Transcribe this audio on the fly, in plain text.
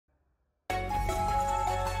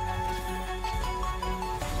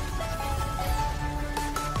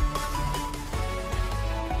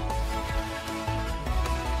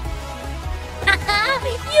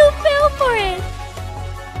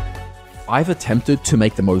I've attempted to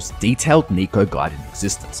make the most detailed Neeko guide in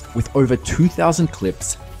existence, with over 2,000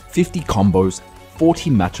 clips, 50 combos, 40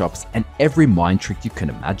 matchups, and every mind trick you can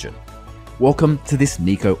imagine. Welcome to this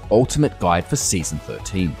Neeko Ultimate Guide for Season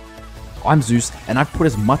 13. I'm Zeus, and I've put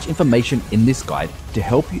as much information in this guide to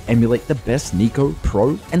help you emulate the best Neeko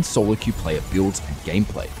Pro and Solo Queue player builds and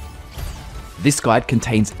gameplay. This guide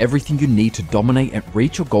contains everything you need to dominate and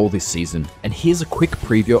reach your goal this season, and here's a quick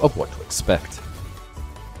preview of what to expect.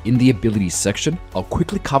 In the abilities section, I'll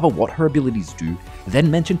quickly cover what her abilities do, then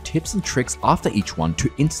mention tips and tricks after each one to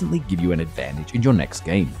instantly give you an advantage in your next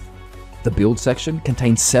game. The build section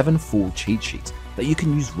contains 7 full cheat sheets that you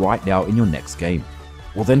can use right now in your next game.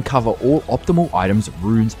 We'll then cover all optimal items,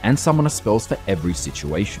 runes, and summoner spells for every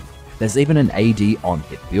situation. There's even an AD on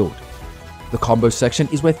hit build. The combo section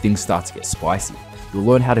is where things start to get spicy. You'll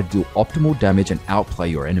learn how to deal optimal damage and outplay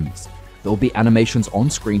your enemies. There will be animations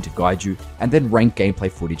on screen to guide you, and then rank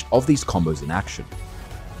gameplay footage of these combos in action.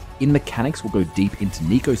 In mechanics, we'll go deep into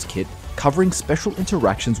Neeko's kit, covering special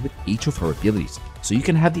interactions with each of her abilities, so you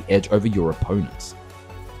can have the edge over your opponents.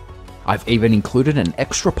 I've even included an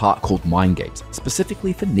extra part called Mind Games,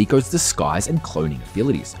 specifically for Neeko's disguise and cloning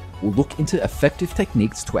abilities. We'll look into effective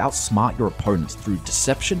techniques to outsmart your opponents through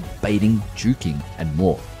deception, baiting, juking, and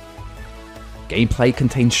more. Gameplay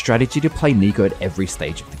contains strategy to play Neeko at every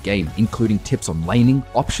stage of the game, including tips on laning,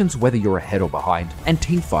 options whether you're ahead or behind, and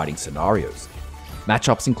teamfighting scenarios.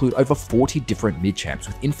 Matchups include over 40 different mid-champs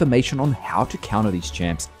with information on how to counter these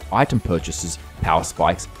champs, item purchases, power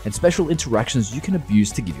spikes, and special interactions you can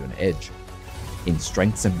abuse to give you an edge. In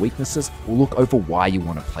strengths and weaknesses, we'll look over why you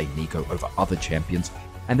want to play Neeko over other champions,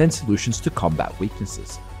 and then solutions to combat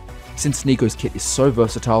weaknesses. Since Neeko's kit is so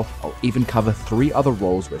versatile, I'll even cover 3 other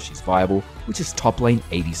roles where she's viable, which is top lane,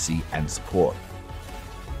 ADC, and support.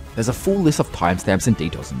 There's a full list of timestamps and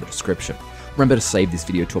details in the description. Remember to save this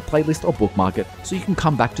video to a playlist or bookmark it so you can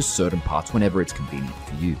come back to certain parts whenever it's convenient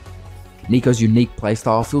for you. Neeko's unique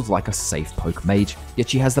playstyle feels like a safe poke mage, yet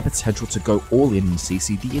she has the potential to go all in and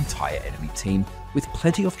CC the entire enemy team with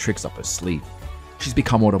plenty of tricks up her sleeve. She's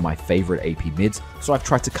become one of my favorite AP mids, so I've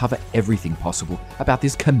tried to cover everything possible about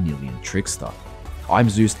this chameleon trickster. I'm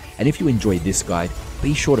Zeus, and if you enjoyed this guide,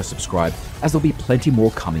 be sure to subscribe, as there'll be plenty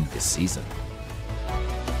more coming this season.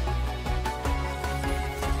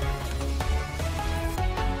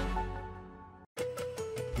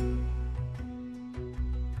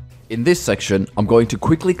 In this section, I'm going to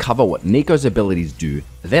quickly cover what Neeko's abilities do,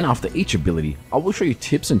 then after each ability, I will show you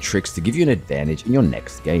tips and tricks to give you an advantage in your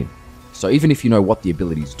next game. So even if you know what the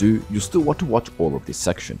abilities do, you'll still want to watch all of this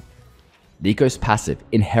section. Neeko's passive,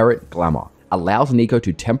 Inherent Glamour, allows Neeko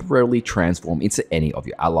to temporarily transform into any of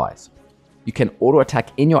your allies. You can auto-attack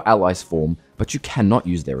in your ally's form, but you cannot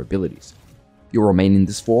use their abilities. You'll remain in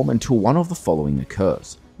this form until one of the following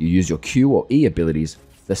occurs. You use your Q or E abilities,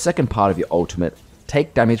 the second part of your ultimate,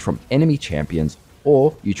 take damage from enemy champions,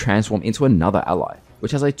 or you transform into another ally,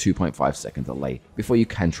 which has a 2.5 second delay before you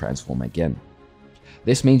can transform again.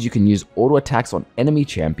 This means you can use auto attacks on enemy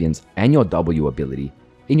champions and your W ability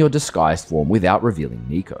in your disguised form without revealing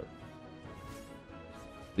Neeko.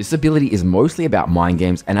 This ability is mostly about mind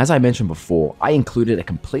games, and as I mentioned before, I included a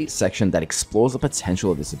complete section that explores the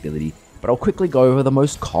potential of this ability, but I'll quickly go over the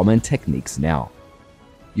most common techniques now.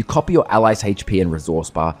 You copy your ally's HP and resource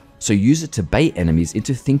bar, so use it to bait enemies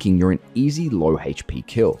into thinking you're an easy low HP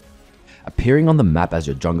kill. Appearing on the map as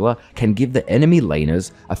your jungler can give the enemy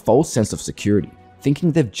laners a false sense of security,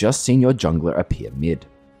 thinking they've just seen your jungler appear mid.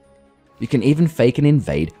 You can even fake an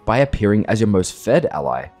invade by appearing as your most fed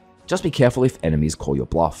ally. Just be careful if enemies call your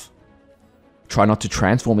bluff. Try not to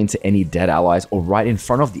transform into any dead allies or right in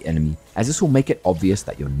front of the enemy, as this will make it obvious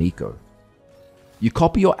that you're Neeko. You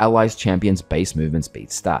copy your ally's champion's base movement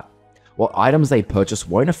speed stat. While items they purchase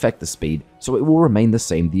won't affect the speed, so it will remain the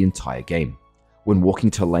same the entire game. When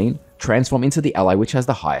walking to lane, transform into the ally which has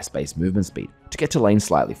the highest base movement speed to get to lane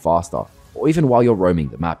slightly faster, or even while you're roaming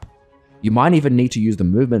the map. You might even need to use the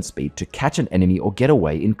movement speed to catch an enemy or get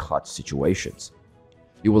away in clutch situations.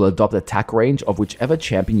 You will adopt attack range of whichever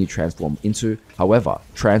champion you transform into. However,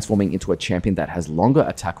 transforming into a champion that has longer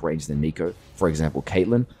attack range than Neeko, for example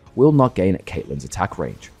Caitlyn, will not gain at Caitlyn's attack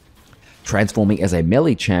range. Transforming as a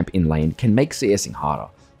melee champ in lane can make CSing harder,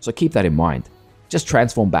 so keep that in mind. Just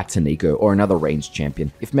transform back to Neeko or another ranged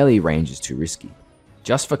champion if melee range is too risky.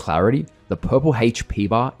 Just for clarity, the purple HP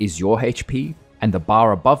bar is your HP, and the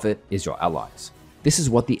bar above it is your allies. This is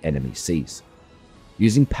what the enemy sees.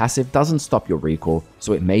 Using passive doesn't stop your recall,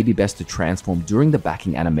 so it may be best to transform during the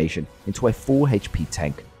backing animation into a full HP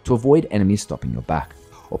tank to avoid enemies stopping your back,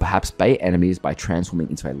 or perhaps bait enemies by transforming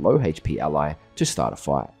into a low HP ally to start a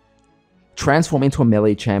fight. Transform into a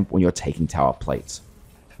melee champ when you're taking tower plates.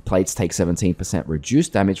 Plates take 17%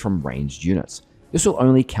 reduced damage from ranged units. This will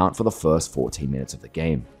only count for the first 14 minutes of the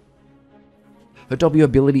game. Her W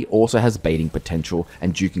ability also has baiting potential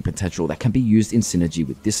and juking potential that can be used in synergy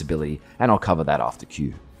with this ability, and I'll cover that after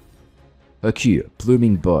Q. Her Q,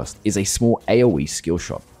 Blooming Burst, is a small AoE skill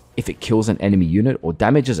shot. If it kills an enemy unit or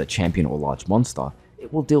damages a champion or large monster,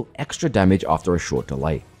 it will deal extra damage after a short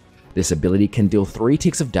delay. This ability can deal 3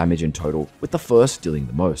 ticks of damage in total, with the first dealing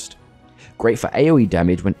the most. Great for AoE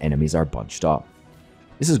damage when enemies are bunched up.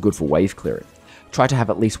 This is good for wave clearing. Try to have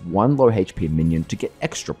at least one low HP minion to get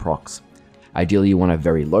extra procs. Ideally you want a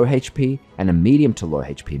very low HP and a medium to low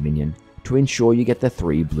HP minion to ensure you get the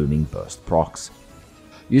 3 Blooming Burst procs.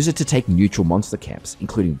 Use it to take neutral monster camps,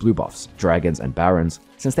 including blue buffs, dragons and barons,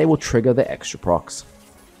 since they will trigger the extra procs.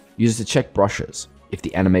 Use it to check brushes. If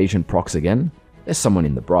the animation procs again, there's someone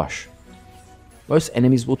in the brush. Most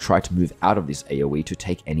enemies will try to move out of this AoE to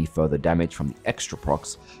take any further damage from the extra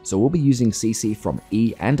procs, so we'll be using CC from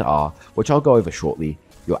E and R, which I'll go over shortly,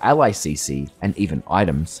 your ally CC, and even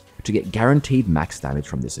items, to get guaranteed max damage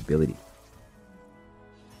from this ability.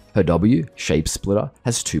 Her W, Shapesplitter,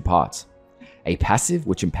 has 2 parts. A passive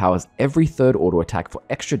which empowers every third auto attack for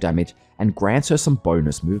extra damage and grants her some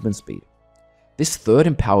bonus movement speed. This third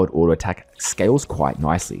empowered auto attack scales quite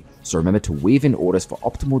nicely, so remember to weave in orders for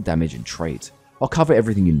optimal damage and trades. I'll cover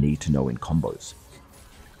everything you need to know in combos.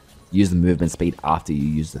 Use the movement speed after you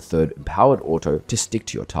use the third empowered auto to stick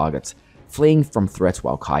to your targets, fleeing from threats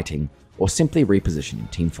while kiting, or simply reposition in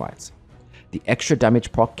teamfights. The extra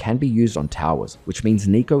damage proc can be used on towers, which means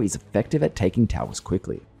Neeko is effective at taking towers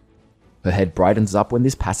quickly. Her head brightens up when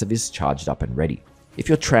this passive is charged up and ready. If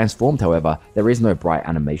you're transformed, however, there is no bright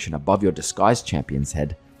animation above your disguised champion's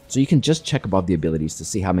head, so you can just check above the abilities to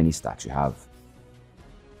see how many stats you have.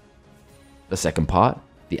 The second part,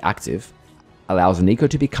 the active, allows Neeko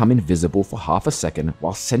to become invisible for half a second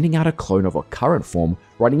while sending out a clone of her current form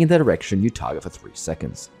running in the direction you target for 3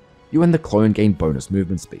 seconds. You and the clone gain bonus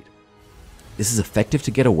movement speed. This is effective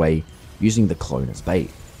to get away using the clone as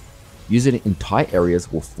bait. Use it in tight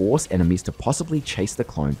areas will force enemies to possibly chase the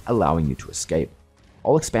clone, allowing you to escape.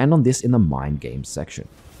 I'll expand on this in the mind games section.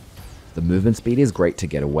 The movement speed is great to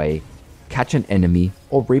get away, catch an enemy,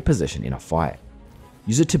 or reposition in a fight.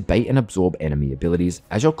 Use it to bait and absorb enemy abilities,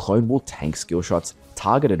 as your clone will tank skill shots,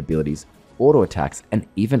 targeted abilities, auto attacks, and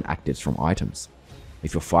even actives from items.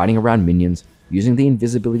 If you're fighting around minions, using the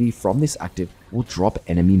invisibility from this active will drop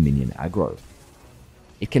enemy minion aggro.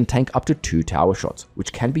 It can tank up to 2 tower shots,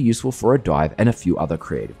 which can be useful for a dive and a few other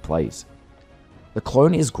creative plays. The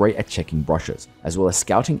clone is great at checking brushes, as well as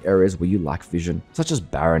scouting areas where you lack vision, such as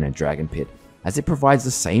Baron and Dragon Pit, as it provides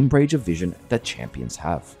the same range of vision that champions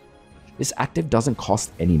have. This active doesn't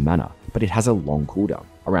cost any mana, but it has a long cooldown,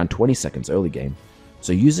 around 20 seconds early game,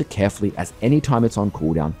 so use it carefully as any time it's on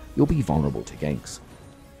cooldown, you'll be vulnerable to ganks.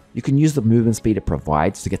 You can use the movement speed it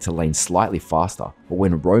provides to get to lane slightly faster or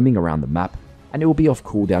when roaming around the map, and it will be off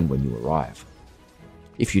cooldown when you arrive.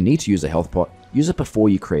 If you need to use a health pot, use it before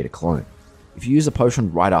you create a clone. If you use a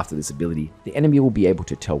potion right after this ability, the enemy will be able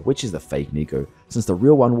to tell which is the fake Neeko, since the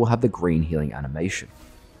real one will have the green healing animation.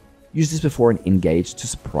 Use this before an engage to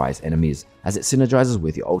surprise enemies, as it synergizes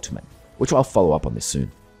with your ultimate, which I'll follow up on this soon.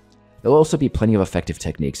 There will also be plenty of effective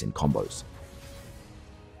techniques in combos.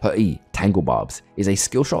 Her E, Tangle-Barbs, is a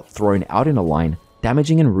skill shot thrown out in a line,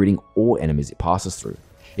 damaging and rooting all enemies it passes through.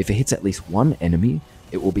 If it hits at least one enemy,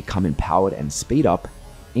 it will become empowered and speed up,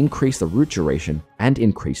 increase the root duration, and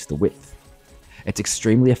increase the width. It's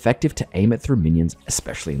extremely effective to aim it through minions,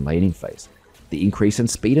 especially in laning phase. The increase in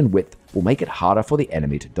speed and width will make it harder for the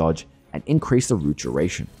enemy to dodge and increase the root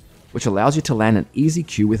duration, which allows you to land an easy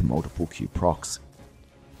Q with multiple Q procs.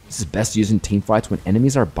 This is best used in teamfights when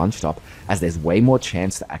enemies are bunched up, as there's way more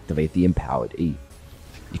chance to activate the empowered E.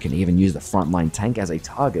 You can even use the frontline tank as a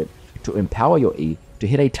target to empower your E to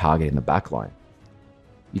hit a target in the backline.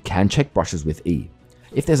 You can check brushes with E.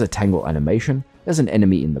 If there's a tangle animation, there's an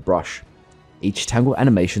enemy in the brush. Each tangle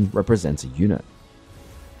animation represents a unit.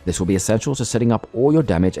 This will be essential to setting up all your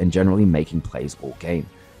damage and generally making plays all game,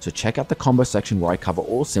 so check out the combo section where I cover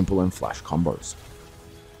all simple and flash combos.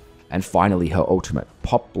 And finally, her ultimate,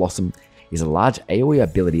 Pop Blossom, is a large AoE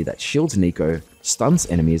ability that shields Neeko, stuns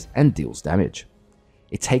enemies, and deals damage.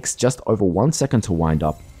 It takes just over 1 second to wind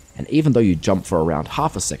up, and even though you jump for around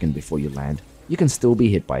half a second before you land, you can still be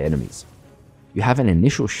hit by enemies. You have an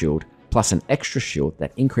initial shield, plus an extra shield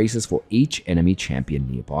that increases for each enemy champion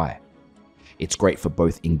nearby. It's great for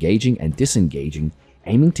both engaging and disengaging,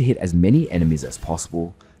 aiming to hit as many enemies as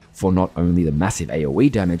possible, for not only the massive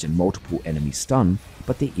AoE damage and multiple enemy stun,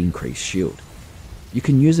 but the increased shield. You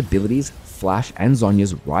can use abilities, flash and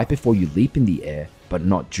Zhonya's right before you leap in the air, but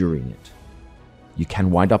not during it. You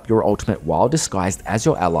can wind up your ultimate while disguised as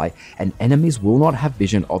your ally, and enemies will not have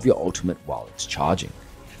vision of your ultimate while it's charging.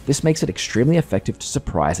 This makes it extremely effective to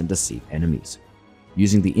surprise and deceive enemies.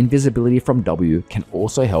 Using the invisibility from W can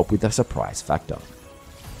also help with the surprise factor.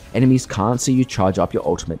 Enemies can't see you charge up your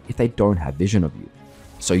ultimate if they don't have vision of you,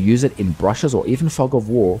 so use it in brushes or even fog of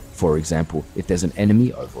war, for example if there's an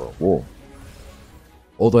enemy over a wall.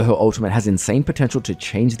 Although her ultimate has insane potential to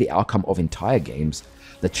change the outcome of entire games,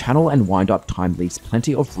 the channel and wind up time leaves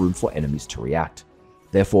plenty of room for enemies to react.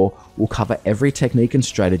 Therefore, we'll cover every technique and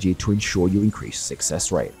strategy to ensure you increase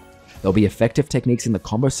success rate. There'll be effective techniques in the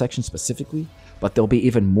combo section specifically, but there'll be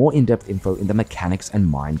even more in-depth info in the mechanics and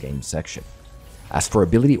mind game section. As for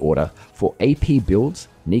ability order, for AP builds,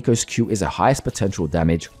 Neeko's Q is the highest potential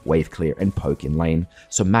damage, wave clear and poke in lane,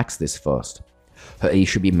 so max this first. Her E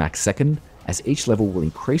should be max second, as each level will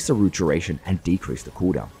increase the root duration and decrease the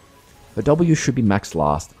cooldown. Her W should be max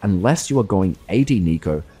last unless you are going AD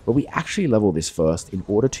Neeko, but we actually level this first in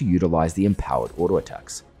order to utilize the empowered auto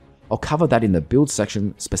attacks. I'll cover that in the build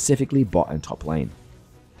section, specifically bot and top lane.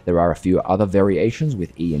 There are a few other variations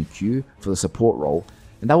with E and Q for the support role,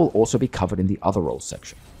 and that will also be covered in the other roles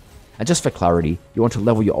section. And just for clarity, you want to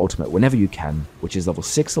level your ultimate whenever you can, which is level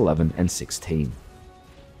 6, 11 and 16.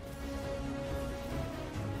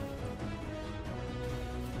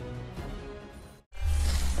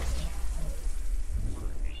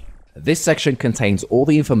 This section contains all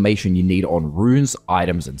the information you need on runes,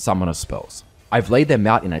 items, and summoner spells. I've laid them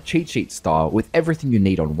out in a cheat sheet style with everything you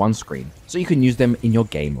need on one screen, so you can use them in your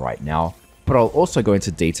game right now, but I'll also go into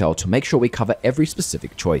detail to make sure we cover every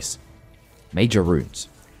specific choice. Major runes.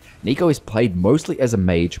 Neeko is played mostly as a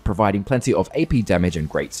mage, providing plenty of AP damage and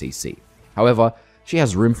great CC. However, she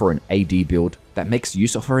has room for an AD build that makes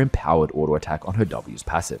use of her empowered auto attack on her W's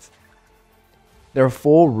passive. There are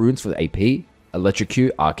 4 runes for the AP,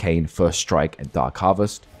 Electrocute, Arcane, First Strike, and Dark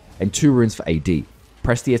Harvest, and 2 runes for AD,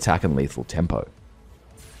 Press the Attack and Lethal Tempo.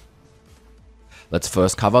 Let's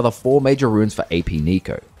first cover the 4 major runes for AP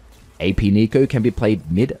Neeko. AP Neeko can be played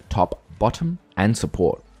mid, top, bottom, and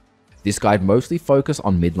support. This guide mostly focuses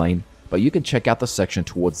on mid lane, but you can check out the section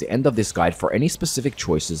towards the end of this guide for any specific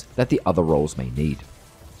choices that the other roles may need.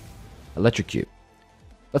 Electrocute.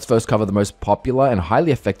 Let's first cover the most popular and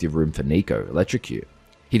highly effective rune for Neeko, Electrocute.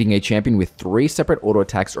 Hitting a champion with 3 separate auto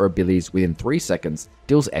attacks or abilities within 3 seconds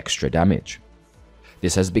deals extra damage.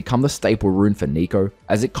 This has become the staple rune for Neeko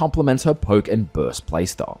as it complements her poke and burst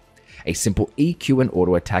playstyle. A simple EQ and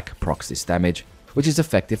auto attack procs this damage, which is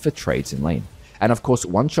effective for trades in lane, and of course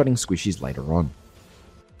one-shotting squishies later on.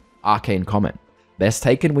 Arcane Comet. Best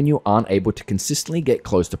taken when you aren't able to consistently get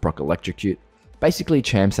close to proc Electrocute, basically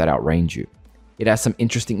champs that outrange you. It has some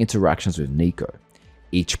interesting interactions with Neeko.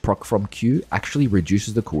 Each proc from Q actually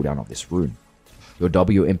reduces the cooldown of this rune. Your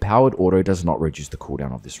W empowered auto does not reduce the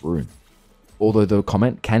cooldown of this rune. Although the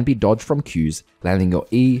Comet can be dodged from Qs, landing your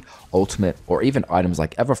E, ultimate, or even items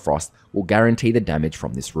like Everfrost will guarantee the damage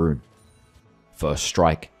from this rune. First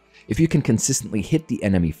Strike. If you can consistently hit the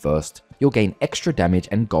enemy first, you'll gain extra damage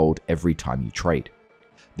and gold every time you trade.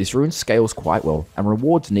 This rune scales quite well and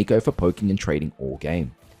rewards Neeko for poking and trading all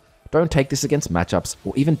game. Don't take this against matchups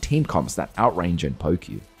or even team comps that outrange and poke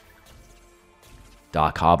you.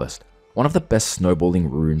 Dark Harvest. One of the best snowballing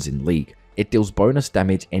runes in League. It deals bonus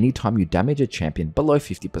damage anytime you damage a champion below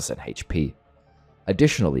 50% HP.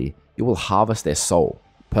 Additionally, you will harvest their soul,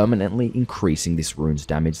 permanently increasing this rune's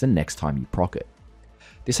damage the next time you proc it.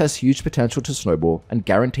 This has huge potential to snowball and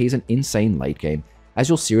guarantees an insane late game, as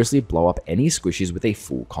you'll seriously blow up any squishies with a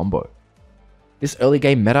full combo. This early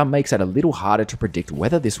game meta makes it a little harder to predict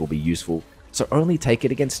whether this will be useful, so only take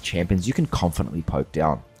it against champions you can confidently poke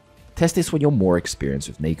down. Test this when you're more experienced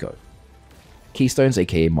with Neeko. Keystones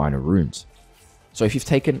aka minor runes. So if you've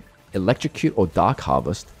taken Electrocute or Dark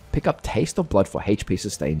Harvest, pick up Taste of Blood for HP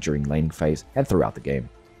sustain during laning phase and throughout the game.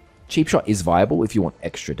 Cheap Shot is viable if you want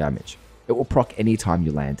extra damage. It will proc anytime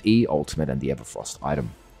you land E, Ultimate and the Everfrost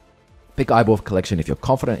item. Pick Eyeball Collection if you're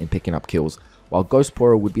confident in picking up kills, while Ghost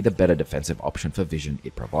Pourer would be the better defensive option for vision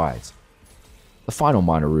it provides. The final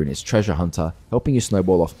minor rune is Treasure Hunter, helping you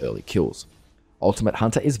snowball off early kills. Ultimate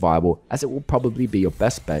Hunter is viable as it will probably be your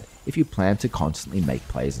best bet if you plan to constantly make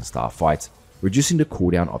plays and start fights, reducing the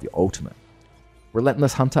cooldown of your ultimate.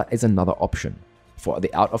 Relentless Hunter is another option for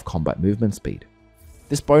the out of combat movement speed.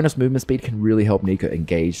 This bonus movement speed can really help Neeko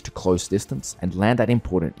engage to close distance and land that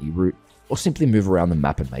important E route, or simply move around the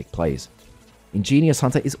map and make plays. Ingenious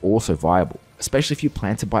Hunter is also viable, especially if you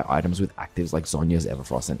plan to buy items with actives like Zhonya's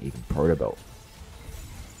Everfrost and even Protobelt.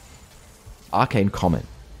 Arcane Comet.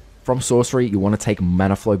 From Sorcery, you want to take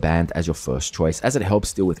Mana Flow Band as your first choice, as it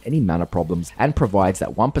helps deal with any mana problems and provides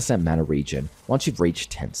that 1% mana regen once you've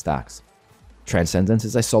reached 10 stacks. Transcendence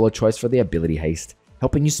is a solid choice for the ability haste,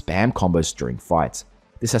 helping you spam combos during fights.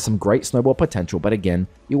 This has some great snowball potential, but again,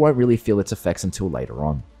 you won't really feel its effects until later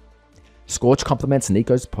on. Scorch complements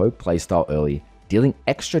Neeko's poke playstyle early, dealing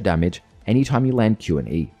extra damage anytime you land Q and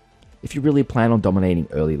E. If you really plan on dominating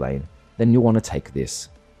early lane, then you'll want to take this.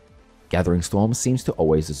 Gathering Storm seems to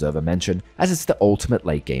always deserve a mention, as it's the ultimate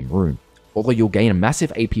late game rune. Although you'll gain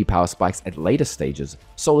massive AP power spikes at later stages,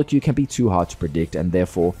 solo queue can be too hard to predict and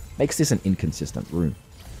therefore makes this an inconsistent rune.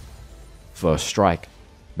 First Strike.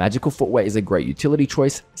 Magical Footwear is a great utility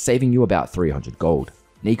choice, saving you about 300 gold.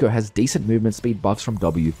 Neeko has decent movement speed buffs from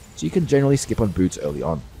W, so you can generally skip on boots early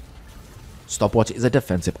on. Stopwatch is a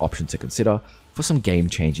defensive option to consider for some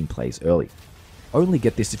game-changing plays early. Only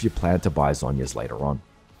get this if you plan to buy Zhonya's later on.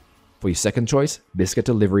 For your second choice, Biscuit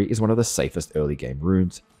Delivery is one of the safest early game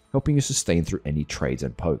runes, helping you sustain through any trades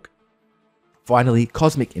and poke. Finally,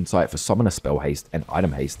 Cosmic Insight for Summoner Spell Haste and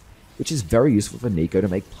Item Haste, which is very useful for Neeko to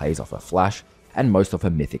make plays off her flash and most of her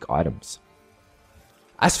mythic items.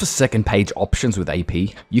 As for second page options with AP,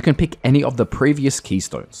 you can pick any of the previous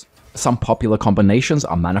keystones. Some popular combinations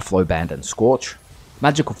are Mana Flow Band and Scorch,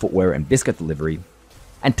 Magical Footwear and Biscuit Delivery,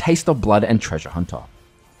 and Taste of Blood and Treasure Hunter.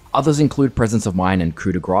 Others include Presence of Mind and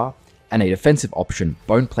Coup de Grace, and a defensive option,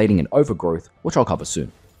 Bone Plating and Overgrowth, which I'll cover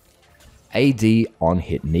soon. AD on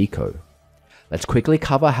hit Neeko. Let's quickly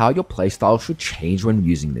cover how your playstyle should change when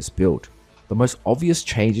using this build. The most obvious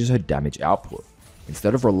change is her damage output.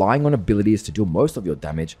 Instead of relying on abilities to do most of your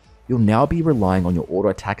damage, you'll now be relying on your auto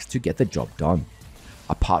attacks to get the job done.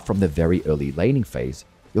 Apart from the very early laning phase,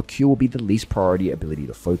 your Q will be the least priority ability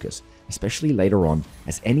to focus, especially later on,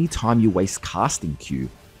 as any time you waste casting Q,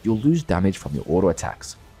 you'll lose damage from your auto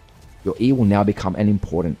attacks. Your E will now become an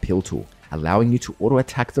important pill tool, allowing you to auto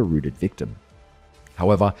attack the rooted victim.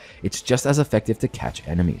 However, it's just as effective to catch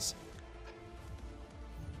enemies.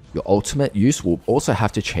 Your ultimate use will also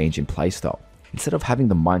have to change in playstyle. Instead of having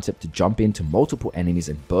the mindset to jump into multiple enemies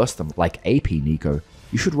and burst them like AP Neeko,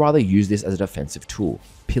 you should rather use this as a defensive tool,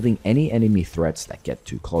 pilling any enemy threats that get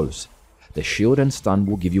too close. The shield and stun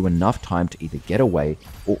will give you enough time to either get away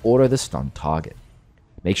or auto the stun target.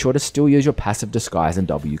 Make sure to still use your passive disguise and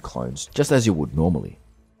W clones, just as you would normally.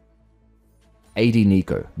 AD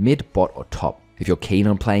Neeko, mid, bot or top. If you're keen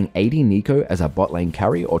on playing AD Neeko as a bot lane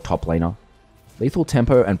carry or top laner, Lethal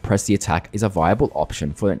Tempo and Press the Attack is a viable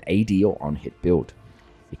option for an AD or on-hit build.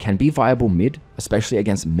 It can be viable mid, especially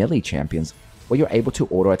against melee champions, where you're able to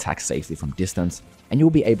auto attack safely from distance, and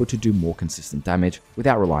you'll be able to do more consistent damage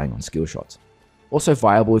without relying on skill shots. Also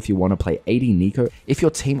viable if you want to play AD Neeko if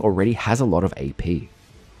your team already has a lot of AP.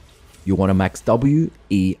 You want to max W,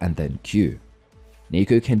 E, and then Q.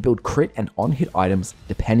 Neeko can build crit and on-hit items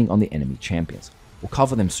depending on the enemy champions. We'll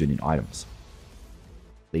cover them soon in items.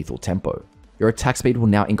 Lethal Tempo. Your attack speed will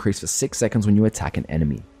now increase for 6 seconds when you attack an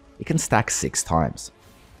enemy. It can stack 6 times.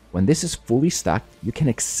 When this is fully stacked, you can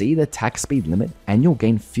exceed the attack speed limit and you'll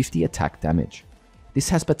gain 50 attack damage. This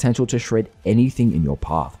has potential to shred anything in your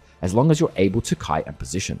path, as long as you're able to kite and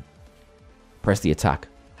position. Press the Attack.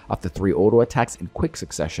 After 3 auto attacks in quick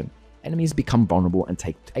succession, enemies become vulnerable and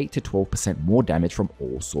take 8 to 12% more damage from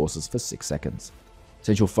all sources for 6 seconds.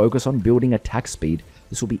 Since you'll focus on building attack speed,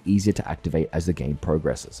 this will be easier to activate as the game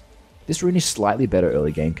progresses. This rune is slightly better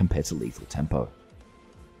early game compared to Lethal Tempo.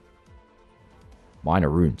 Minor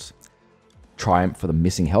runes. Triumph for the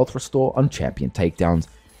missing health restore on champion takedowns,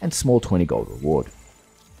 and small 20 gold reward.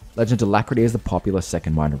 Legend Alacrity is the popular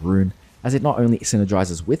second minor rune, as it not only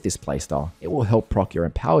synergizes with this playstyle, it will help proc your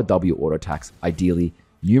empowered W auto attacks, ideally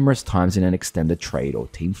numerous times in an extended trade or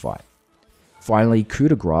team fight. Finally, Coup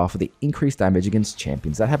de Grace for the increased damage against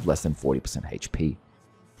champions that have less than 40% HP.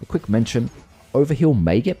 A quick mention, Overheal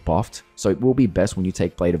may get buffed, so it will be best when you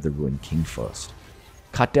take Blade of the Ruined King first.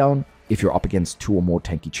 Cut down if you're up against 2 or more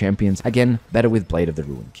tanky champions, again, better with Blade of the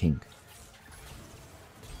Ruined King.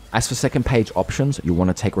 As for second page options, you'll want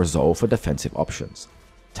to take Resolve for defensive options.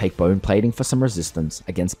 Take Bone Plating for some resistance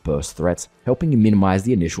against burst threats, helping you minimize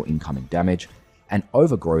the initial incoming damage, and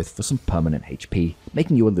Overgrowth for some permanent HP,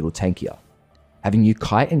 making you a little tankier. Having you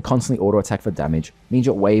kite and constantly auto attack for damage means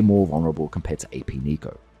you're way more vulnerable compared to AP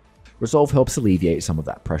Neeko. Resolve helps alleviate some of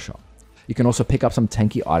that pressure. You can also pick up some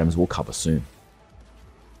tanky items we'll cover soon.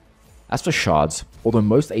 As for shards, although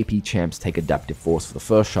most AP champs take Adaptive Force for the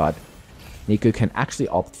first shard, Neeko can actually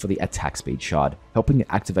opt for the attack speed shard, helping you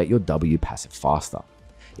activate your W passive faster.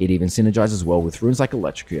 It even synergizes well with runes like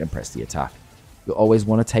Electrocute and Press the Attack. You'll always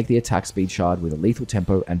want to take the attack speed shard with a Lethal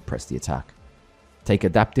Tempo and Press the Attack. Take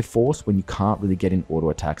Adaptive Force when you can't really get in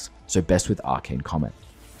auto attacks, so best with Arcane Comet.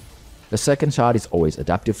 The second shard is always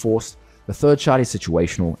Adaptive Force. The third shard is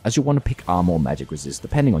situational, as you want to pick armor or magic resist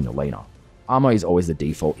depending on your laner. Armor is always the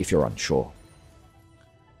default if you're unsure.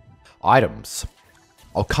 Items.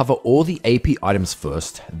 I'll cover all the AP items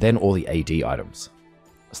first, then all the AD items.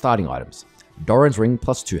 Starting items. Doran's Ring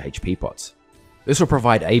plus 2 HP pots. This will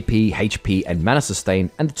provide AP, HP, and mana sustain,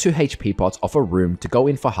 and the 2 HP pots offer room to go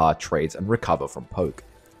in for hard trades and recover from poke.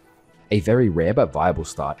 A very rare but viable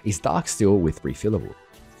start is Dark Steel with Refillable.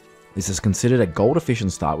 This is considered a gold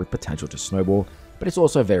efficient start with potential to snowball, but it's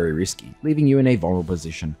also very risky, leaving you in a vulnerable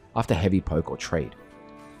position after heavy poke or trade.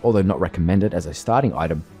 Although not recommended as a starting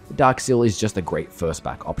item, the Dark Steel is just a great first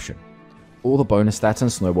back option. All the bonus stats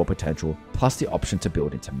and snowball potential, plus the option to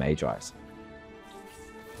build into Mage Eyes.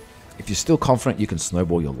 If you're still confident you can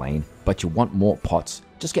snowball your lane, but you want more pots,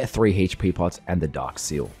 just get 3 HP pots and the Dark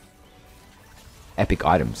Seal. Epic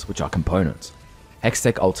items, which are components.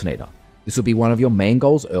 Hextech Alternator. This will be one of your main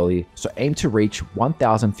goals early, so aim to reach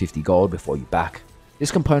 1050 gold before you back.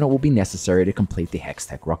 This component will be necessary to complete the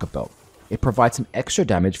Hextech Rocket Belt. It provides some extra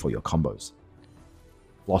damage for your combos.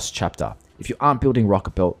 Lost Chapter. If you aren't building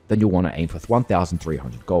Rocket Belt, then you'll want to aim for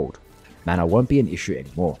 1300 gold. Mana won't be an issue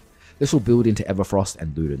anymore. This will build into Everfrost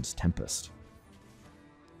and Luden's Tempest.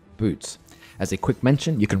 Boots. As a quick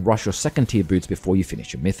mention, you can rush your second tier boots before you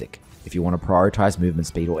finish your mythic, if you want to prioritize movement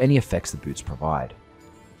speed or any effects the boots provide.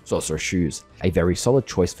 Sorcerer's Shoes. A very solid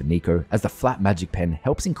choice for Neeko, as the flat magic pen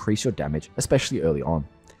helps increase your damage, especially early on.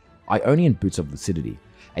 Ionian Boots of Lucidity.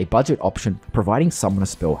 A budget option providing Summoner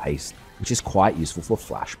Spell Haste, which is quite useful for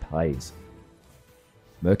flash plays.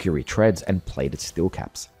 Mercury Treads and Plated Steel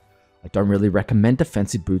Caps. I don't really recommend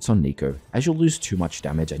defensive boots on Neeko, as you'll lose too much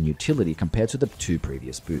damage and utility compared to the 2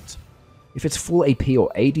 previous boots. If it's full AP or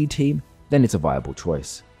AD team, then it's a viable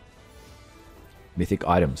choice. Mythic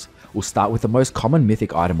items. We'll start with the most common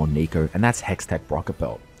mythic item on Neeko, and that's Hextech Rocket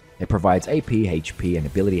Belt. It provides AP, HP, and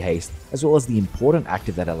ability haste, as well as the important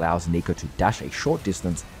active that allows Neeko to dash a short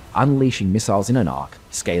distance, unleashing missiles in an arc,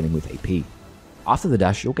 scaling with AP. After the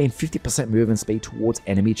dash, you'll gain 50% movement speed towards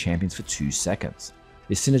enemy champions for 2 seconds.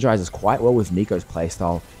 This synergizes quite well with Neeko's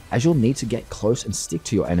playstyle, as you'll need to get close and stick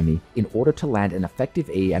to your enemy in order to land an effective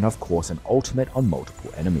E and of course an ultimate on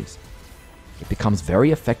multiple enemies. It becomes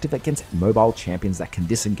very effective against mobile champions that can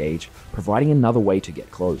disengage, providing another way to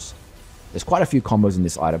get close. There's quite a few combos in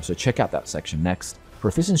this item, so check out that section next for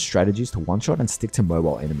efficient strategies to one-shot and stick to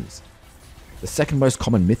mobile enemies. The second most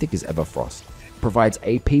common mythic is Everfrost. It provides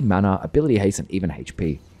AP, mana, ability haste, and even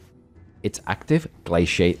HP. Its active,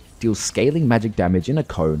 Glaciate, deals scaling magic damage in a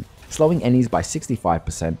cone, slowing enemies by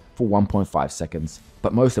 65% for 1.5 seconds,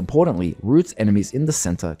 but most importantly, roots enemies in the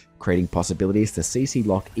center, creating possibilities to CC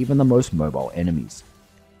lock even the most mobile enemies.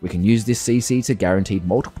 We can use this CC to guarantee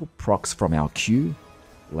multiple procs from our Q,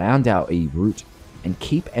 land our E root, and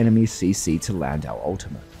keep enemies CC to land our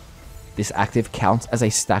ultimate. This active counts as a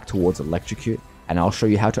stack towards Electrocute, and I'll show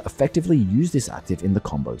you how to effectively use this active in the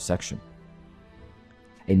combo section.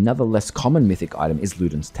 Another less common mythic item is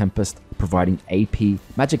Luden's Tempest, providing AP,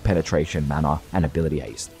 magic penetration, mana, and ability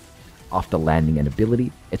haste. After landing an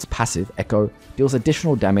ability, its passive, Echo, deals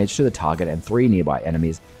additional damage to the target and 3 nearby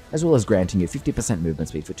enemies, as well as granting you 50% movement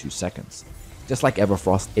speed for 2 seconds. Just like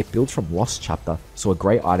Everfrost, it builds from Lost Chapter, so a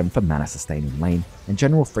great item for mana sustaining lane, and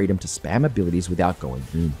general freedom to spam abilities without going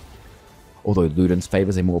boom. Although Luden's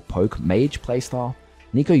favors a more poke mage playstyle,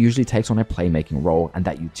 Neeko usually takes on a playmaking role, and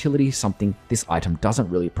that utility is something this item doesn't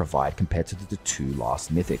really provide compared to the 2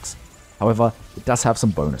 last mythics. However, it does have some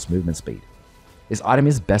bonus movement speed. This item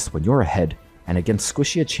is best when you're ahead, and against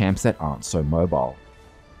squishier champs that aren't so mobile.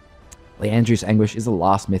 Leandri's Anguish is the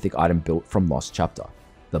last mythic item built from Lost Chapter.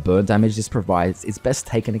 The burn damage this provides is best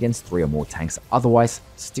taken against 3 or more tanks, otherwise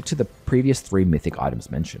stick to the previous 3 mythic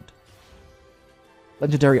items mentioned.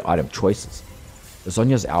 Legendary item choices.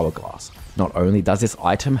 Zhonya's Hourglass. Not only does this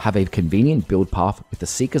item have a convenient build path with the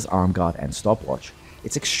Seeker's Armguard and Stopwatch,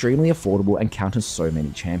 it's extremely affordable and counters so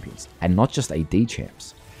many champions, and not just AD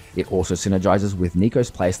champs. It also synergizes with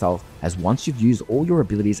Neeko's playstyle, as once you've used all your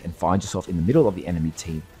abilities and find yourself in the middle of the enemy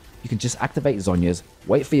team, you can just activate Zhonya's,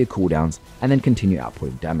 wait for your cooldowns, and then continue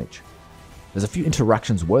outputting damage. There's a few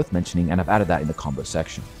interactions worth mentioning, and I've added that in the combo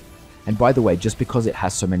section. And by the way, just because it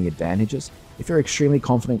has so many advantages, if you're extremely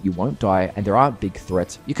confident you won't die and there aren't big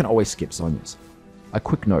threats, you can always skip Zhonya's. A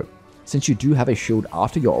quick note, since you do have a shield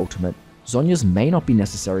after your ultimate, Zhonya's may not be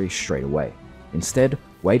necessary straight away. Instead,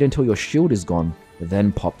 wait until your shield is gone,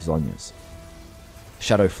 then pop Zhonya's.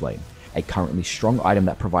 Shadow Flame, a currently strong item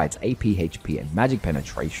that provides AP, HP, and magic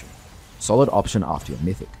penetration. Solid option after your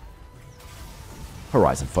mythic.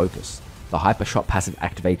 Horizon Focus. The Hyper Shot passive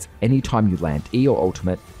activates anytime you land E or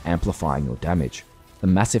ultimate, amplifying your damage. The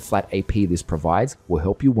massive flat AP this provides will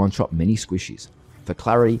help you one-shot many squishies. For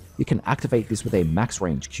clarity, you can activate this with a max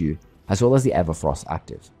range Q, as well as the Everfrost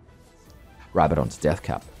active. Rabadon's Death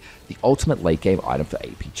Cap, the ultimate late game item for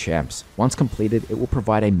AP champs. Once completed, it will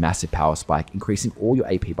provide a massive power spike, increasing all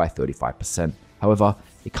your AP by 35%. However,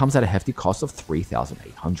 it comes at a hefty cost of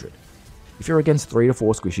 3,800. If you're against 3 to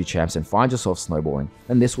 4 squishy champs and find yourself snowballing,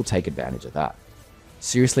 then this will take advantage of that,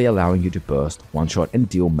 seriously allowing you to burst, one-shot and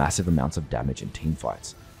deal massive amounts of damage in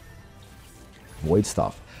teamfights. Void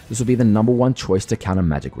Staff. This will be the #1 choice to counter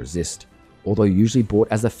magic resist. Although usually bought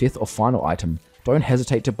as the 5th or final item, don't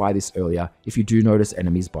hesitate to buy this earlier if you do notice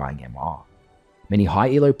enemies buying MR. Many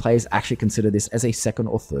high elo players actually consider this as a 2nd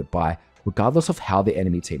or 3rd buy, regardless of how the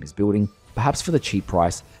enemy team is building, perhaps for the cheap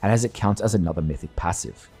price and as it counts as another mythic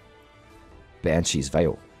passive. Banshee's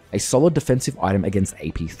Veil, a solid defensive item against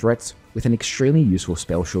AP threats with an extremely useful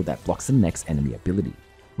spell shield that blocks the next enemy ability,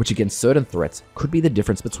 which against certain threats could be the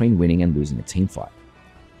difference between winning and losing a teamfight.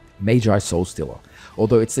 Magi Soulstealer.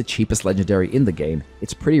 Although it's the cheapest legendary in the game,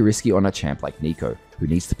 it's pretty risky on a champ like Neeko, who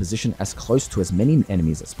needs to position as close to as many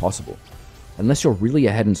enemies as possible. Unless you're really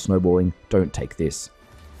ahead in snowballing, don't take this.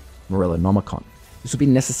 Morellonomicon. This will be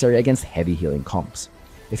necessary against heavy healing comps.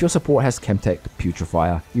 If your support has Chemtech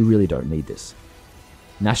Putrefier, you really don't need this.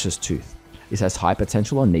 Nash's Tooth. This has high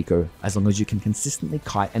potential on Neeko as long as you can consistently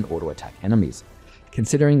kite and auto-attack enemies.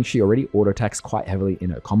 Considering she already auto-attacks quite heavily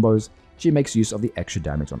in her combos, she makes use of the extra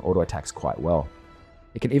damage on auto-attacks quite well.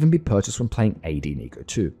 It can even be purchased when playing AD Neeko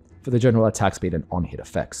too, for the general attack speed and on-hit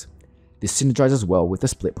effects. This synergizes well with the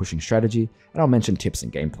split pushing strategy, and I'll mention tips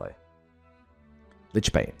in gameplay.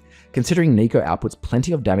 Lichbane. Considering Neeko outputs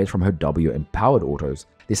plenty of damage from her W and powered autos,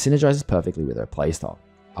 this synergizes perfectly with her playstyle.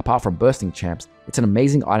 Apart from bursting champs, it's an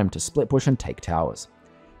amazing item to split push and take towers.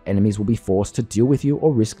 Enemies will be forced to deal with you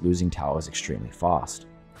or risk losing towers extremely fast.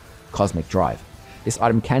 Cosmic Drive. This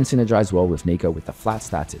item can synergize well with Neeko with the flat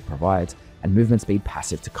stats it provides and movement speed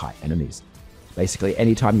passive to kite enemies. Basically,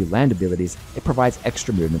 anytime you land abilities, it provides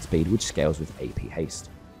extra movement speed which scales with AP haste.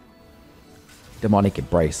 Demonic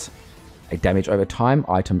Embrace. A damage over time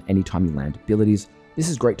item anytime you land abilities. This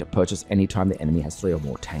is great to purchase anytime the enemy has 3 or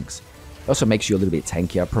more tanks. It also makes you a little bit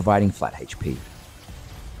tankier, providing flat HP.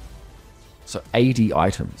 So AD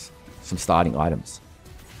items, some starting items.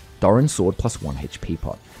 Doran Sword plus 1 HP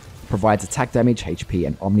pot. Provides attack damage, HP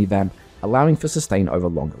and Omnivamp, allowing for sustain over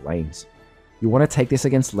longer lanes. You want to take this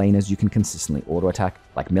against laners you can consistently auto attack,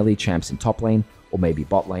 like melee champs in top lane, or maybe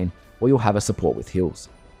bot lane, or you'll have a support with heals.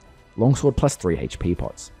 Longsword plus 3 HP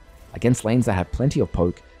pots. Against lanes that have plenty of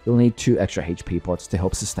poke, you'll need 2 extra HP pots to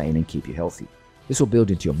help sustain and keep you healthy. This will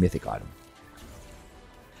build into your mythic item.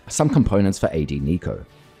 Some components for AD Neeko.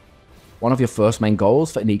 One of your first main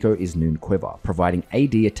goals for Neeko is Noon Quiver, providing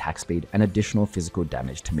AD attack speed and additional physical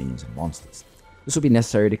damage to minions and monsters. This will be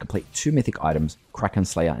necessary to complete 2 mythic items, Kraken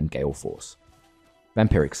Slayer and Gale Force.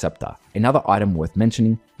 Vampiric Scepter, another item worth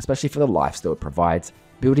mentioning, especially for the lifesteal it provides,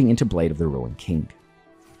 building into Blade of the Ruined King.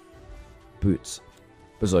 Boots.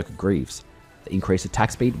 Berserker Greaves. The increased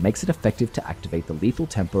attack speed makes it effective to activate the lethal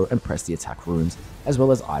tempo and press the attack runes, as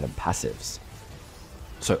well as item passives.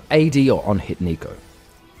 So AD or on-hit Neeko.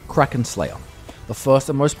 Kraken Slayer. The first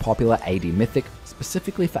and most popular AD mythic,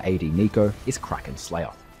 specifically for AD Neeko, is Kraken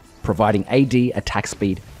Slayer, providing AD attack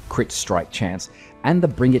speed, crit strike chance, and the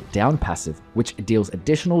Bring It Down passive, which deals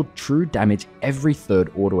additional true damage every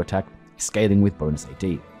 3rd auto attack, scaling with bonus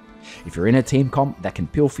AD. If you're in a team comp that can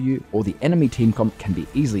peel for you, or the enemy team comp can be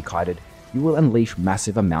easily kited, you will unleash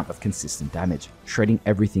massive amount of consistent damage, shredding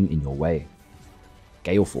everything in your way.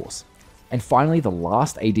 Gale Force. And finally, the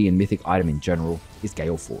last AD and mythic item in general is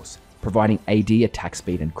Gale Force, providing AD attack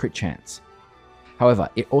speed and crit chance. However,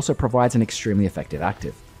 it also provides an extremely effective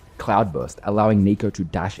active, Cloudburst, allowing Neeko to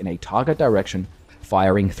dash in a target direction,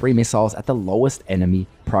 firing 3 missiles at the lowest enemy,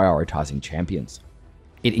 prioritizing champions.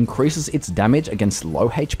 It increases its damage against low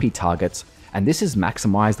HP targets, and this is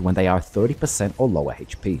maximized when they are 30% or lower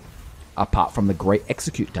HP. Apart from the great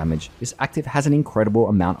execute damage, this active has an incredible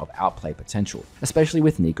amount of outplay potential, especially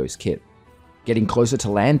with Neeko's kit, getting closer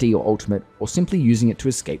to land D or ultimate, or simply using it to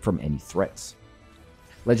escape from any threats.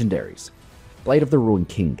 Legendaries. Blade of the Ruined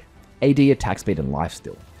King, AD attack speed and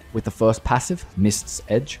lifesteal. With the first passive, Mist's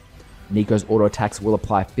Edge, Neeko's auto attacks will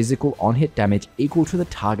apply physical on-hit damage equal to the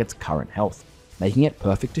target's current health, making it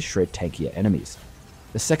perfect to shred tankier enemies.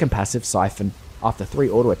 The second passive, Siphon, after 3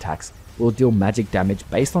 auto attacks, will deal magic damage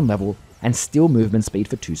based on level and steal movement speed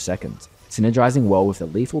for 2 seconds, synergizing well with the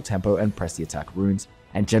lethal tempo and press the attack runes,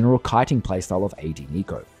 and general kiting playstyle of AD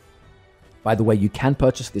Neeko. By the way, you can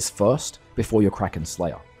purchase this first before your Kraken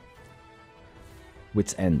Slayer.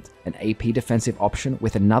 Wit's End, an AP defensive option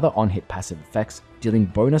with another on-hit passive effects, dealing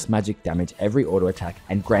bonus magic damage every auto attack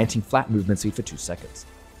and granting flat movement speed for 2 seconds.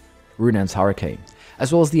 Runan's Hurricane.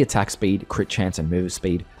 As well as the attack speed, crit chance and move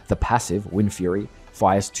speed, the passive, Wind Fury,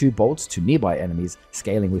 fires 2 bolts to nearby enemies,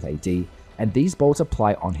 scaling with AD, and these bolts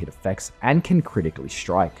apply on-hit effects and can critically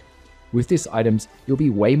strike. With these items, you'll be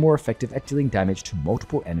way more effective at dealing damage to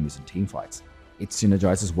multiple enemies in teamfights. It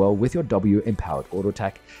synergizes well with your W-empowered auto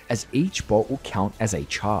attack, as each bolt will count as a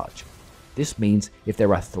charge. This means if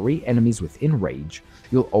there are 3 enemies within range,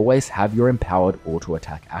 you'll always have your empowered auto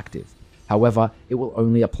attack active. However, it will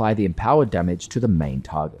only apply the empowered damage to the main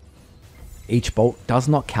target. Each bolt does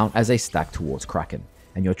not count as a stack towards Kraken,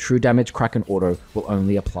 and your true damage Kraken auto will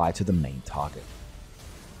only apply to the main target.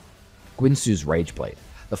 Guinsoo's Rageblade.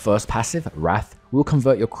 The first passive, Wrath, will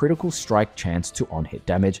convert your critical strike chance to on-hit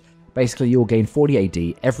damage. Basically, you will gain 40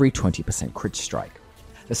 AD every 20% crit strike.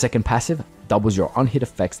 The second passive doubles your on-hit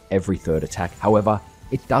effects every 3rd attack, however,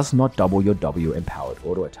 it does not double your W-empowered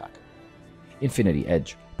auto attack. Infinity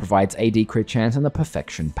Edge provides AD crit chance and the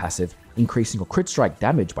Perfection passive, increasing your crit strike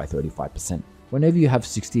damage by 35% whenever you have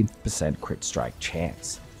 16% crit strike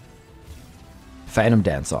chance. Phantom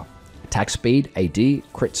Dancer. Attack speed, AD,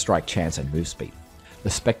 crit strike chance and move speed. The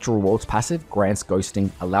Spectral Waltz passive grants ghosting,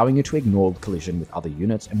 allowing you to ignore collision with other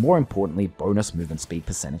units and more importantly bonus movement speed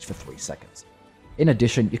percentage for 3 seconds. In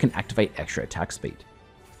addition, you can activate extra attack speed.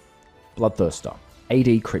 Bloodthirster.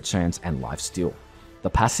 AD crit chance and lifesteal. The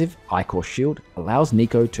passive, Ichor Shield, allows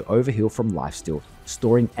Neeko to overheal from lifesteal,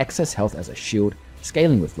 storing excess health as a shield,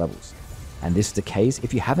 scaling with levels. And this decays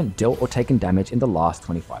if you haven't dealt or taken damage in the last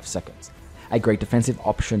 25 seconds. A great defensive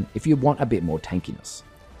option if you want a bit more tankiness.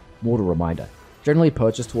 Mortal Reminder. Generally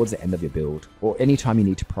purchased towards the end of your build, or anytime you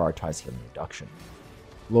need to prioritize healing reduction.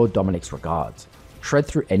 Lord Dominic's Regards. Shred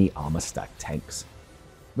through any armor stacked tanks.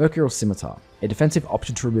 Mercurial Scimitar. A defensive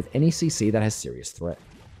option to remove any CC that has serious threat.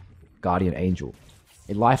 Guardian Angel.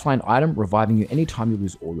 A lifeline item reviving you anytime you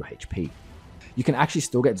lose all your HP. You can actually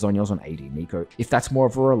still get Zhonya's on AD Neeko if that's more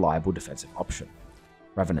of a reliable defensive option.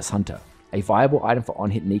 Ravenous Hunter. A viable item for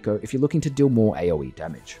on-hit Neeko if you're looking to deal more AoE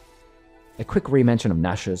damage. A quick re-mention of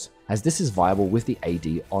Nash's, as this is viable with the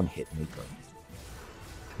AD on-hit Neeko.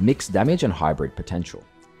 Mixed damage and hybrid potential.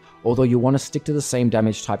 Although you want to stick to the same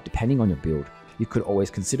damage type depending on your build, you could always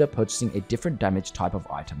consider purchasing a different damage type of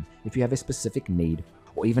item if you have a specific need,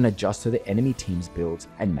 or even adjust to the enemy team's builds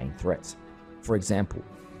and main threats. For example,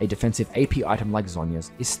 a defensive AP item like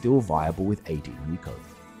Zhonya's is still viable with AD Neeko.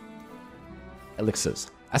 Elixirs.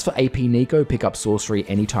 As for AP Neeko, pick up Sorcery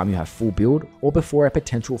anytime you have full build or before a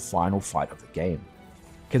potential final fight of the game.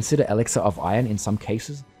 Consider Elixir of Iron in some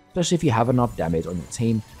cases, especially if you have enough damage on your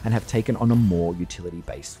team and have taken on a more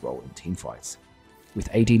utility-based role in teamfights. With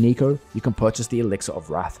AD Neeko, you can purchase the Elixir of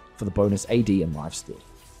Wrath for the bonus AD and lifesteal.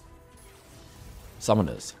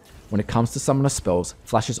 Summoners. When it comes to summoner spells,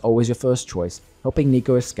 Flash is always your first choice, helping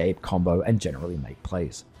Neeko escape, combo, and generally make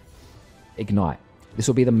plays. Ignite. This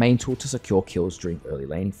will be the main tool to secure kills during early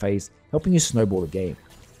laning phase, helping you snowball the game.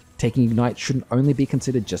 Taking Ignite shouldn't only be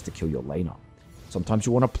considered just to kill your laner. Sometimes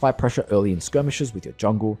you want to apply pressure early in skirmishes with your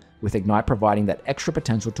jungle, with Ignite providing that extra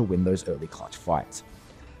potential to win those early clutch fights.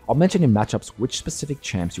 I'll mention in matchups which specific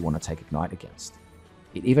champs you want to take Ignite against.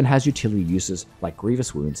 It even has utility uses like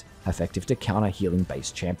Grievous Wounds, effective to counter healing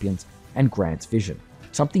based champions, and grants Vision,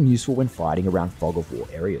 something useful when fighting around Fog of War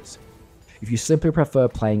areas. If you simply prefer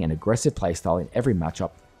playing an aggressive playstyle in every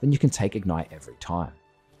matchup, then you can take Ignite every time.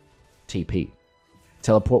 TP.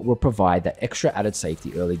 Teleport will provide that extra added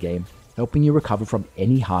safety early game, helping you recover from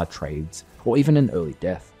any hard trades or even an early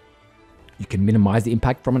death. You can minimize the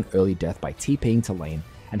impact from an early death by TPing to lane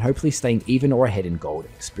and hopefully staying even or ahead in gold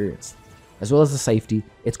and experience. As well as the safety,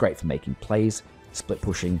 it's great for making plays, split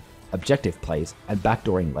pushing, objective plays, and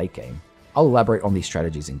backdooring late game. I'll elaborate on these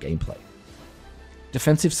strategies in gameplay.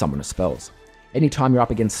 Defensive summoner spells. Anytime you're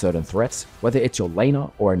up against certain threats, whether it's your laner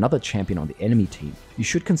or another champion on the enemy team, you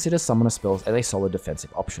should consider summoner spells as a solid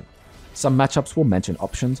defensive option. Some matchups will mention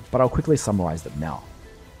options, but I'll quickly summarize them now.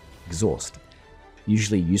 Exhaust.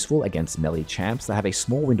 Usually useful against melee champs that have a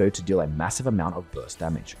small window to deal a massive amount of burst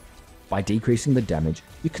damage. By decreasing the damage,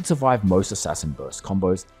 you can survive most assassin burst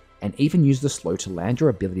combos, and even use the slow to land your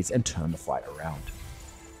abilities and turn the fight around.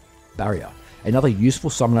 Barrier. Another useful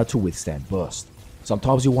summoner to withstand burst.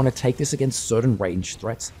 Sometimes you want to take this against certain ranged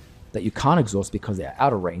threats that you can't exhaust because they are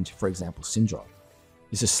out of range, for example Syndra.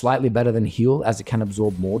 This is slightly better than Heal as it can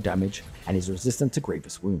absorb more damage and is resistant to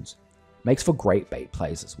Grievous Wounds. Makes for great bait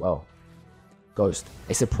plays as well. Ghost,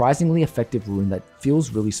 a surprisingly effective rune that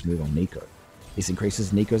feels really smooth on Neeko. This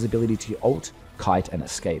increases Neeko's ability to ult, kite and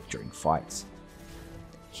escape during fights.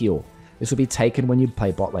 Heal, This will be taken when you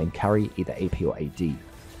play bot lane carry, either AP or AD.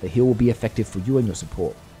 The heal will be effective for you and your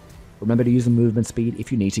support. Remember to use the movement speed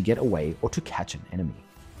if you need to get away or to catch an enemy.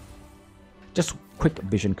 Just quick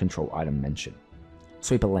vision control item mention.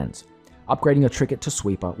 Sweeper Lens. Upgrading your trinket to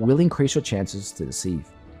Sweeper will increase your chances to deceive.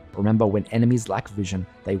 Remember, when enemies lack vision,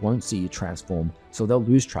 they won't see you transform, so they'll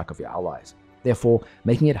lose track of your allies, therefore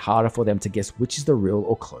making it harder for them to guess which is the real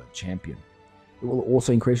or cloned champion. It will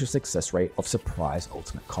also increase your success rate of surprise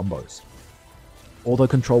ultimate combos. Although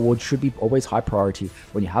control ward should be always high priority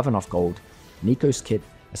when you have enough gold, Neeko's kit,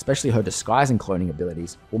 especially her disguise and cloning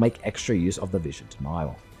abilities, will make extra use of the vision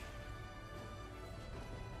denial.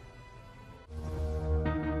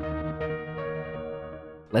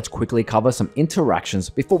 Let's quickly cover some interactions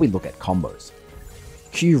before we look at combos.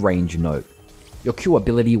 Q range note. Your Q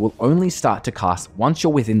ability will only start to cast once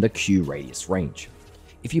you're within the Q radius range.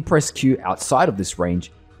 If you press Q outside of this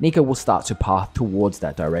range, Neeko will start to path towards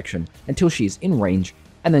that direction until she is in range,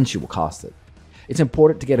 and then she will cast it. It's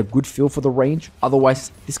important to get a good feel for the range,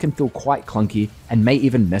 otherwise this can feel quite clunky and may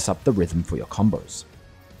even mess up the rhythm for your combos.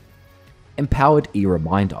 Empowered E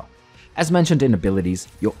Reminder. As mentioned in abilities,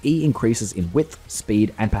 your E increases in width,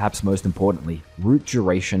 speed, and perhaps most importantly, root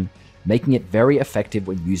duration, making it very effective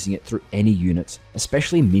when using it through any units,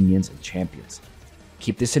 especially minions and champions.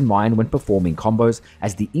 Keep this in mind when performing combos,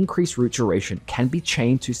 as the increased root duration can be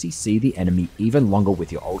chained to CC the enemy even longer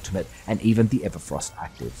with your ultimate and even the Everfrost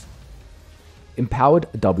active. Empowered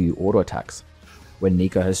W auto attacks. When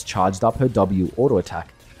Neeko has charged up her W auto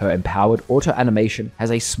attack, her empowered auto animation has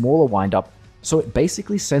a smaller windup, so it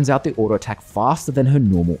basically sends out the auto attack faster than her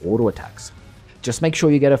normal auto attacks. Just make sure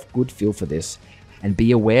you get a good feel for this, and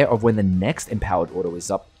be aware of when the next empowered auto is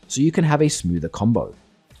up so you can have a smoother combo.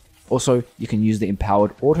 Also, you can use the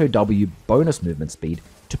empowered auto W bonus movement speed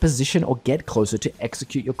to position or get closer to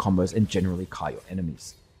execute your combos and generally kite your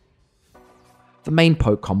enemies. The main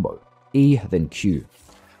poke combo, E then Q.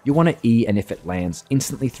 You want to E, and if it lands,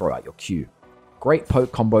 instantly throw out your Q. Great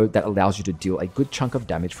poke combo that allows you to deal a good chunk of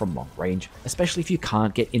damage from long range, especially if you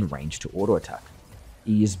can't get in range to auto attack.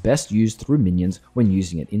 E is best used through minions when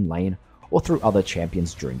using it in lane or through other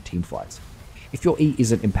champions during teamfights. If your E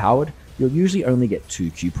isn't empowered, you'll usually only get 2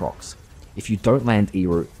 Q procs. If you don't land E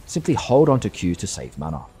root, simply hold onto Q to save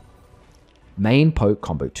mana. Main poke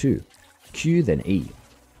combo 2, Q then E.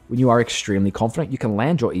 When you are extremely confident you can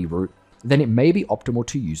land your E root, then it may be optimal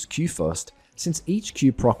to use Q first, since each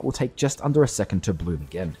Q proc will take just under a second to bloom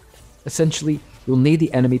again. Essentially, you'll need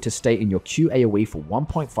the enemy to stay in your Q AoE for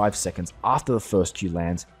 1.5 seconds after the first Q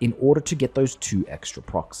lands in order to get those 2 extra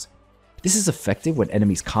procs. This is effective when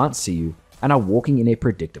enemies can't see you and are walking in a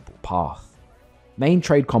predictable path. Main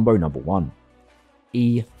trade combo number 1.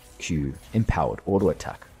 E, Q, empowered auto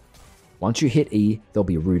attack. Once you hit E, they'll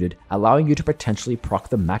be rooted, allowing you to potentially proc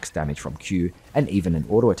the max damage from Q and even an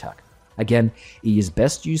auto attack. Again, E is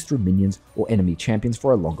best used through minions or enemy champions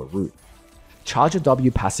for a longer route. Charge a W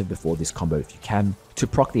passive before this combo if you can, to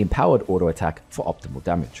proc the empowered auto attack for optimal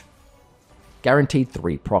damage. Guaranteed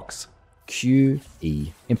 3 procs, Q,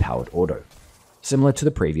 E, empowered auto. Similar to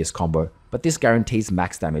the previous combo, but this guarantees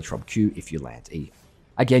max damage from Q if you land E.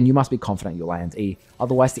 Again, you must be confident you'll land E,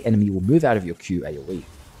 otherwise the enemy will move out of your Q AoE.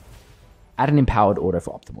 Add an empowered auto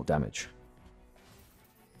for optimal damage.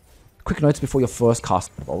 Quick notes before your first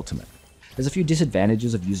cast of ultimate. There's a few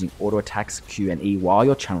disadvantages of using auto attacks, Q and E while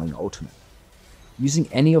you're channeling ultimate. Using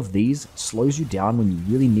any of these slows you down when you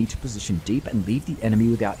really need to position deep and leave the enemy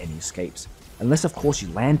without any escapes. Unless of course you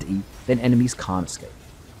land E, then enemies can't escape.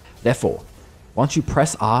 Therefore, once you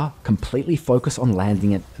press R, completely focus on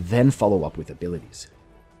landing it, then follow up with abilities.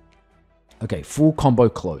 Okay, full combo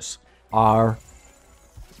close. R,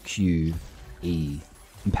 Q, E,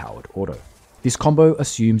 empowered auto. This combo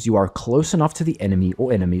assumes you are close enough to the enemy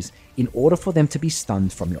or enemies in order for them to be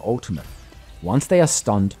stunned from your ultimate. Once they are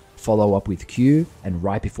stunned, follow up with Q, and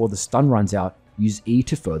right before the stun runs out, use E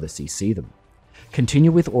to further CC them.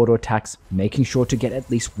 Continue with auto attacks, making sure to get at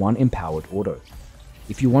least 1 empowered auto.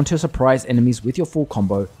 If you want to surprise enemies with your full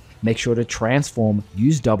combo, make sure to transform,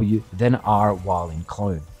 use W, then R while in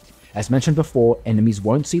clone. As mentioned before, enemies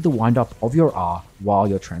won't see the windup of your R while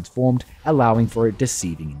you're transformed, allowing for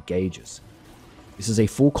deceiving engages. This is a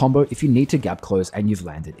full combo if you need to gap close and you've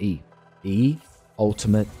landed E. E,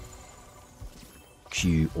 ultimate,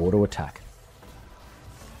 Q, auto attack.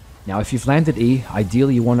 Now if you've landed E,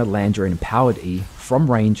 ideally you want to land your empowered E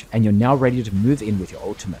from range and you're now ready to move in with your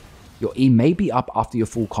ultimate. Your E may be up after your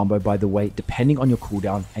full combo by the way, depending on your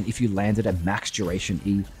cooldown and if you landed a max duration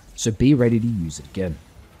E, so be ready to use it again.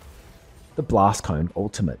 The Blast Cone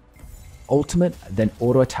ultimate. Ultimate, then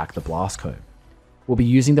auto attack the Blast Cone. We'll be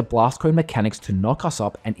using the blast cone mechanics to knock us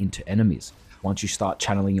up and into enemies. Once you start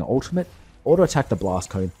channeling your ultimate, auto attack the blast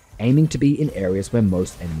cone, aiming to be in areas where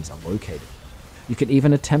most enemies are located. You can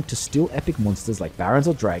even attempt to steal epic monsters like barons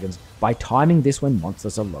or dragons by timing this when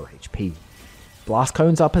monsters are low HP. Blast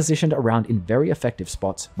cones are positioned around in very effective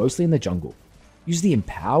spots, mostly in the jungle. Use the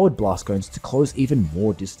empowered blast cones to close even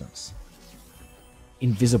more distance.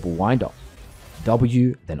 Invisible windup.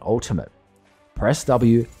 W, then ultimate. Press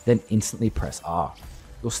W, then instantly press R.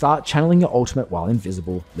 You'll start channeling your ultimate while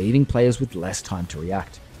invisible, leaving players with less time to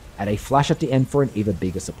react. Add a flash at the end for an even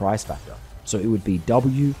bigger surprise factor, so it would be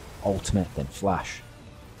W, ultimate, then flash.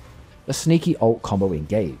 The sneaky ult combo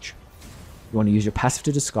engage. You want to use your passive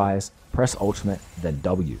to disguise, press ultimate, then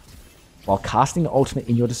W. While casting the ultimate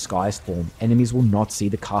in your disguised form, enemies will not see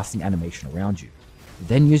the casting animation around you.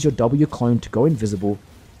 Then use your W clone to go invisible,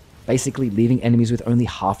 basically leaving enemies with only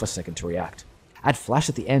half a second to react. Add flash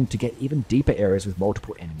at the end to get even deeper areas with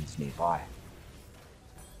multiple enemies nearby.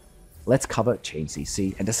 Let's cover chain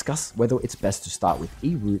CC and discuss whether it's best to start with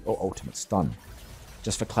E root or ultimate stun.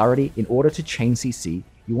 Just for clarity, in order to chain CC,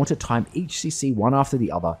 you want to time each CC one after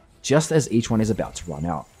the other, just as each one is about to run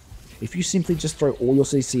out. If you simply just throw all your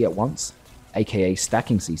CC at once, aka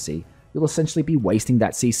stacking CC, you'll essentially be wasting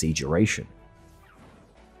that CC duration.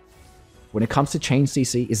 When it comes to chain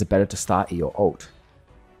CC, is it better to start E or ult?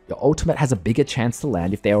 Your ultimate has a bigger chance to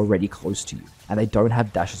land if they are already close to you, and they don't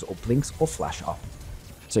have dashes or blinks or flash up.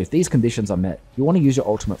 So if these conditions are met, you want to use your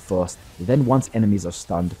ultimate first, then once enemies are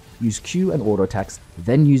stunned, use Q and auto attacks,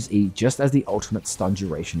 then use E just as the ultimate stun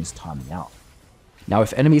duration is timing out. Now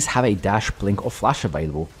if enemies have a dash, blink or flash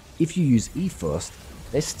available, if you use E first,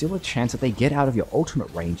 there's still a chance that they get out of your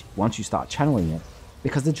ultimate range once you start channeling it,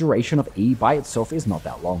 because the duration of E by itself is not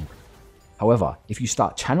that long. However, if you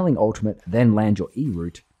start channeling ultimate, then land your E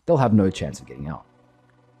route, they'll have no chance of getting out.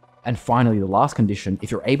 And finally, the last condition,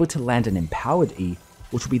 if you're able to land an empowered E,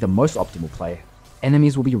 which will be the most optimal play,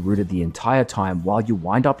 enemies will be rooted the entire time while you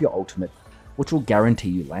wind up your ultimate, which will guarantee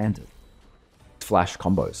you land it. Flash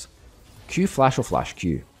combos. Q flash or flash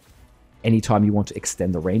Q. Anytime you want to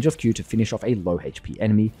extend the range of Q to finish off a low HP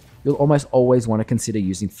enemy, you'll almost always want to consider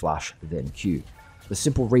using flash then Q. The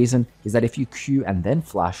simple reason is that if you Q and then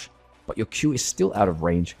flash, but your Q is still out of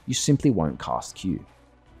range, you simply won't cast Q.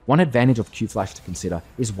 One advantage of Q flash to consider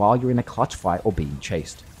is while you're in a clutch fight or being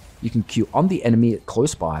chased. You can Q on the enemy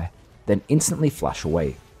close by, then instantly flash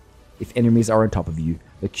away. If enemies are on top of you,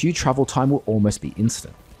 the Q travel time will almost be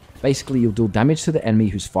instant. Basically, you'll deal damage to the enemy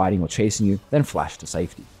who's fighting or chasing you, then flash to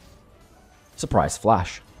safety. Surprise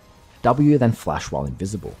flash. W then flash while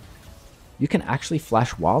invisible. You can actually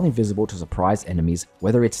flash while invisible to surprise enemies,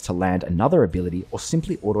 whether it's to land another ability or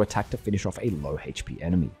simply auto attack to finish off a low HP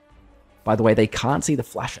enemy. By the way, they can't see the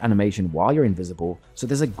flash animation while you're invisible, so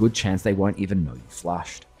there's a good chance they won't even know you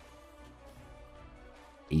flashed.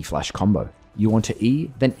 E flash combo. You want to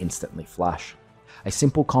E, then instantly flash. A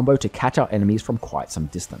simple combo to catch out enemies from quite some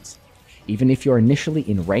distance. Even if you're initially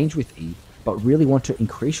in range with E, but really want to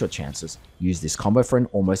increase your chances, use this combo for an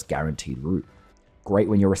almost guaranteed route. Great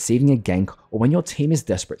when you're receiving a gank or when your team is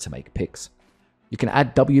desperate to make picks. You can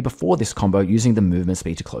add W before this combo using the movement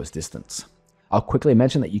speed to close distance. I'll quickly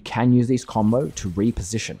mention that you can use this combo to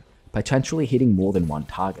reposition, potentially hitting more than one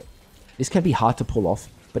target. This can be hard to pull off,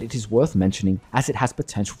 but it is worth mentioning as it has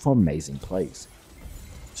potential for amazing plays.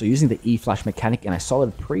 So using the E flash mechanic in a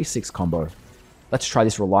solid pre-6 combo, let's try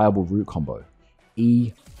this reliable route combo.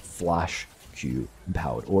 E flash Q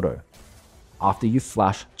empowered auto. After you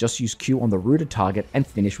flash, just use Q on the rooted target and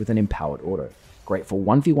finish with an empowered auto. Great for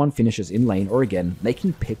 1v1 finishes in lane or again,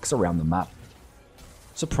 making picks around the map.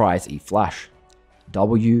 Surprise E flash.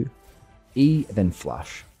 W, E, then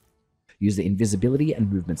flash. Use the invisibility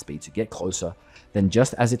and movement speed to get closer, then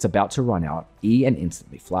just as it's about to run out, E and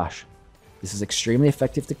instantly flash. This is extremely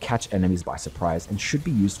effective to catch enemies by surprise and should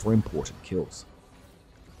be used for important kills.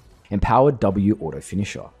 Empowered W auto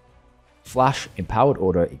finisher. Flash empowered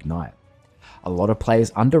auto ignite. A lot of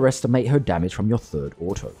players underestimate her damage from your third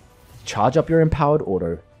auto. Charge up your empowered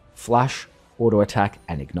auto, flash, auto attack,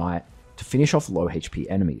 and ignite to finish off low HP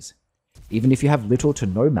enemies. Even if you have little to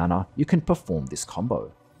no mana, you can perform this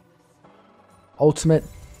combo. Ultimate,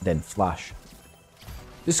 then flash.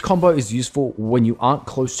 This combo is useful when you aren't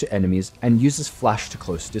close to enemies and uses flash to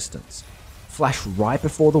close distance. Flash right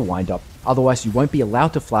before the windup, otherwise you won't be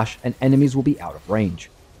allowed to flash and enemies will be out of range.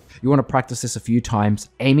 You want to practice this a few times,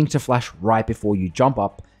 aiming to flash right before you jump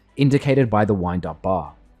up, indicated by the windup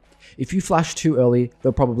bar. If you flash too early,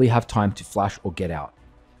 they'll probably have time to flash or get out.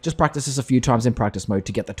 Just practice this a few times in practice mode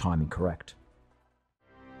to get the timing correct.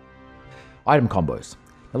 Item combos.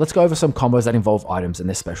 Now let's go over some combos that involve items and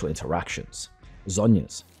their special interactions.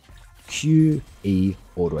 Zhonya's. Q, E,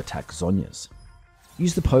 auto attack Zhonya's.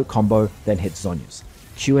 Use the poke combo, then hit Zhonya's.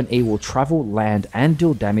 Q and E will travel, land, and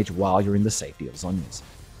deal damage while you're in the safety of Zhonya's.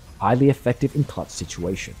 Highly effective in clutch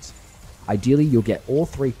situations. Ideally, you'll get all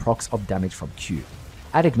 3 procs of damage from Q.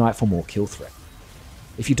 Add Ignite for more kill threat.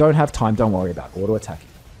 If you don't have time, don't worry about auto attacking.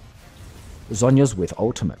 Zhonya's with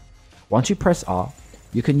ultimate. Once you press R,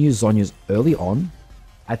 you can use Zhonya's early on,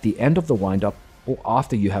 at the end of the windup, or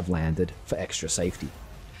after you have landed for extra safety.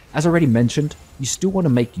 As already mentioned, you still want to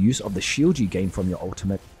make use of the shield you gain from your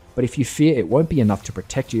ultimate, but if you fear it won't be enough to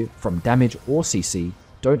protect you from damage or CC,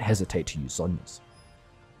 don't hesitate to use Zhonya's.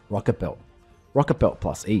 Rocket Belt. Rocket Belt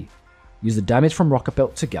plus E. Use the damage from Rocket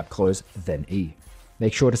Belt to gap close, then E.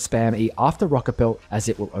 Make sure to spam E after Rocket Belt, as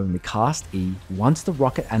it will only cast E once the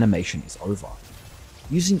rocket animation is over.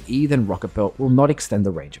 Using E then Rocket Belt will not extend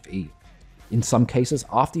the range of E. In some cases,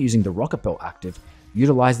 after using the Rocket Belt active,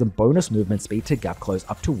 utilize the bonus movement speed to gap close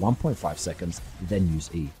up to 1.5 seconds, then use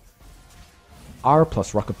E. R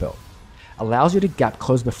plus Rocket Belt allows you to gap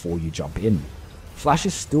close before you jump in. Flash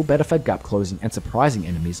is still better for gap closing and surprising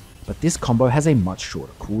enemies, but this combo has a much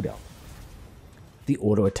shorter cooldown. The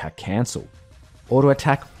auto attack cancel. Auto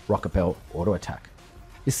attack, Rocket Belt, auto attack.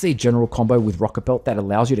 This is a general combo with Rocket Belt that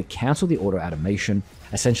allows you to cancel the auto animation,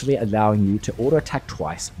 essentially allowing you to auto attack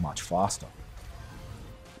twice much faster.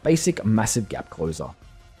 Basic massive gap closer.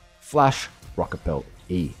 Flash, Rocket Belt,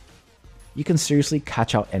 E. You can seriously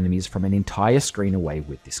catch out enemies from an entire screen away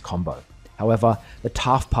with this combo. However, the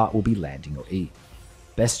tough part will be landing your E.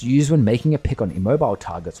 Best used when making a pick on immobile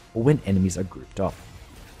targets or when enemies are grouped up.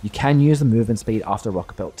 You can use the movement speed after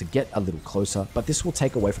Rocket Belt to get a little closer, but this will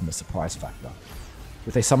take away from the surprise factor.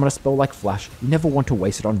 With a summoner spell like Flash, you never want to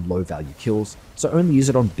waste it on low value kills, so only use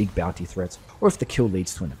it on big bounty threats or if the kill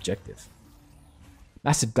leads to an objective.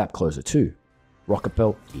 Massive Gap Closer 2. Rocket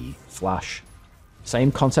Belt, E, Flash.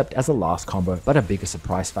 Same concept as the last combo, but a bigger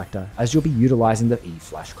surprise factor, as you'll be utilizing the E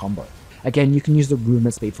Flash combo. Again, you can use the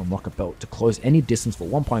movement speed from Rocket Belt to close any distance for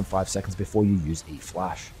 1.5 seconds before you use E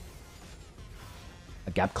Flash.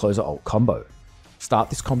 A Gap Closer ult combo. Start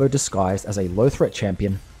this combo disguised as a low threat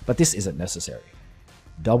champion, but this isn't necessary.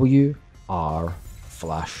 W, R,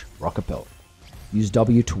 Flash, Rocket Belt. Use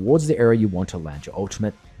W towards the area you want to land your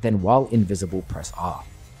ultimate, then while invisible press R.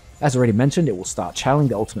 As already mentioned, it will start channeling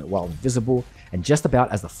the ultimate while invisible, and just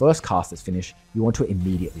about as the first cast is finished, you want to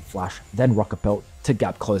immediately Flash, then Rocket Belt to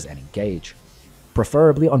gap close and engage,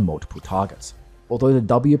 preferably on multiple targets. Although the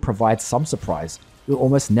W provides some surprise, you'll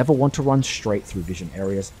almost never want to run straight through vision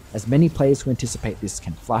areas, as many players who anticipate this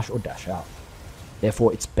can flash or dash out.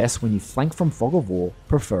 Therefore, it's best when you flank from Fog of War,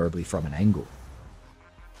 preferably from an angle.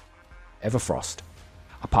 Everfrost.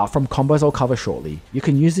 Apart from combos I'll cover shortly, you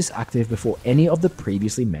can use this active before any of the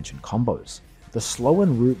previously mentioned combos. The slow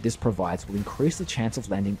and route this provides will increase the chance of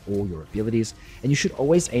landing all your abilities, and you should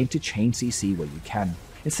always aim to chain CC where you can,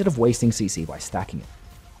 instead of wasting CC by stacking it.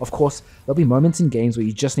 Of course, there'll be moments in games where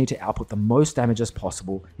you just need to output the most damage as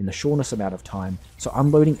possible in the shortest amount of time, so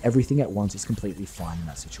unloading everything at once is completely fine in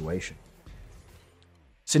that situation.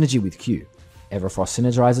 Synergy with Q. Everfrost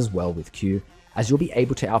synergizes well with Q, as you'll be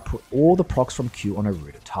able to output all the procs from Q on a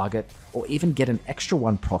rooted target, or even get an extra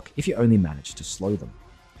 1 proc if you only manage to slow them.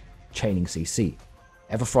 Chaining CC.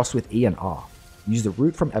 Everfrost with E and R. Use the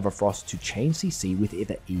root from Everfrost to chain CC with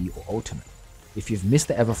either E or ultimate. If you've missed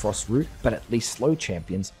the Everfrost route, but at least slow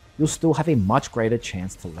champions, you'll still have a much greater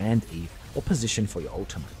chance to land E or position for your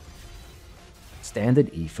ultimate. Standard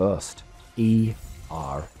E first. E,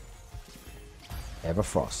 R,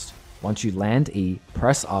 Everfrost. Once you land E,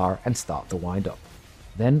 press R and start the windup.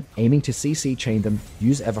 Then, aiming to CC chain them,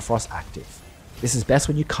 use Everfrost active. This is best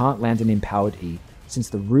when you can't land an empowered E, since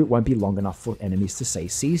the route won't be long enough for enemies to say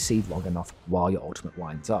CC long enough while your ultimate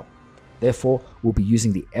winds up. Therefore, we'll be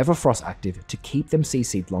using the Everfrost active to keep them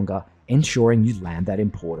CC'd longer, ensuring you land that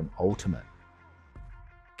important ultimate.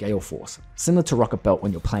 Gale Force. Similar to Rocket Belt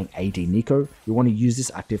when you're playing AD Neeko, you want to use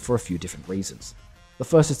this active for a few different reasons. The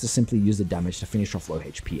first is to simply use the damage to finish off low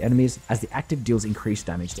HP enemies, as the active deals increased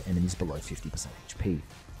damage to enemies below 50% HP.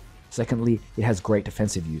 Secondly, it has great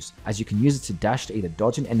defensive use, as you can use it to dash to either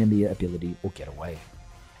dodge an enemy ability or get away.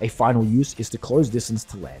 A final use is to close distance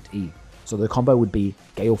to land E, so the combo would be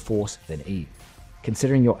Gale Force then E.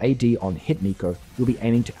 Considering your AD on hit Neeko, you'll be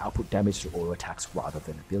aiming to output damage through auto attacks rather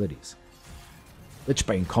than abilities.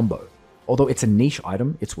 Lichbane combo. Although it's a niche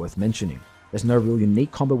item, it's worth mentioning. There's no real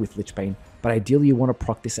unique combo with Lichbane, but ideally you want to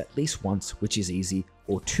proc this at least once, which is easy,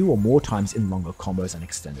 or 2 or more times in longer combos and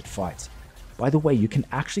extended fights. By the way, you can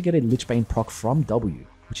actually get a Lichbane proc from W,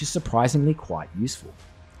 which is surprisingly quite useful.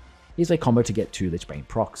 Here's a combo to get 2 Lichbane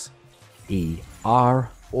procs. E,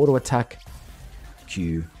 R, auto attack,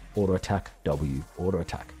 Q, auto attack, W, auto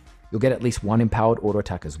attack. You'll get at least one empowered auto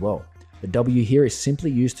attack as well. The W here is simply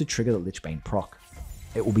used to trigger the Lichbane proc.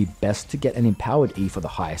 It will be best to get an empowered E for the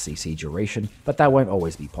higher CC duration, but that won't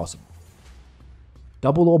always be possible.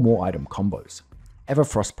 Double or more item combos.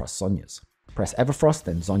 Everfrost plus Sonya's. Press Everfrost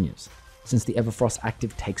then Zonya's. Since the Everfrost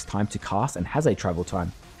active takes time to cast and has a travel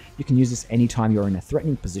time, you can use this anytime you're in a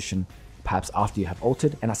threatening position, perhaps after you have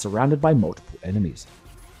ulted and are surrounded by multiple enemies.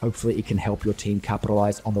 Hopefully it can help your team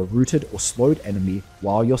capitalize on the rooted or slowed enemy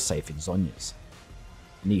while you're safe in Zonya's.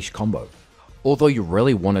 Niche combo. Although you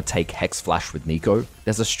really want to take Hex Flash with Neeko,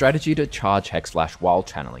 there's a strategy to charge Hex Flash while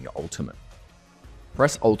channeling your ultimate.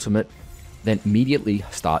 Press ultimate, then immediately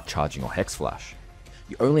start charging your Hex Flash.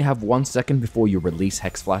 You only have 1 second before you release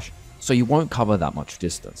Hex Flash, so you won't cover that much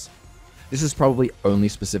distance. This is probably only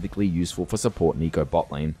specifically useful for support Neeko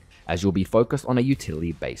bot lane, as you'll be focused on a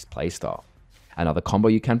utility based playstyle. Another combo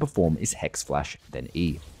you can perform is Hex Flash then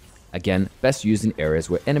E. Again, best used in areas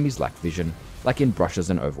where enemies lack vision, like in brushes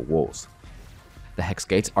and over walls. The Hex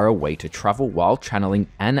Gates are a way to travel while channeling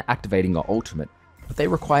and activating your ultimate, but they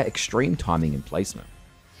require extreme timing and placement.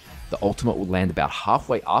 The ultimate will land about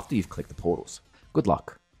halfway after you've clicked the portals. Good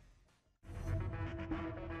luck.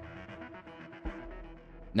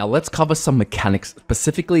 Now let's cover some mechanics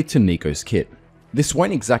specifically to Neeko's kit. This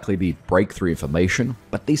won't exactly be breakthrough information,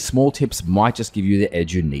 but these small tips might just give you the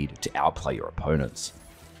edge you need to outplay your opponents.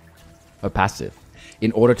 A passive.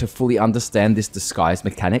 In order to fully understand this disguise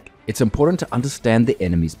mechanic, it's important to understand the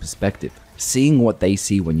enemy's perspective, seeing what they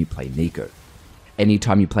see when you play Neeko.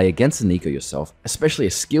 Anytime you play against a Neeko yourself, especially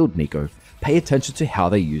a skilled Neeko, pay attention to how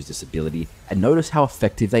they use this ability and notice how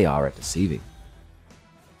effective they are at deceiving.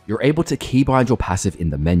 You're able to keybind your passive in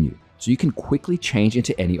the menu, so you can quickly change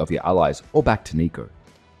into any of your allies or back to Neeko.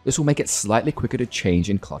 This will make it slightly quicker to change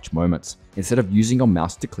in clutch moments, instead of using your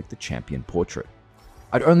mouse to click the champion portrait.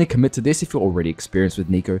 I'd only commit to this if you're already experienced with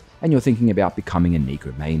Neeko and you're thinking about becoming a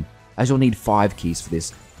Neeko main, as you'll need 5 keys for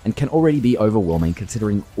this and can already be overwhelming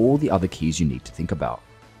considering all the other keys you need to think about.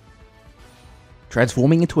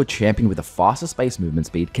 Transforming into a champion with a faster space movement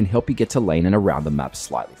speed can help you get to lane and around the map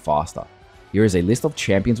slightly faster. Here is a list of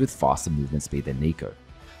champions with faster movement speed than Neeko.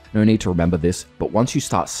 No need to remember this, but once you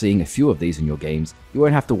start seeing a few of these in your games, you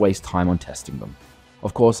won't have to waste time on testing them.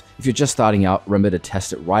 Of course, if you're just starting out, remember to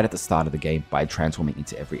test it right at the start of the game by transforming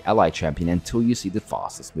into every ally champion until you see the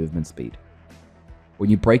fastest movement speed. When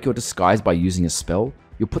you break your disguise by using a spell,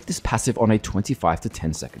 you'll put this passive on a 25 to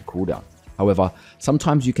 10 second cooldown. However,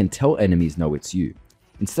 sometimes you can tell enemies know it's you.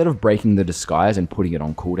 Instead of breaking the disguise and putting it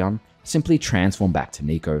on cooldown, simply transform back to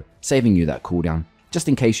Neeko, saving you that cooldown, just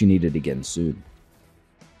in case you need it again soon.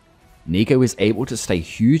 Neeko is able to stay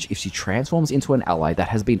huge if she transforms into an ally that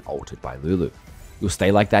has been altered by Lulu. You'll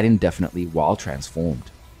stay like that indefinitely while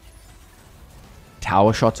transformed.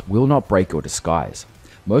 Tower shots will not break your disguise.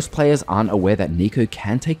 Most players aren't aware that Neeko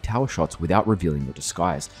can take tower shots without revealing your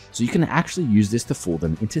disguise, so you can actually use this to fool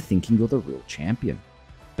them into thinking you're the real champion.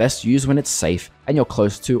 Best used when it's safe and you're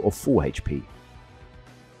close to or full HP.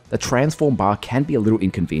 The transform bar can be a little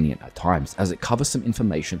inconvenient at times as it covers some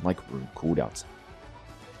information like rune cooldowns.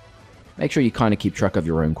 Make sure you kind of keep track of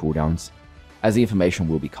your own cooldowns, as the information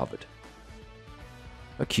will be covered.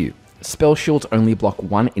 A Q. Spell shields only block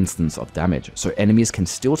one instance of damage, so enemies can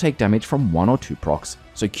still take damage from 1 or 2 procs,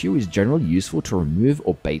 so Q is generally useful to remove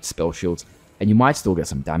or bait spell shields, and you might still get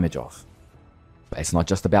some damage off. But it's not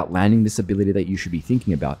just about landing this ability that you should be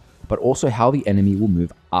thinking about, but also how the enemy will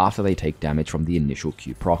move after they take damage from the initial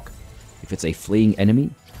Q proc. If it's a fleeing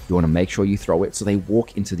enemy, you want to make sure you throw it so they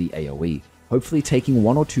walk into the AoE, hopefully taking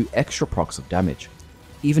 1 or 2 extra procs of damage.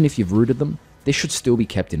 Even if you've rooted them, this should still be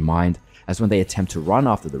kept in mind, as when they attempt to run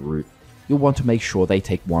after the root, you'll want to make sure they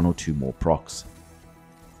take 1 or 2 more procs.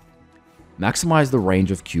 Maximize the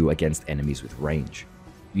range of Q against enemies with range.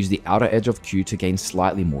 Use the outer edge of Q to gain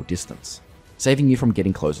slightly more distance, saving you from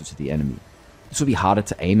getting closer to the enemy. This will be harder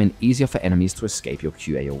to aim and easier for enemies to escape your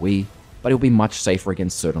Q AoE, but it will be much safer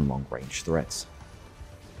against certain long range threats.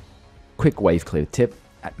 Quick wave clear tip: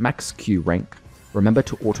 at max Q rank, remember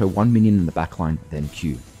to auto 1 minion in the backline, then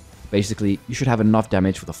Q. Basically, you should have enough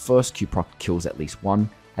damage for the first Q proc kills at least 1,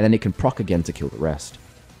 and then it can proc again to kill the rest.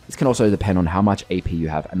 This can also depend on how much AP you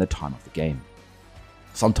have and the time of the game.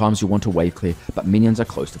 Sometimes you'll want to wave clear, but minions are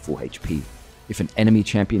close to full HP. If an enemy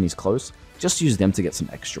champion is close, just use them to get some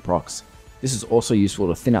extra procs. This is also useful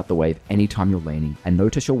to thin out the wave anytime you're laning and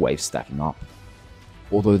notice your waves stacking up.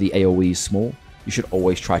 Although the AoE is small, you should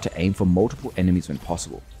always try to aim for multiple enemies when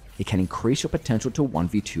possible. It can increase your potential to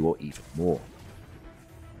 1v2 or even more.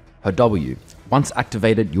 Her W. Once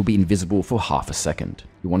activated, you'll be invisible for half a second.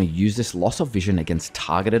 You want to use this loss of vision against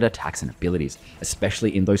targeted attacks and abilities,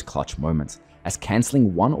 especially in those clutch moments, as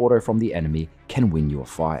cancelling one auto from the enemy can win you a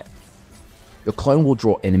fight. Your clone will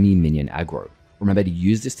draw enemy minion aggro. Remember to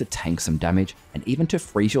use this to tank some damage and even to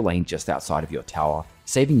freeze your lane just outside of your tower,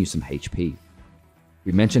 saving you some HP.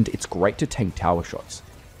 We mentioned it's great to tank tower shots.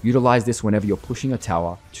 Utilize this whenever you're pushing a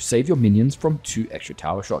tower to save your minions from 2 extra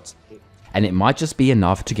tower shots, and it might just be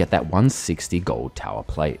enough to get that 160 gold tower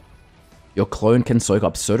plate. Your clone can soak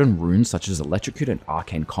up certain runes such as Electrocute and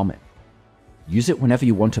Arcane Comet. Use it whenever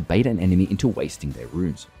you want to bait an enemy into wasting their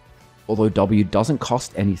runes. Although W doesn't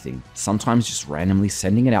cost anything, sometimes just randomly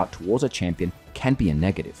sending it out towards a champion can be a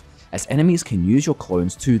negative, as enemies can use your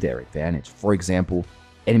clones to their advantage. For example,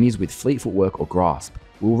 enemies with Fleet Footwork or Grasp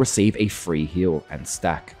will receive a free heal and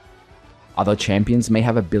stack. Other champions may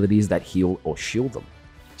have abilities that heal or shield them.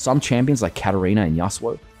 Some champions like Katarina and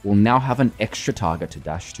Yasuo will now have an extra target to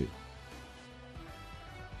dash to.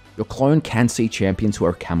 Your clone can see champions who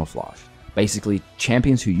are camouflaged, basically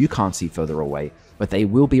champions who you can't see further away, but they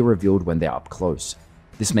will be revealed when they're up close.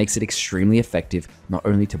 This makes it extremely effective not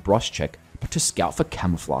only to brush check, but to scout for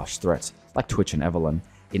camouflage threats like Twitch and Evelyn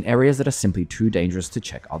in areas that are simply too dangerous to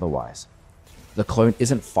check otherwise. The clone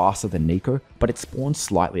isn't faster than Neeko, but it spawns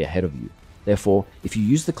slightly ahead of you. Therefore, if you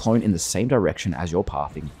use the clone in the same direction as you're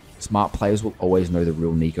pathing, smart players will always know the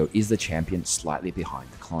real Neeko is the champion slightly behind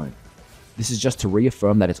the clone. This is just to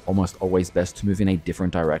reaffirm that it's almost always best to move in a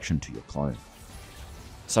different direction to your clone.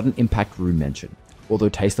 Sudden Impact Rune mention. Although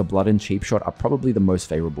Taste of Blood and Cheap Shot are probably the most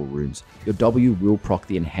favourable runes, your W will proc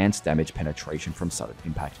the enhanced damage penetration from Sudden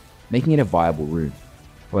Impact, making it a viable rune.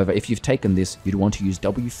 However, if you've taken this, you'd want to use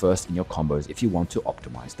W first in your combos if you want to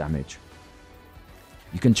optimize damage.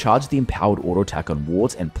 You can charge the empowered auto attack on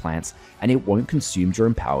wards and plants, and it won't consume your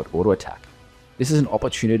empowered auto attack. This is an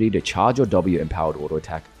opportunity to charge your W empowered auto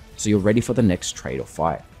attack, so you're ready for the next trade or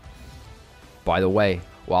fight. By the way,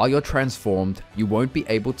 while you're transformed, you won't be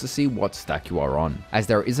able to see what stack you are on, as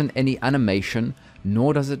there isn't any animation,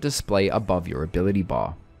 nor does it display above your ability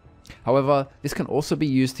bar. However, this can also be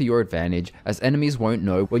used to your advantage, as enemies won't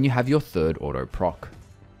know when you have your third auto proc.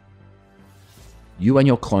 You and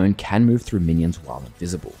your clone can move through minions while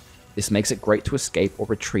invisible. This makes it great to escape or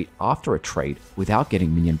retreat after a trade without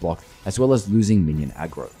getting minion blocked, as well as losing minion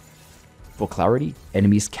aggro. For clarity,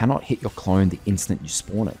 enemies cannot hit your clone the instant you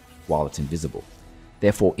spawn it, while it's invisible.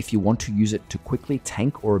 Therefore, if you want to use it to quickly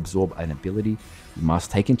tank or absorb an ability, you must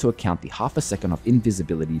take into account the half a second of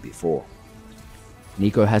invisibility before.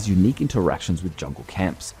 Neeko has unique interactions with jungle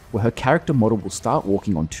camps, where her character model will start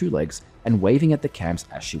walking on 2 legs and waving at the camps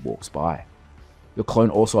as she walks by. Your clone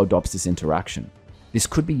also adopts this interaction. This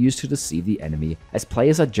could be used to deceive the enemy, as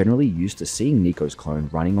players are generally used to seeing Neeko's clone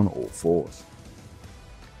running on all 4s.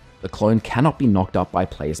 The clone cannot be knocked up by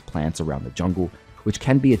players' plants around the jungle, which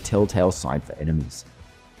can be a telltale sign for enemies.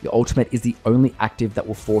 Your ultimate is the only active that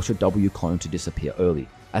will force your W clone to disappear early,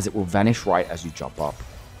 as it will vanish right as you jump up.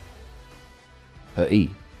 Her E.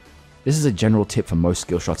 This is a general tip for most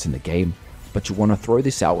skill shots in the game, but you want to throw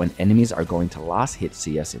this out when enemies are going to last hit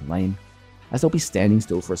CS in lane, as they'll be standing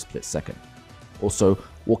still for a split second. Also,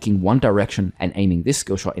 walking one direction and aiming this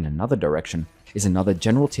skill shot in another direction is another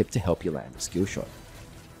general tip to help you land a skill shot.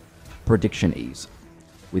 Prediction E's.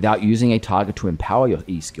 Without using a target to empower your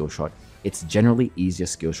E skill shot, it's generally easier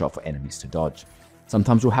skill shot for enemies to dodge.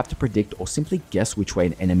 Sometimes you'll have to predict or simply guess which way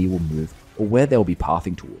an enemy will move or where they'll be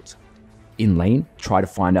pathing towards. In lane, try to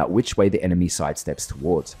find out which way the enemy sidesteps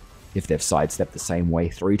towards. If they've sidestepped the same way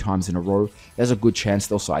 3 times in a row, there's a good chance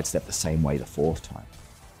they'll sidestep the same way the 4th time.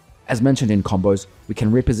 As mentioned in combos, we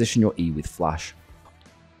can reposition your E with flash.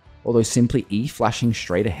 Although simply E flashing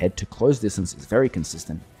straight ahead to close distance is very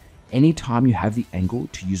consistent, anytime you have the angle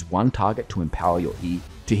to use one target to empower your E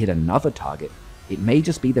to hit another target, it may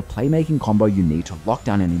just be the playmaking combo you need to lock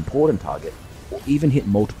down an important target or even hit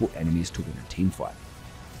multiple enemies to win a teamfight.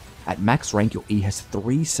 At max rank, your E has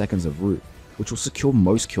 3 seconds of root, which will secure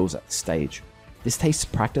most kills at the stage. This takes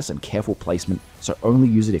practice and careful placement, so only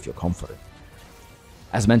use it if you're confident.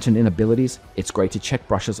 As mentioned in abilities, it's great to check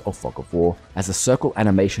brushes or fog of war, as the circle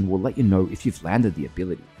animation will let you know if you've landed the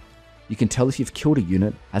ability. You can tell if you've killed a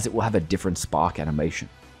unit, as it will have a different spark animation.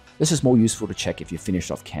 This is more useful to check if you've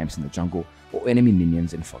finished off camps in the jungle or enemy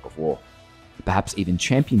minions in fog of war. Perhaps even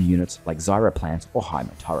champion units like Zyra plants or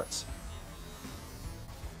Hymer turrets.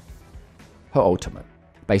 Her ultimate.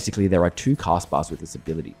 Basically, there are 2 cast bars with this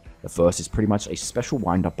ability. The first is pretty much a special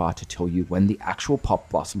wind-up bar to tell you when the actual Pop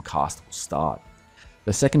Blossom cast will start.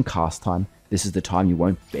 The second cast time, this is the time you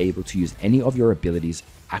won't be able to use any of your abilities,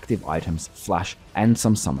 active items, flash, and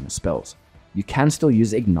some summoner spells. you can still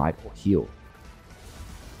use Ignite or Heal.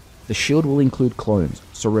 The shield will include clones,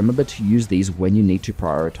 so remember to use these when you need to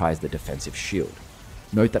prioritize the defensive shield.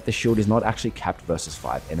 Note that the shield is not actually capped versus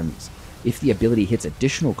 5 enemies. If the ability hits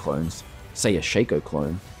additional clones, say a Shaco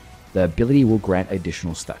clone, the ability will grant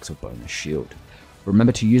additional stacks of bonus shield.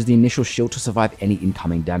 Remember to use the initial shield to survive any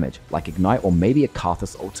incoming damage, like Ignite or maybe a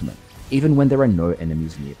Karthus ultimate, even when there are no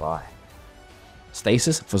enemies nearby.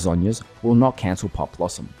 Stasis for Zhonya's will not cancel Pop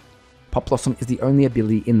Blossom. Pop Blossom is the only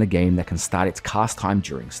ability in the game that can start its cast time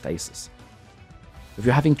during stasis. If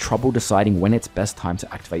you're having trouble deciding when it's best time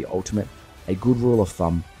to activate your ultimate, a good rule of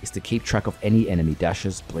thumb is to keep track of any enemy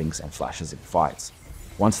dashes, blinks, and flashes in fights.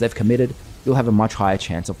 Once they've committed, you'll have a much higher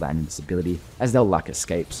chance of landing this ability as they'll lack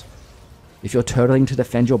escapes. If you're turtling to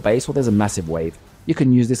defend your base or there's a massive wave, you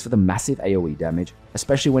can use this for the massive AoE damage,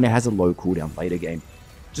 especially when it has a low cooldown later game.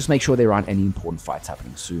 Just make sure there aren't any important fights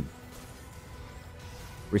happening soon.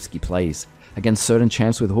 Risky plays. Against certain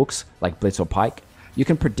champs with hooks, like Blitz or Pyke, you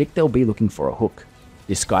can predict they'll be looking for a hook.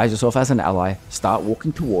 Disguise yourself as an ally, start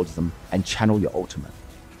walking towards them, and channel your ultimate.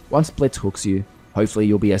 Once Blitz hooks you, hopefully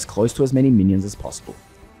you'll be as close to as many minions as possible.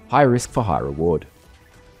 High risk for high reward.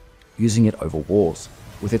 Using it over walls.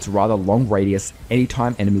 With its rather long radius,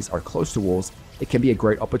 anytime enemies are close to walls, it can be a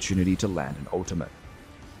great opportunity to land an ultimate.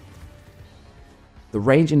 The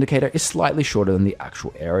range indicator is slightly shorter than the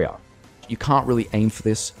actual area. You can't really aim for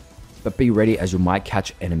this, but be ready as you might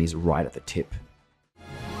catch enemies right at the tip.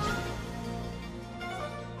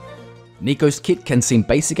 Neeko's kit can seem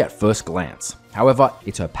basic at first glance. However,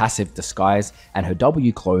 it's her passive Disguise and her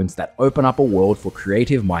W clones that open up a world for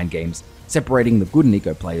creative mind games, separating the good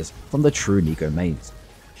Neeko players from the true Neeko mains.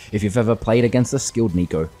 If you've ever played against a skilled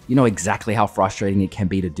Neeko, you know exactly how frustrating it can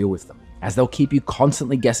be to deal with them, as they'll keep you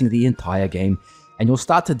constantly guessing the entire game, and you'll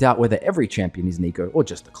start to doubt whether every champion is Neeko or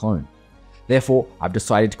just a clone. Therefore, I've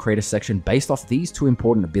decided to create a section based off these two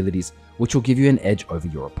important abilities, which will give you an edge over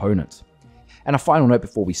your opponents. And a final note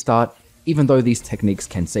before we start, even though these techniques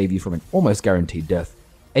can save you from an almost guaranteed death,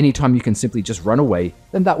 anytime you can simply just run away,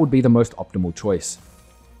 then that would be the most optimal choice.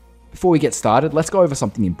 Before we get started, let's go over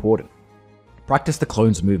something important. Practice the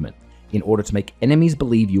clone's movement. In order to make enemies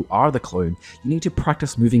believe you are the clone, you need to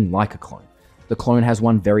practice moving like a clone. The clone has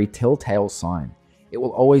one very telltale sign. It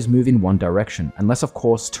will always move in one direction, unless of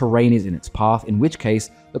course terrain is in its path, in which case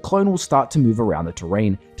the clone will start to move around the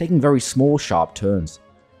terrain, taking very small sharp turns.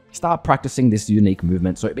 Start practicing this unique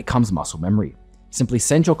movement so it becomes muscle memory. Simply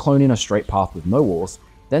send your clone in a straight path with no walls,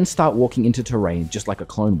 then start walking into terrain just like a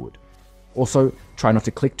clone would. Also, try not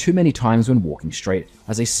to click too many times when walking straight,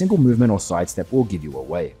 as a single movement or sidestep will give you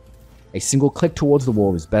away. A single click towards the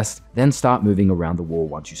wall is best, then start moving around the wall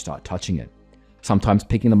once you start touching it. Sometimes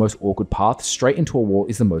picking the most awkward path straight into a wall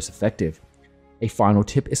is the most effective. A final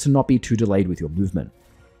tip is to not be too delayed with your movement.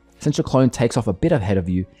 Since your clone takes off a bit ahead of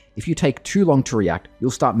you, if you take too long to react,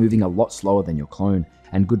 you'll start moving a lot slower than your clone,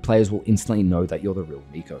 and good players will instantly know that you're the real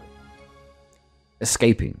Neeko.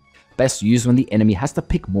 Escaping. Best used when the enemy has to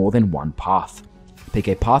pick more than one path. Pick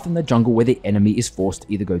a path in the jungle where the enemy is forced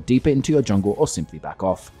to either go deeper into your jungle or simply back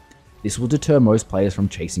off. This will deter most players from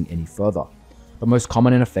chasing any further. The most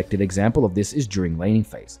common and effective example of this is during laning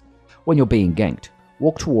phase. When you're being ganked,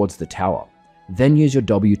 walk towards the tower. Then use your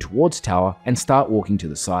W towards tower and start walking to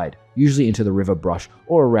the side, usually into the river brush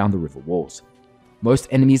or around the river walls. Most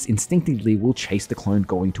enemies instinctively will chase the clone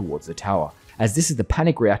going towards the tower, as this is the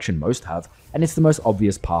panic reaction most have, and it's the most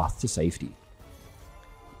obvious path to safety.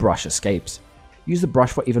 Brush escapes. Use the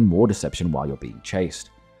brush for even more deception while you're being chased.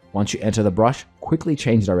 Once you enter the brush, quickly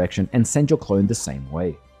change direction and send your clone the same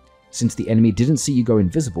way. Since the enemy didn't see you go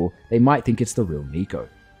invisible, they might think it's the real Neeko.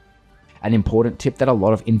 An important tip that a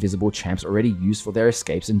lot of invisible champs already use for their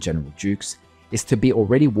escapes and general jukes is to be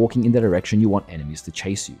already walking in the direction you want enemies to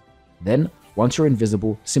chase you. Then, once you're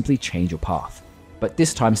invisible, simply change your path. But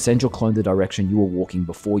this time send your clone the direction you were walking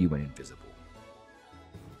before you went invisible.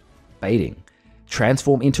 Baiting.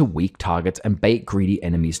 Transform into weak targets and bait greedy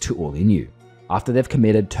enemies to all in you. After they've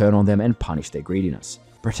committed, turn on them and punish their greediness.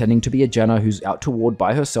 Pretending to be a Janna who's out to ward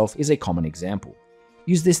by herself is a common example.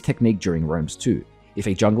 Use this technique during roams too. If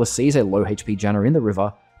a jungler sees a low HP Janna in the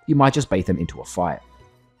river, you might just bait them into a fight.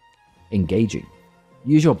 Engaging.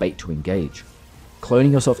 Use your bait to engage.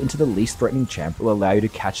 Cloning yourself into the least threatening champ will allow you to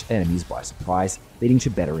catch enemies by surprise, leading to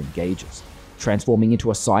better engages. Transforming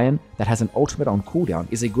into a Scion that has an ultimate on cooldown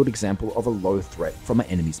is a good example of a low threat from an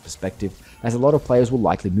enemy's perspective, as a lot of players will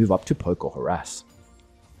likely move up to poke or harass.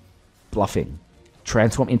 Bluffing.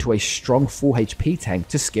 Transform into a strong full HP tank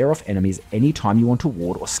to scare off enemies anytime you want to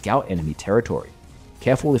ward or scout enemy territory.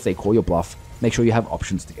 Careful if they call your bluff, make sure you have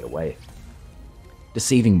options to get away.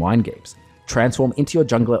 Deceiving mind games. Transform into your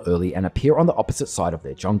jungler early and appear on the opposite side of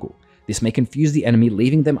their jungle. This may confuse the enemy,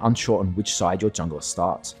 leaving them unsure on which side your jungler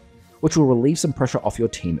starts, which will relieve some pressure off your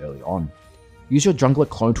team early on. Use your jungler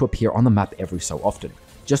clone to appear on the map every so often,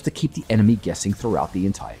 just to keep the enemy guessing throughout the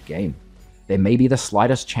entire game. There may be the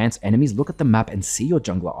slightest chance enemies look at the map and see your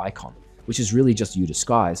jungler icon, which is really just you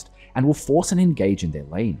disguised, and will force an engage in their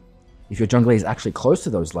lane. If your jungler is actually close to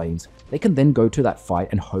those lanes, they can then go to that fight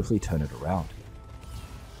and hopefully turn it around.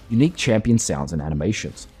 Unique champion sounds and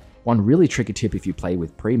animations. One really tricky tip if you play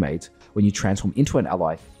with pre-mades, when you transform into an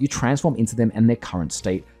ally, you transform into them in their current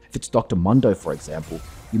state. If it's Dr. Mundo, for example,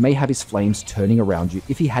 you may have his flames turning around you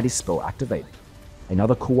if he had his spell activated.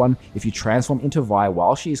 Another cool one, if you transform into Vi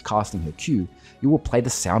while she is casting her Q, you will play the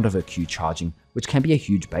sound of her Q charging, which can be a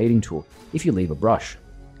huge baiting tool if you leave a brush.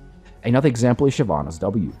 Another example is Shyvana's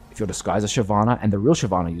W. If you're disguised as Shyvana and the real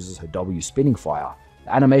Shyvana uses her W spinning fire,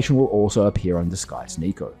 the animation will also appear on disguised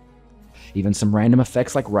Neeko. Even some random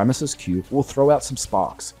effects like Rammus's Q will throw out some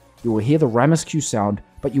sparks. You will hear the Rammus Q sound,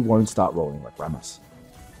 but you won't start rolling like Rammus.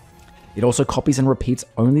 It also copies and repeats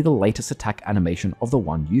only the latest attack animation of the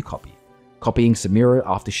one you copy. Copying Samira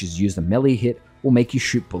after she's used a melee hit will make you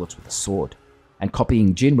shoot bullets with a sword, and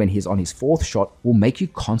copying Jhin when he's on his 4th shot will make you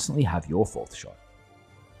constantly have your 4th shot.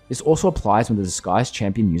 This also applies when the disguised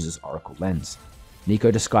champion uses Oracle Lens.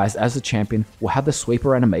 Neeko disguised as the champion will have the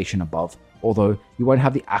sweeper animation above, although you won't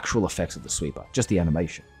have the actual effects of the sweeper, just the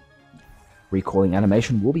animation. Recalling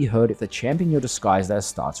animation will be heard if the champion you're disguised as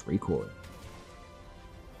starts recalling.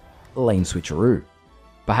 Lane switcheroo.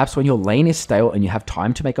 Perhaps when your lane is stale and you have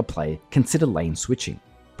time to make a play, consider lane switching.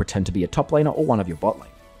 Pretend to be a top laner or one of your bot lane.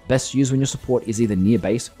 Best used when your support is either near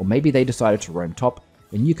base or maybe they decided to roam top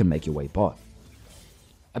and you can make your way bot.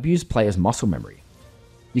 Abuse players' muscle memory.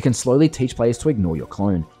 You can slowly teach players to ignore your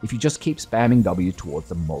clone if you just keep spamming W towards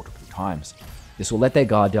them multiple times. This will let their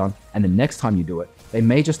guard down, and the next time you do it, they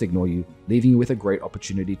may just ignore you, leaving you with a great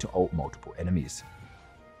opportunity to ult multiple enemies.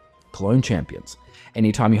 Clone champions.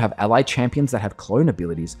 Anytime you have allied champions that have clone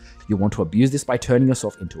abilities, you'll want to abuse this by turning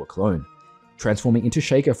yourself into a clone. Transforming into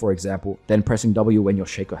Shaker, for example, then pressing W when your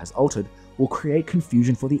Shaker has ulted, will create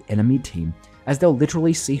confusion for the enemy team, as they'll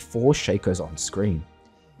literally see 4 Shakers on screen.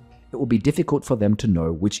 It will be difficult for them to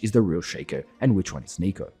know which is the real Shaker and which one is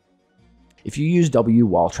Neeko. If you use W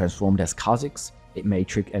while transformed as Kha'Zix, it may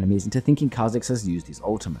trick enemies into thinking Kha'Zix has used his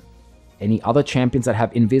ultimate. Any other champions that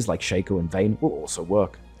have invis like Shaco and Vayne will also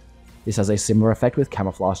work. This has a similar effect with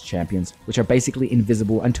camouflage champions, which are basically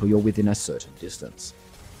invisible until you're within a certain distance.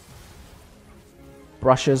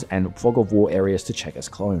 Brushes and Fog of War areas to check as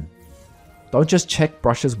clone. Don't just check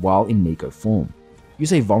brushes while in Neeko form.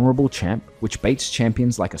 Use a vulnerable champ, which baits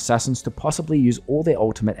champions like assassins to possibly use all their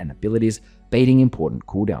ultimate and abilities, baiting important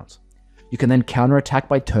cooldowns. You can then counterattack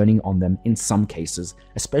by turning on them in some cases,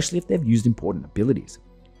 especially if they've used important abilities.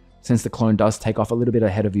 Since the clone does take off a little bit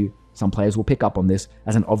ahead of you, some players will pick up on this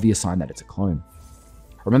as an obvious sign that it's a clone.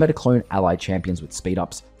 Remember to clone allied champions with speed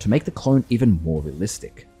ups to make the clone even more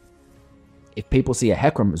realistic. If people see a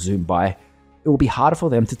Hecarim zoom by, it will be harder for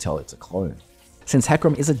them to tell it's a clone, since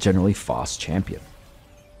Hecarim is a generally fast champion.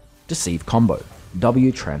 Deceive combo.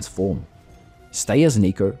 W transform. Stay as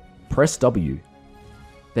Neeko, press W,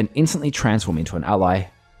 then instantly transform into an ally,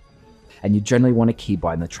 and you generally want to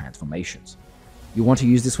keybind the transformations. You want to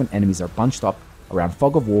use this when enemies are bunched up around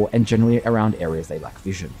Fog of War and generally around areas they lack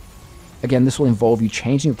vision. Again, this will involve you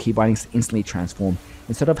changing your keybindings to instantly transform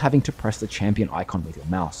instead of having to press the champion icon with your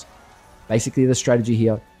mouse. Basically, the strategy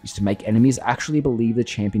here is to make enemies actually believe the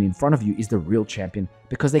champion in front of you is the real champion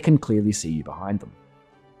because they can clearly see you behind them.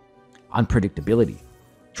 Unpredictability.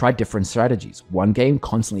 Try different strategies. One game,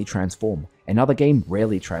 constantly transform. Another game,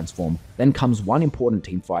 rarely transform. Then comes one important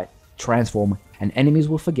team fight, transform, and enemies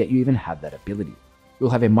will forget you even have that ability. You'll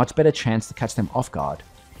have a much better chance to catch them off guard,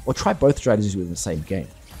 or try both strategies within the same game.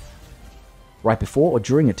 Right before or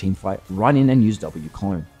during a team fight, run in and use W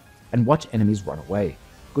clone, and watch enemies run away.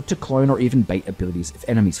 Good to clone or even bait abilities if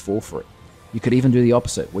enemies fall for it. You could even do the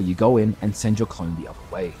opposite, where you go in and send your clone the other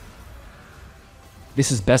way. This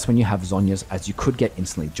is best when you have Zhonya's, as you could get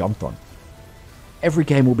instantly jumped on. Every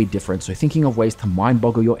game will be different, so thinking of ways to mind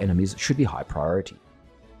boggle your enemies should be high priority.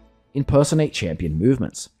 Impersonate champion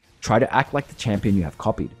movements. Try to act like the champion you have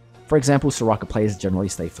copied. For example, Soraka players generally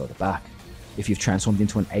stay further back. If you've transformed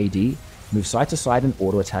into an AD, move side to side and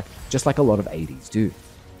auto attack just like a lot of ADs do.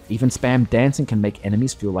 Even spam dancing can make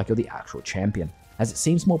enemies feel like you're the actual champion, as it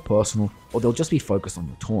seems more personal, or they'll just be focused on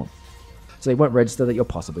your taunt. So they won't register that you're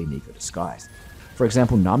possibly Neeko disguised. For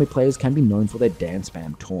example, Nami players can be known for their dance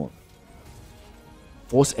spam taunt.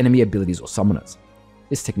 Force enemy abilities or summoners.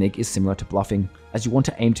 This technique is similar to bluffing, as you want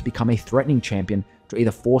to aim to become a threatening champion to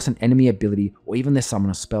either force an enemy ability or even their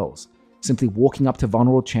summoner spells. Simply walking up to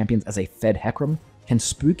vulnerable champions as a fed Hecarim can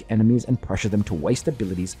spook enemies and pressure them to waste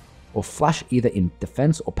abilities or flash either in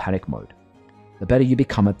defense or panic mode. The better you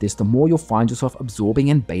become at this, the more you'll find yourself absorbing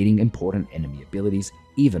and baiting important enemy abilities,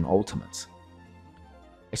 even ultimates.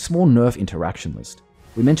 A small nerf interaction list.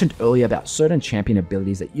 We mentioned earlier about certain champion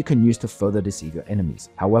abilities that you can use to further deceive your enemies.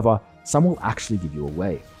 However, some will actually give you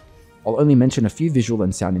away. I'll only mention a few visual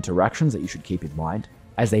and sound interactions that you should keep in mind,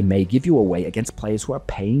 as they may give you away against players who are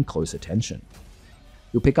paying close attention.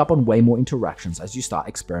 You'll pick up on way more interactions as you start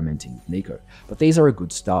experimenting with Neeko, but these are a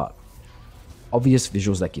good start. Obvious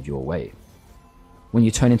visuals that give you away. When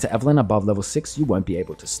you turn into Evelyn above level 6, you won't be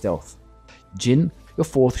able to stealth. Jhin, your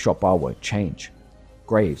 4th shot bar won't change.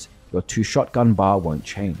 Graves, your 2 shotgun bar won't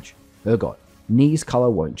change. Urgot, knees color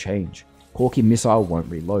won't change. Corki missile won't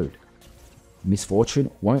reload. Misfortune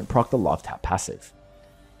won't proc the love tap passive.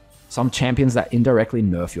 Some champions that indirectly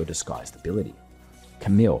nerf your disguised ability.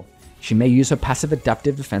 Camille, she may use her passive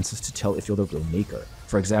adaptive defenses to tell if you're the real Neeko.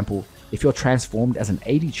 For example, if you're transformed as an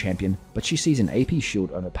AD champion but she sees an AP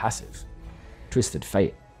shield on her passive. Twisted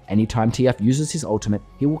Fate, anytime TF uses his ultimate,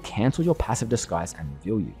 he will cancel your passive disguise and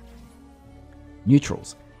reveal you.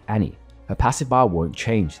 Neutrals, Annie, her passive bar won't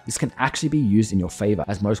change. This can actually be used in your favor,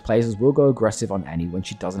 as most players will go aggressive on Annie when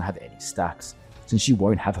she doesn't have any stacks, since she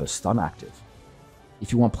won't have her stun active.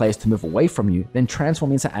 If you want players to move away from you, then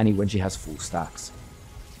transform into Annie when she has full stacks.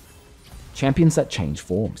 Champions that change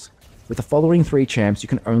forms. With the following 3 champs, you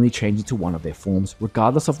can only change into one of their forms,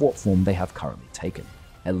 regardless of what form they have currently taken.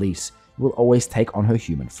 Elise will always take on her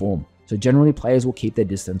human form, so generally players will keep their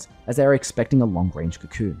distance as they are expecting a long-range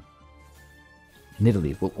cocoon.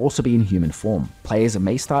 Nidalee will also be in human form. Players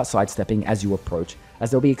may start sidestepping as you approach,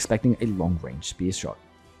 as they'll be expecting a long-range spear shot.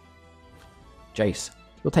 Jace,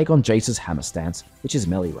 you'll take on Jace's hammer stance, which is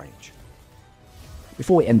melee range.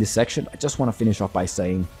 Before we end this section, I just want to finish off by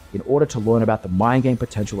saying, in order to learn about the mind game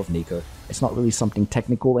potential of Neeko, it's not really something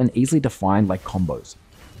technical and easily defined like combos.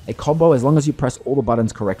 A combo, as long as you press all the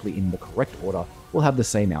buttons correctly in the correct order, will have the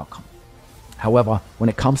same outcome. However, when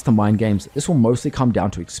it comes to mind games, this will mostly come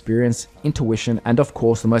down to experience, intuition, and of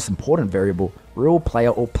course the most important variable, real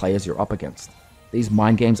player or players you're up against. These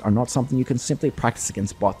mind games are not something you can simply practice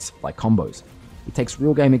against bots like combos. It takes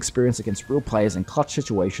real game experience against real players in clutch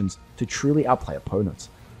situations to truly outplay opponents.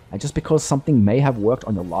 And just because something may have worked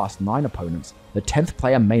on your last 9 opponents, the 10th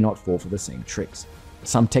player may not fall for the same tricks.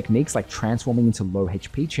 Some techniques like transforming into low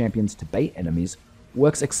HP champions to bait enemies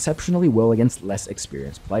works exceptionally well against less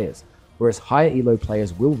experienced players, whereas higher elo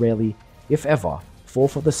players will rarely, if ever, fall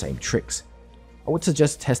for the same tricks. I would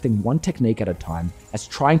suggest testing one technique at a time, as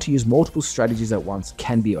trying to use multiple strategies at once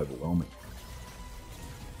can be overwhelming.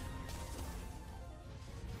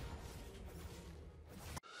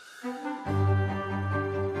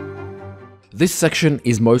 This section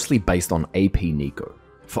is mostly based on AP Neeko.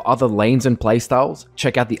 For other lanes and playstyles,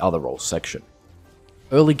 check out the other roles section.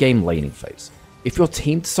 Early game laning phase. If your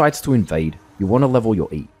team decides to invade, you want to level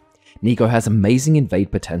your E. Neeko has amazing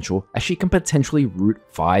invade potential, as she can potentially root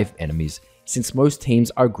 5 enemies, since most teams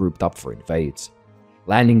are grouped up for invades.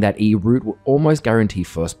 Landing that E root will almost guarantee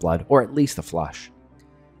first blood, or at least a flash.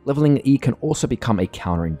 Leveling E can also become a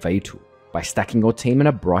counter invade tool, by stacking your team in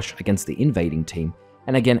a brush against the invading team,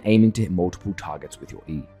 and again aiming to hit multiple targets with your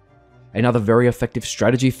E. Another very effective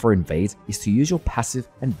strategy for invades is to use your passive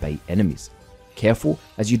and bait enemies. Careful,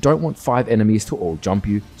 as you don't want 5 enemies to all jump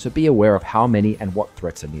you, so be aware of how many and what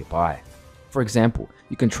threats are nearby. For example,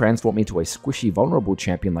 you can transform into a squishy vulnerable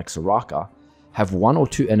champion like Soraka, have 1 or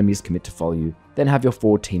 2 enemies commit to follow you, then have your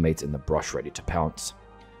 4 teammates in the brush ready to pounce.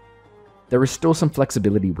 There is still some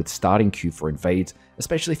flexibility with starting Q for invades,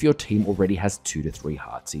 especially if your team already has 2 to 3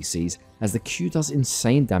 hard CCs, as the Q does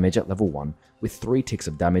insane damage at level 1 with 3 ticks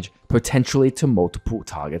of damage, potentially to multiple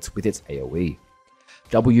targets with its AoE.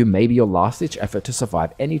 W may be your last ditch effort to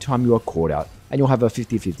survive anytime you are caught out, and you'll have a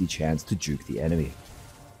 50-50 chance to juke the enemy.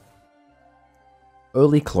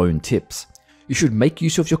 Early clone tips. You should make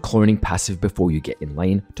use of your cloning passive before you get in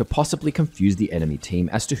lane to possibly confuse the enemy team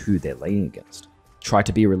as to who they're laning against. Try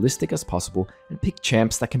to be realistic as possible and pick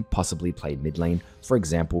champs that can possibly play mid lane. For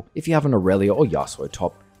example, if you have an Aurelia or Yasuo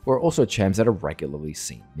top, or also champs that are regularly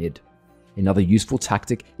seen mid. Another useful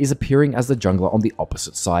tactic is appearing as the jungler on the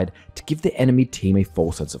opposite side to give the enemy team a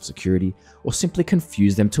false sense of security, or simply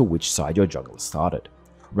confuse them to which side your jungler started.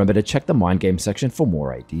 Remember to check the mind game section for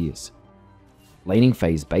more ideas. Laning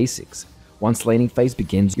phase basics. Once laning phase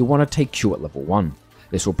begins, you'll want to take Q at level 1.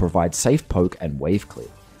 This will provide safe poke and wave clear.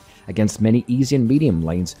 Against many easy and medium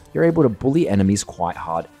lanes, you're able to bully enemies quite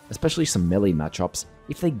hard, especially some melee matchups,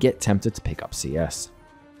 if they get tempted to pick up CS.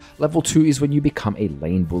 Level 2 is when you become a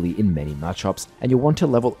lane bully in many matchups, and you'll want to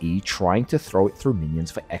level E trying to throw it through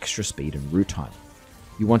minions for extra speed and root time.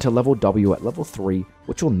 You want to level W at level 3,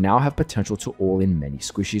 which will now have potential to all in many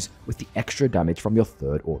squishies with the extra damage from your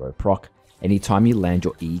third auto proc, anytime you land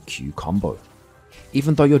your EQ combo.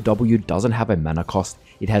 Even though your W doesn't have a mana cost,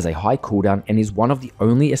 it has a high cooldown and is one of the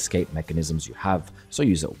only escape mechanisms you have, so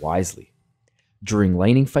use it wisely. During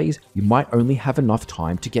laning phase, you might only have enough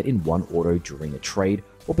time to get in one auto during a trade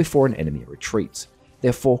or before an enemy retreats.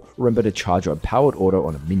 Therefore, remember to charge your empowered auto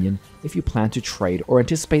on a minion if you plan to trade or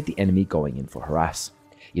anticipate the enemy going in for harass.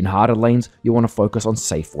 In harder lanes, you want to focus on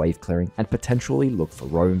safe wave clearing and potentially look for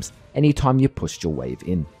roams anytime you pushed your wave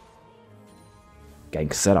in.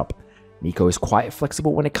 Gank setup. Neeko is quite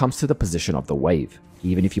flexible when it comes to the position of the wave.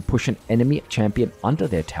 Even if you push an enemy champion under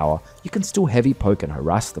their tower, you can still heavy poke and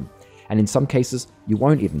harass them, and in some cases, you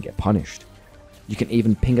won't even get punished. You can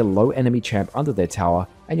even ping a low enemy champ under their tower,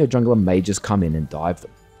 and your jungler may just come in and dive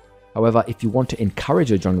them. However, if you want to encourage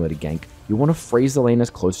your jungler to gank, you want to freeze the lane as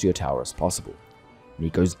close to your tower as possible.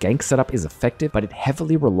 Neeko's gank setup is effective, but it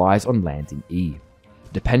heavily relies on landing E.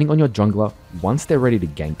 Depending on your jungler, once they're ready to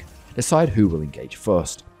gank, decide who will engage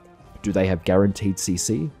first. Do they have guaranteed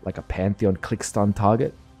CC, like a Pantheon click stun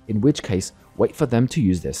target? In which case, wait for them to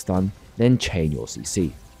use their stun, then chain your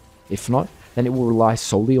CC. If not, then it will rely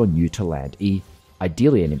solely on you to land E,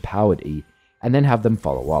 ideally an empowered E, and then have them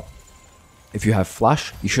follow up. If you have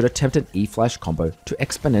flash, you should attempt an E-flash combo to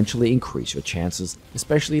exponentially increase your chances,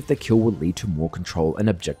 especially if the kill will lead to more control and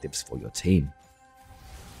objectives for your team.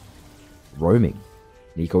 Roaming.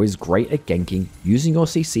 Neeko is great at ganking, using your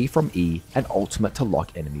CC from E and ultimate to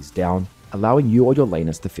lock enemies down, allowing you or your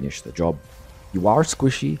laners to finish the job. You are a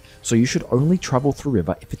squishy, so you should only travel through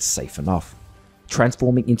river if it's safe enough.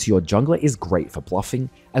 Transforming into your jungler is great for bluffing,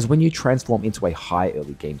 as when you transform into a high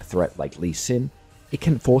early game threat like Lee Sin, it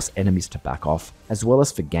can force enemies to back off, as well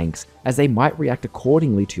as for ganks, as they might react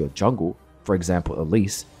accordingly to your jungle. For example,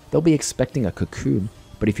 Elise, they'll be expecting a cocoon,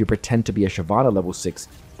 but if you pretend to be a Shyvana level 6,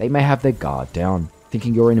 they may have their guard down,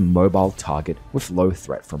 thinking you're an immobile target with low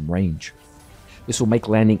threat from range. This will make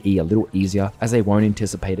landing E a little easier, as they won't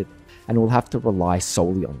anticipate it, and will have to rely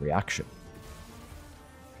solely on reaction.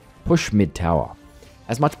 Push mid tower.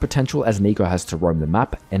 As much potential as Neeko has to roam the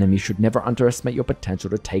map, enemies should never underestimate your potential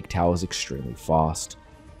to take towers extremely fast.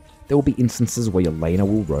 There will be instances where your laner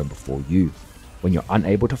will roam before you. When you're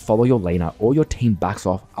unable to follow your laner or your team backs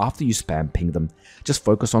off after you spam ping them, just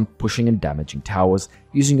focus on pushing and damaging towers,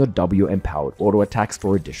 using your W empowered auto attacks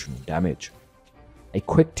for additional damage. A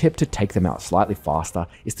quick tip to take them out slightly faster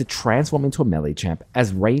is to transform into a melee champ,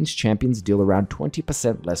 as ranged champions deal around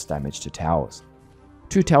 20% less damage to towers.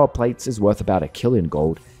 2 tower plates is worth about a kill in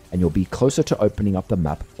gold, and you'll be closer to opening up the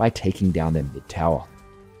map by taking down their mid tower.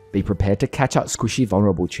 Be prepared to catch out squishy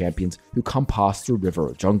vulnerable champions who come past through river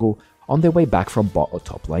or jungle on their way back from bot or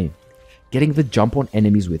top lane. Getting the jump on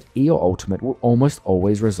enemies with E or ultimate will almost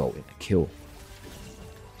always result in a kill.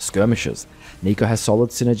 Skirmishes. Neeko has solid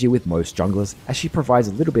synergy with most junglers, as she provides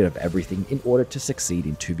a little bit of everything in order to succeed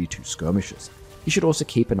in 2v2 skirmishes. You should also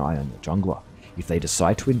keep an eye on your jungler. If they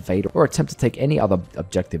decide to invade or attempt to take any other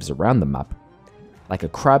objectives around the map, like a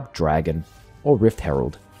crab, dragon, or rift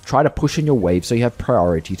herald, try to push in your wave so you have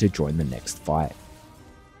priority to join the next fight.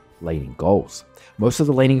 Laning goals. Most of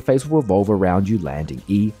the laning phase will revolve around you landing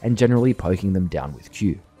E and generally poking them down with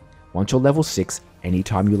Q. Once you're level 6,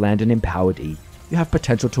 anytime you land an empowered E, you have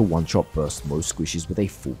potential to one-shot burst most squishies with a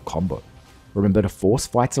full combo. Remember to force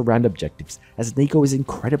fights around objectives, as Neeko is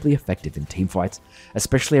incredibly effective in teamfights,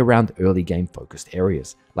 especially around early game focused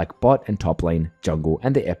areas, like bot and top lane, jungle,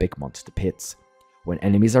 and the epic monster pits. When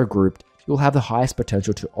enemies are grouped, you'll have the highest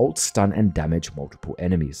potential to ult stun and damage multiple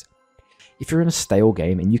enemies. If you're in a stale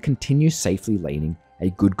game and you continue safely laning, a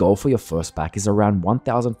good goal for your first back is around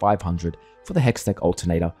 1500 for the Hextech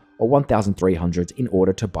Alternator or 1300 in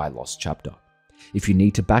order to buy Lost Chapter. If you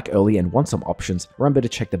need to back early and want some options, remember to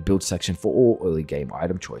check the build section for all early game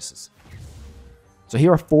item choices. So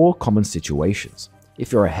here are 4 common situations.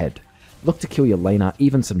 If you're ahead, look to kill your laner,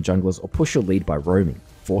 even some junglers, or push your lead by roaming.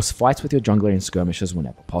 Force fights with your jungler in skirmishes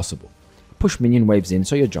whenever possible. Push minion waves in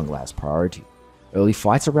so your jungler has priority. Early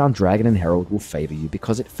fights around Dragon and Herald will favor you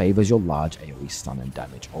because it favors your large AoE stun and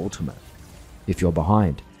damage ultimate. If you're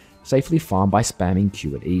behind, safely farm by spamming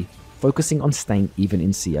Q and E, focusing on staying even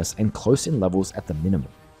in CS and close in levels at the minimum.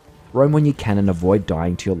 Roam when you can and avoid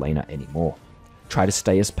dying to your laner anymore. Try to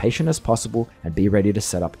stay as patient as possible and be ready to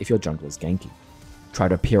set up if your jungler is ganking. Try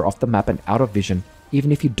to appear off the map and out of vision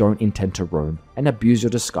even if you don't intend to roam, and abuse your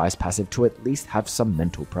disguise passive to at least have some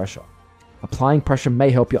mental pressure. Applying pressure may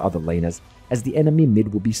help your other laners, as the enemy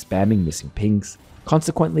mid will be spamming missing pings,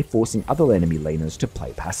 consequently forcing other enemy laners to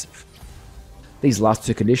play passive. These last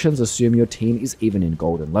two conditions assume your team is even in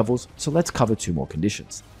golden levels, so let's cover two more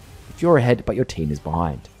conditions. If you're ahead but your team is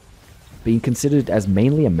behind. Being considered as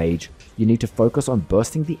mainly a mage, you need to focus on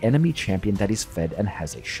bursting the enemy champion that is fed and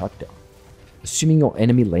has a shutdown. Assuming your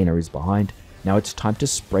enemy laner is behind, now it's time to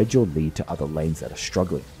spread your lead to other lanes that are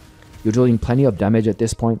struggling. You're dealing plenty of damage at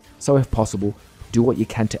this point, so if possible, do what you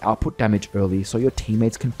can to output damage early so your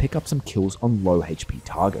teammates can pick up some kills on low HP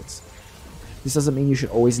targets. This doesn't mean you should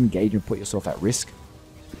always engage and put yourself at risk,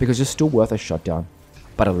 because you're still worth a shutdown,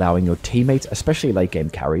 but allowing your teammates, especially late game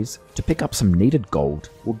carries, to pick up some needed gold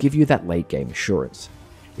will give you that late game assurance.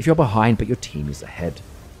 If you're behind but your team is ahead,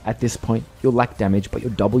 at this point you'll lack damage but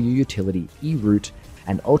your W utility, E root,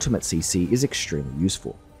 and ultimate CC is extremely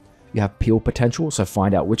useful. You have peel potential, so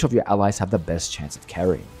find out which of your allies have the best chance of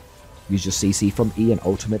carrying. Use your CC from E and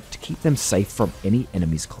ultimate to keep them safe from any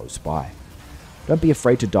enemies close by. Don't be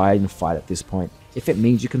afraid to die in a fight at this point, if it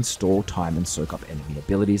means you can stall time and soak up enemy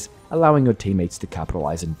abilities, allowing your teammates to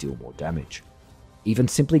capitalize and deal more damage. Even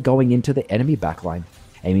simply going into the enemy backline,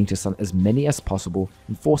 aiming to stun as many as possible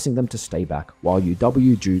and forcing them to stay back while you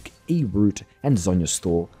W juke, E root, and Zhonya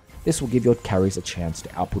stall, this will give your carries a chance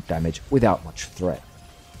to output damage without much threat.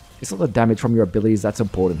 It's not the damage from your abilities that's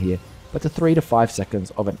important here, but the 3 to 5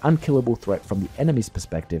 seconds of an unkillable threat from the enemy's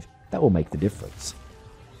perspective that will make the difference.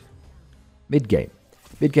 Mid-game.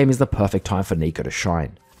 Mid-game is the perfect time for Neeko to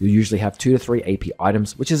shine. You'll usually have 2 to 3 AP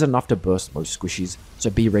items, which is enough to burst most squishies,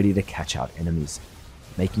 so be ready to catch out enemies.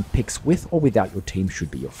 Making picks with or without your team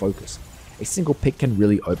should be your focus. A single pick can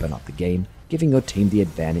really open up the game, giving your team the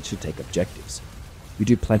advantage to take objectives. You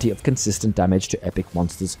do plenty of consistent damage to epic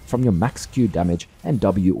monsters from your max Q damage and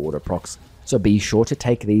W auto procs, so be sure to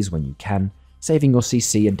take these when you can, saving your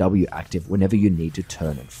CC and W active whenever you need to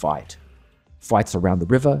turn and fight. Fights around the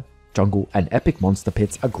river, jungle, and epic monster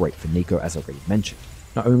pits are great for Neeko, as already mentioned.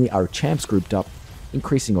 Not only are champs grouped up,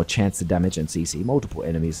 increasing your chance to damage and CC multiple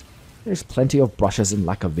enemies, there's plenty of brushes and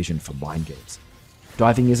lack of vision for mind games.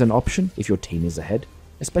 Diving is an option if your team is ahead,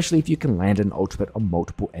 especially if you can land an ultimate on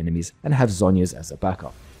multiple enemies and have Zhonya's as a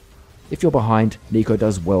backup. If you're behind, Neeko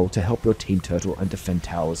does well to help your team turtle and defend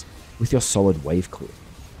towers with your solid wave clear.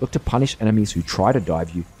 Look to punish enemies who try to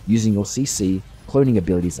dive you using your CC, cloning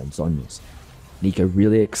abilities, and Zhonya's. Neeko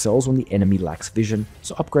really excels when the enemy lacks vision,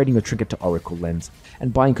 so upgrading your trinket to Oracle Lens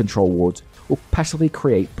and buying control wards will passively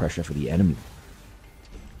create pressure for the enemy.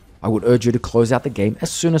 I would urge you to close out the game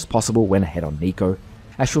as soon as possible when ahead on Neeko,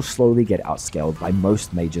 as she'll slowly get outscaled by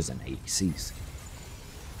most mages and ADCs.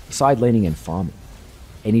 Side laning and farming.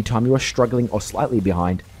 Anytime you are struggling or slightly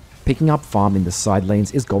behind, picking up farm in the side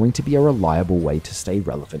lanes is going to be a reliable way to stay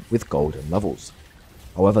relevant with golden levels.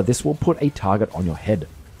 However, this will put a target on your head,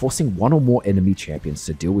 forcing one or more enemy champions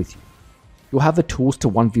to deal with you. You'll have the tools to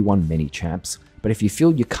 1v1 many champs, but if you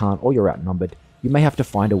feel you can't or you're outnumbered, you may have to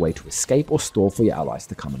find a way to escape or stall for your allies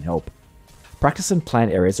to come and help. Practice and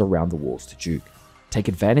plan areas around the walls to juke. Take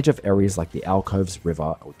advantage of areas like the alcoves,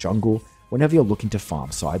 river, or jungle whenever you're looking to farm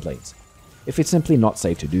side lanes. If it's simply not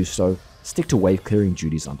safe to do so, stick to wave clearing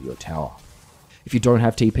duties under your tower. If you don't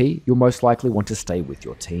have TP, you'll most likely want to stay with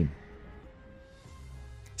your team.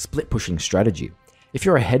 Split pushing strategy. If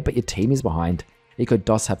you're ahead but your team is behind, Neeko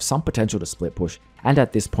does have some potential to split push, and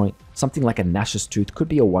at this point, something like a Nash's Tooth could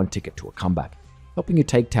be a one ticket to a comeback, helping you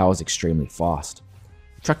take towers extremely fast.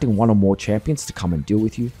 Attracting one or more champions to come and deal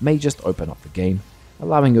with you may just open up the game,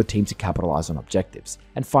 allowing your team to capitalize on objectives,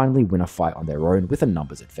 and finally win a fight on their own with a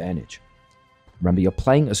numbers advantage. Remember, you're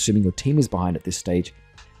playing assuming your team is behind at this stage,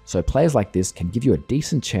 so players like this can give you a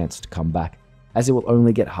decent chance to come back, as it will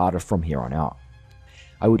only get harder from here on out.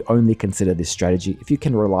 I would only consider this strategy if you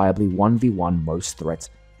can reliably 1v1 most threats,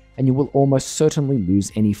 and you will almost certainly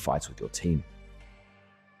lose any fights with your team.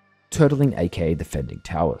 Turtling, aka defending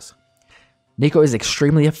towers. Neeko is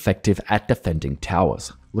extremely effective at defending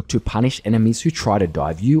towers. Look to punish enemies who try to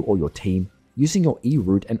dive you or your team, using your E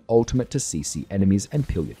root and ultimate to CC enemies and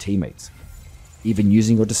peel your teammates. Even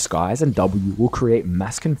using your disguise and W will create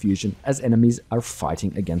mass confusion as enemies are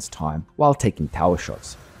fighting against time while taking tower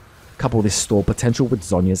shots. Couple this stall potential with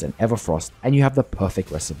Zhonya's and Everfrost and you have the perfect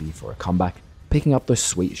recipe for a comeback, picking up those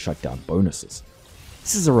sweet shutdown bonuses.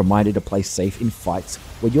 This is a reminder to play safe in fights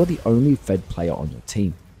where you're the only fed player on your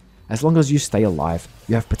team. As long as you stay alive,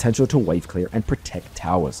 you have potential to wave clear and protect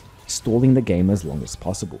towers, stalling the game as long as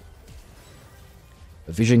possible.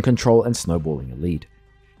 Vision control and snowballing a lead.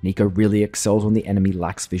 Neeko really excels when the enemy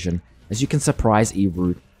lacks vision, as you can surprise E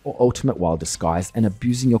root, or ultimate while disguised and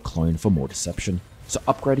abusing your clone for more deception, so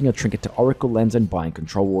upgrading your trinket to Oracle Lens and buying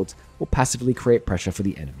control wards will passively create pressure for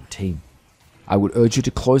the enemy team. I would urge you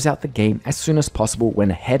to close out the game as soon as possible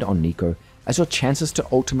when ahead on Neeko, as your chances to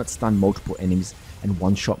ultimate stun multiple enemies and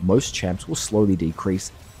one-shot most champs will slowly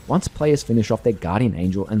decrease once players finish off their Guardian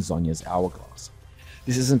Angel and Zhonya's Hourglass.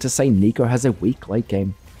 This isn't to say Neeko has a weak late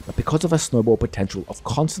game, but because of her snowball potential of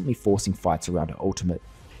constantly forcing fights around her ultimate,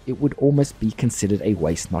 it would almost be considered a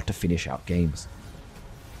waste not to finish out games.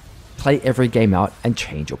 Play every game out and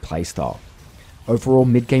change your playstyle. Overall,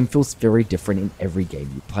 mid-game feels very different in every game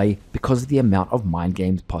you play because of the amount of mind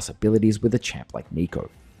game possibilities with a champ like Neeko.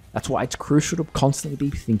 That's why it's crucial to constantly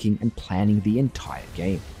be thinking and planning the entire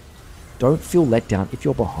game. Don't feel let down if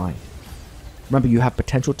you're behind. Remember, you have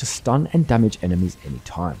potential to stun and damage enemies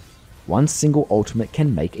anytime. One single ultimate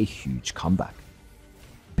can make a huge comeback.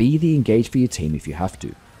 Be the engage for your team if you have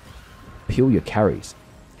to. Peel your carries.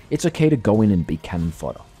 It's okay to go in and be cannon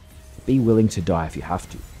fodder. Be willing to die if you have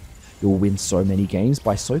to. You'll win so many games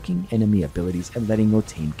by soaking enemy abilities and letting your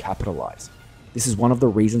team capitalize. This is one of the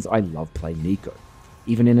reasons I love playing Neeko.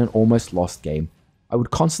 Even in an almost lost game, I would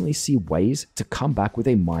constantly see ways to come back with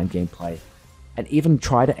a mind game play and even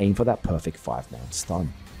try to aim for that perfect 5-man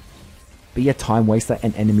stun. Be a time waster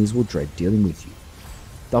and enemies will dread dealing with you.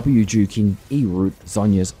 W juking, E root,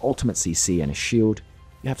 Zhonya's ultimate CC and a shield,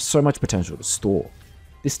 you have so much potential to store.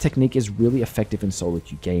 This technique is really effective in solo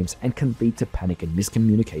queue games and can lead to panic and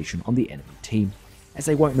miscommunication on the enemy team, as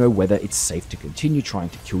they won't know whether it's safe to continue trying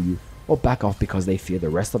to kill you or back off because they fear the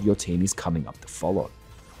rest of your team is coming up to follow.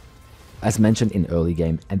 As mentioned in early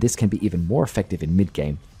game, and this can be even more effective in mid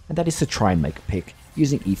game, and that is to try and make a pick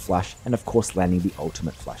using E flash and of course landing the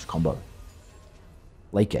ultimate flash combo.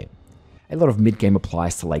 Late game. A lot of mid game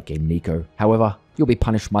applies to late game Neeko, however, you'll be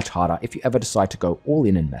punished much harder if you ever decide to go all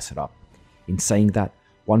in and mess it up. In saying that,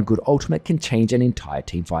 one good ultimate can change an entire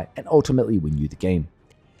teamfight and ultimately win you the game.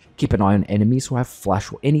 Keep an eye on enemies who have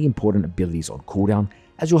flash or any important abilities on cooldown,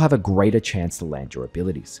 as you'll have a greater chance to land your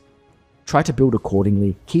abilities. Try to build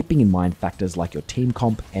accordingly, keeping in mind factors like your team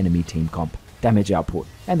comp, enemy team comp, damage output,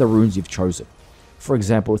 and the runes you've chosen. For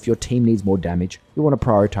example, if your team needs more damage, you want to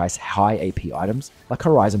prioritize high AP items like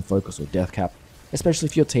Horizon Focus or Death Cap, especially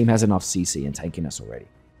if your team has enough CC and tankiness already.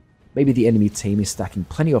 Maybe the enemy team is stacking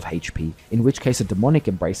plenty of HP, in which case a Demonic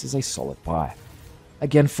Embrace is a solid buy.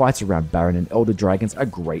 Again, fights around Baron and Elder Dragons are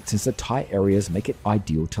great since the tight areas make it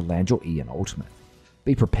ideal to land your E and ultimate.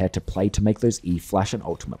 Be prepared to play to make those E flash and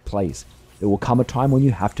ultimate plays. There will come a time when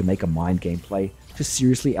you have to make a mind game play to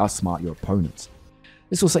seriously outsmart your opponents.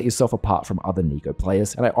 This will set yourself apart from other Neeko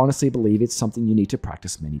players, and I honestly believe it's something you need to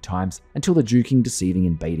practice many times until the juking, deceiving,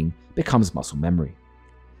 and baiting becomes muscle memory.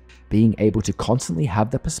 Being able to constantly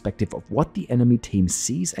have the perspective of what the enemy team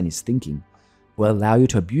sees and is thinking will allow you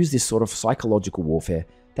to abuse this sort of psychological warfare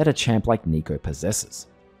that a champ like Neeko possesses.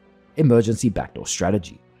 Emergency backdoor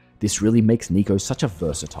strategy. This really makes Neeko such a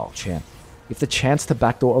versatile champ. If the chance to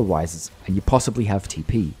backdoor arises and you possibly have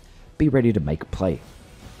TP, be ready to make a play.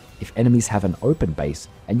 If enemies have an open base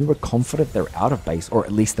and you are confident they're out of base or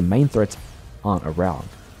at least the main threats aren't around,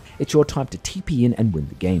 it's your time to TP in and win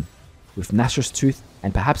the game. With Nashor's Tooth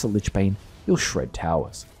and perhaps a Lich Bane, you'll shred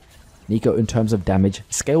towers. Neeko in terms of damage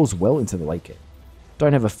scales well into the late game.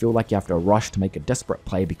 Don't ever feel like you have to rush to make a desperate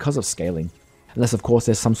play because of scaling, unless of course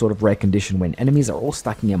there's some sort of rare condition when enemies are all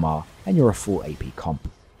stacking MR and you're a full AP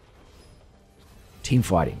comp.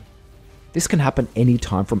 Teamfighting. This can happen any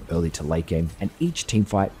time from early to late game, and each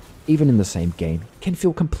teamfight, even in the same game, can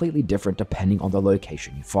feel completely different depending on the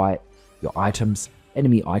location you fight, your items,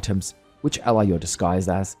 enemy items, which ally you're disguised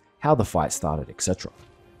as, how the fight started, etc.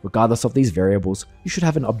 Regardless of these variables, you should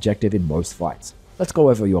have an objective in most fights. Let's go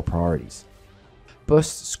over your priorities.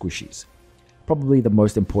 Burst squishies. Probably the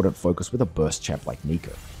most important focus with a burst champ like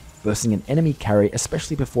Neeko. Bursting an enemy carry,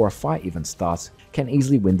 especially before a fight even starts, can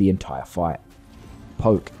easily win the entire fight.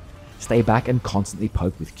 Poke. Stay back and constantly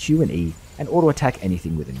poke with Q and E and auto attack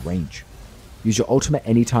anything within range. Use your ultimate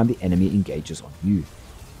anytime the enemy engages on you.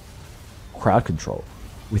 Crowd control.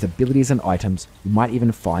 With abilities and items, you might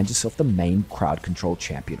even find yourself the main crowd control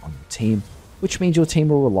champion on your team, which means your team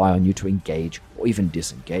will rely on you to engage or even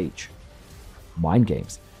disengage. Mind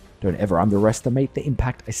games. Don't ever underestimate the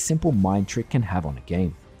impact a simple mind trick can have on a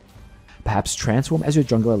game. Perhaps transform as your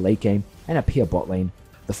jungler late game and appear bot lane,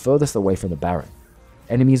 the furthest away from the Baron.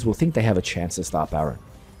 Enemies will think they have a chance to start Baron.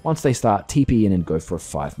 Once they start, TP in and go for a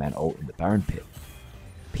 5-man ult in the Baron pit.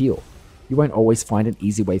 Peel. You won't always find an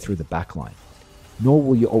easy way through the backline, nor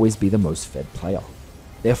will you always be the most fed player.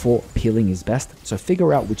 Therefore, peeling is best, so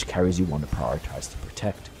figure out which carries you want to prioritize to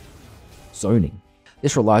protect. Zoning.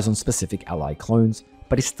 This relies on specific ally clones,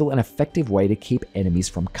 but is still an effective way to keep enemies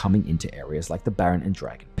from coming into areas like the Baron and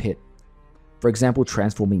Dragon Pit. For example,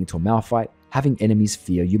 transforming into a Malphite, having enemies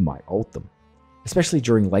fear you might ult them. Especially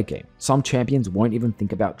during late game, some champions won't even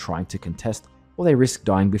think about trying to contest, or they risk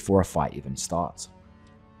dying before a fight even starts.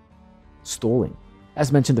 Stalling.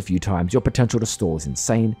 As mentioned a few times, your potential to stall is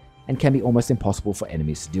insane and can be almost impossible for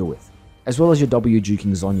enemies to deal with. As well as your W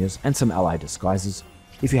juking Zhonya's and some ally disguises,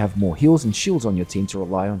 if you have more heals and shields on your team to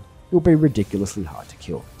rely on, it will be ridiculously hard to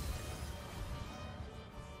kill.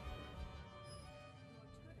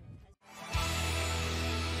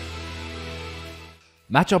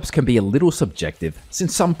 Matchups can be a little subjective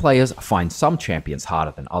since some players find some champions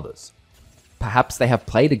harder than others. Perhaps they have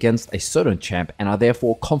played against a certain champ and are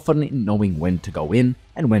therefore confident in knowing when to go in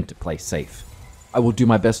and when to play safe. I will do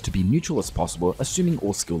my best to be neutral as possible, assuming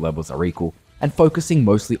all skill levels are equal, and focusing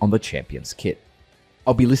mostly on the champion's kit.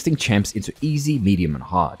 I'll be listing champs into easy, medium, and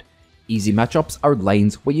hard. Easy matchups are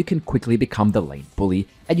lanes where you can quickly become the lane bully,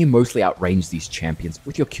 and you mostly outrange these champions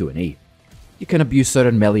with your Q and E. You can abuse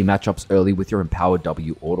certain melee matchups early with your empowered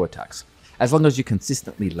W auto attacks. As long as you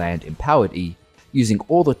consistently land empowered E, using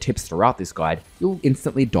all the tips throughout this guide, you'll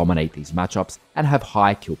instantly dominate these matchups and have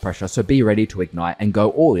high kill pressure, so be ready to ignite and go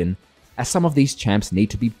all in, as some of these champs need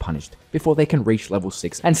to be punished before they can reach level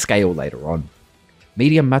 6 and scale later on.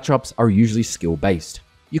 Medium matchups are usually skill based.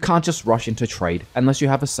 You can't just rush into trade unless you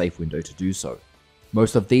have a safe window to do so.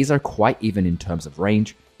 Most of these are quite even in terms of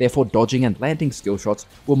range, therefore dodging and landing skill shots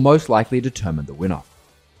will most likely determine the winner.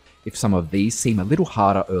 If some of these seem a little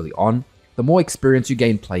harder early on, the more experience you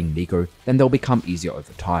gain playing Neeko, then they'll become easier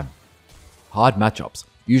over time. Hard matchups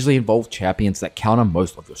usually involve champions that counter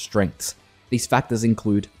most of your strengths. These factors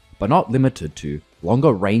include, but not limited to,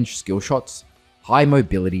 longer range skill shots, high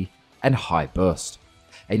mobility, and high burst.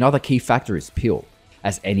 Another key factor is peel,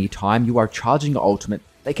 as any time you are charging your ultimate,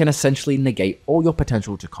 they can essentially negate all your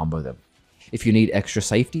potential to combo them. If you need extra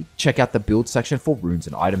safety, check out the build section for runes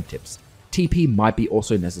and item tips. TP might be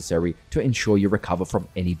also necessary to ensure you recover from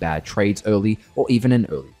any bad trades early or even an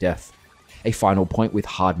early death. A final point with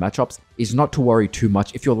hard matchups is not to worry too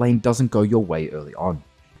much if your lane doesn't go your way early on.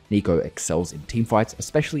 Neeko excels in teamfights,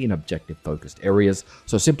 especially in objective focused areas,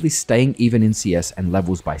 so simply staying even in CS and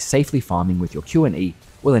levels by safely farming with your Q and E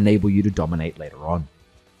will enable you to dominate later on.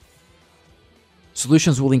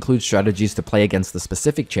 Solutions will include strategies to play against the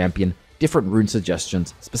specific champion, different rune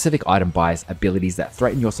suggestions, specific item buys, abilities that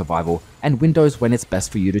threaten your survival, and windows when it's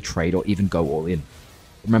best for you to trade or even go all in.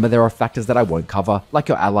 Remember, there are factors that I won't cover, like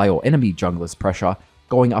your ally or enemy jungler's pressure,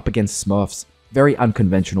 going up against smurfs, very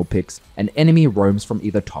unconventional picks, and enemy roams from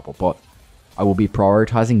either top or bot. I will be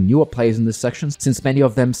prioritizing newer players in this section since many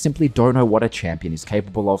of them simply don't know what a champion is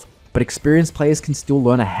capable of, but experienced players can still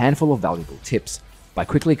learn a handful of valuable tips. By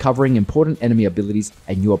quickly covering important enemy abilities,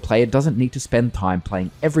 a newer player doesn't need to spend time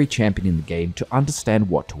playing every champion in the game to understand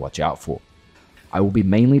what to watch out for. I will be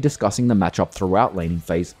mainly discussing the matchup throughout laning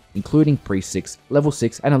phase, including pre-6, level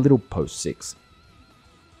 6, and a little post-6.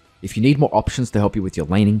 If you need more options to help you with your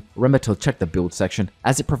laning, remember to check the build section,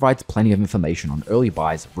 as it provides plenty of information on early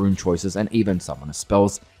buys, rune choices, and even summoner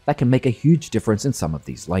spells that can make a huge difference in some of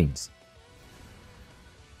these lanes.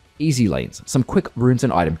 Easy lanes, some quick runes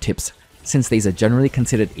and item tips. Since these are generally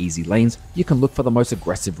considered easy lanes, you can look for the most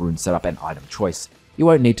aggressive rune setup and item choice. You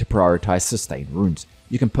won't need to prioritize sustained runes.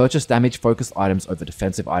 You can purchase damage focused items over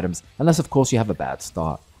defensive items, unless of course you have a bad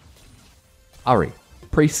start. Ahri.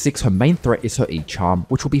 Pre-6, her main threat is her E charm,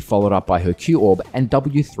 which will be followed up by her Q orb and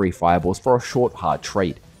W3 fireballs for a short hard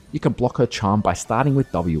trade. You can block her charm by starting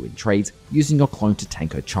with W in trades, using your clone to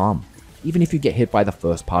tank her charm. Even if you get hit by the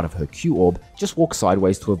first part of her Q orb, just walk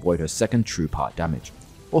sideways to avoid her second true part damage.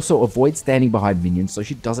 Also, avoid standing behind minions so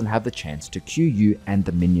she doesn't have the chance to Q you and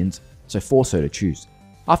the minions, so force her to choose.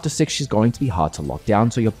 After 6, she's going to be hard to lock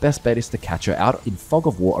down, so your best bet is to catch her out in fog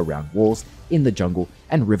of war around walls, in the jungle,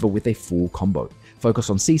 and river with a full combo.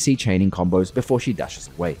 Focus on CC chaining combos before she dashes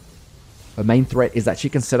away. Her main threat is that she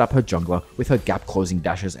can set up her jungler with her gap closing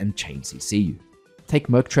dashes and chain CC you. Take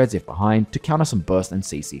Merc Treads if behind to counter some burst and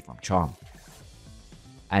CC from charm.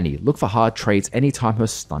 Annie, look for hard trades anytime her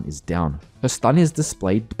stun is down. Her stun is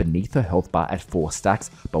displayed beneath her health bar at 4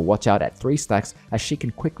 stacks, but watch out at 3 stacks as she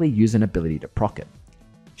can quickly use an ability to proc it.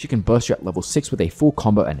 She can burst you at level 6 with a full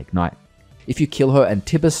combo and ignite. If you kill her and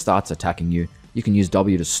Tibbers starts attacking you, you can use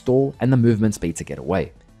W to stall and the movement speed to get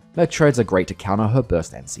away. Merc Treads are great to counter her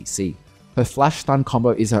burst and CC. Her flash stun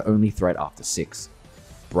combo is her only threat after 6.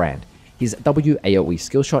 Brand. His W AoE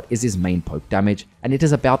skill shot is his main poke damage, and it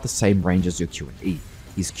is about the same range as your Q and E.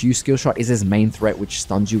 His Q skill shot is his main threat, which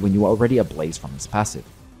stuns you when you are already ablaze from his passive.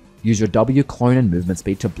 Use your W clone and movement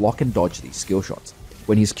speed to block and dodge these skill shots.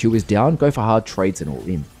 When his Q is down, go for hard trades and all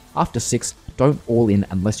in. After 6, don't all in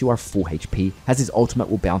unless you are full HP, as his ultimate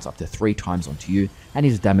will bounce up to 3 times onto you and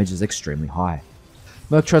his damage is extremely high.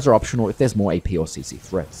 Merc trades are optional if there's more AP or CC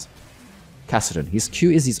threats. Kassadin, his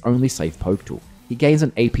Q is his only safe poke tool. He gains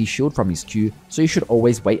an AP shield from his Q, so you should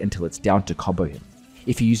always wait until it's down to combo him.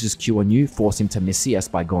 If he uses Q on you, force him to miss CS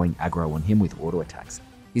by going aggro on him with auto attacks.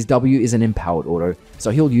 His W is an empowered auto, so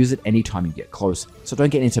he'll use it anytime you get close, so don't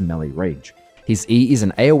get into melee range. His E is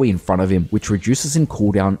an AoE in front of him, which reduces in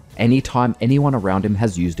cooldown anytime anyone around him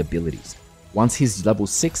has used abilities. Once he's level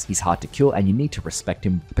 6, he's hard to kill and you need to respect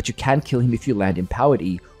him, but you can kill him if you land empowered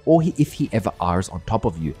E, or if he ever Rs on top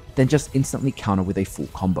of you, then just instantly counter with a full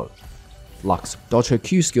combo. Lux, dodge her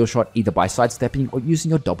Q skill shot either by sidestepping or using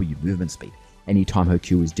your W movement speed. Anytime her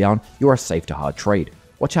Q is down, you are safe to hard trade.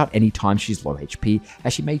 Watch out anytime she's low HP,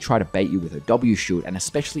 as she may try to bait you with her W shield, and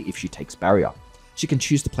especially if she takes barrier. She can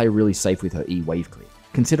choose to play really safe with her E wave clear.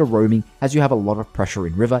 Consider roaming, as you have a lot of pressure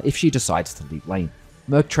in river if she decides to leave lane.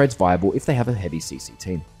 Merc trade's viable if they have a heavy CC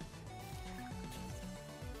team.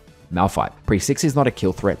 Malphite, pre-6 is not a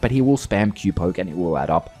kill threat, but he will spam Q poke and it will add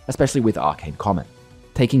up, especially with Arcane Comet.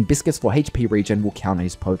 Taking biscuits for HP regen will counter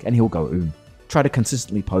his poke and he'll go Try to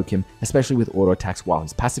consistently poke him, especially with auto attacks while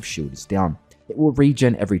his passive shield is down. It will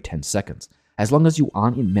regen every 10 seconds. As long as you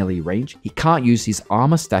aren't in melee range, he can't use his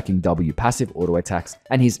armor stacking W passive auto attacks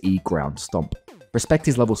and his E ground stomp. Respect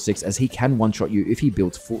his level 6 as he can one-shot you if he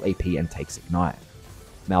builds full AP and takes Ignite.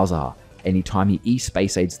 Malzahar, anytime he E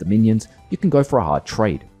space aids the minions, you can go for a hard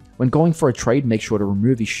trade. When going for a trade, make sure to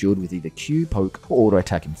remove his shield with either Q, poke, or auto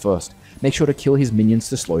attack him first. Make sure to kill his minions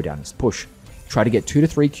to slow down his push. Try to get 2 to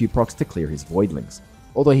 3 Q procs to clear his voidlings.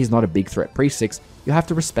 Although he's not a big threat pre-6, you have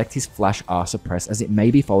to respect his flash R suppress as it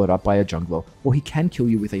may be followed up by a jungler, or he can kill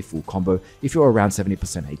you with a full combo if you're around 70%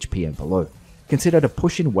 HP and below. Consider to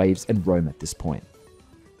push in waves and roam at this point.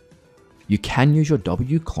 You can use your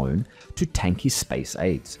W clone to tank his space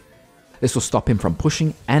aids. This will stop him from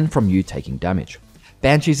pushing and from you taking damage.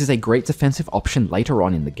 Banshees is a great defensive option later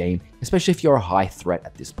on in the game, especially if you're a high threat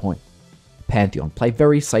at this point. Pantheon, play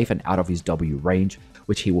very safe and out of his W range,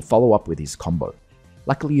 which he will follow up with his combo.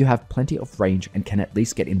 Luckily you have plenty of range and can at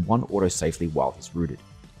least get in one auto safely while he's rooted.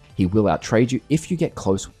 He will outtrade you if you get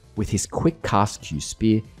close with his quick cast Q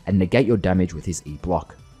spear and negate your damage with his E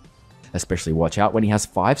block. Especially watch out when he has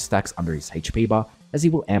 5 stacks under his HP bar, as he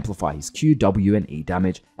will amplify his Q, W and E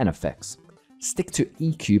damage and effects. Stick to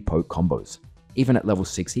EQ poke combos. Even at level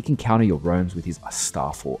 6 he can counter your roams with his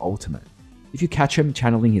Starfall ultimate. If you catch him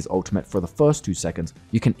channeling his ultimate for the first 2 seconds,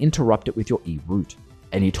 you can interrupt it with your E root.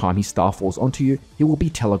 Anytime he Starfalls onto you, he will be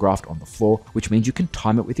telegraphed on the floor, which means you can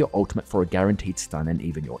time it with your ultimate for a guaranteed stun and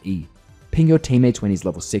even your E. Ping your teammates when he's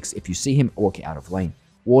level 6 if you see him walk out of lane.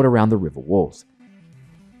 Ward around the river walls.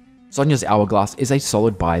 Zhonya's Hourglass is a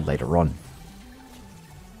solid buy later on.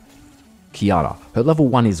 Kiana, her level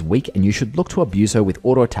 1 is weak and you should look to abuse her with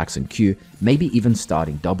auto attacks and Q, maybe even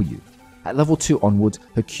starting W. At level 2 onwards,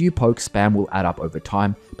 her Q poke spam will add up over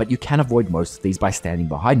time, but you can avoid most of these by standing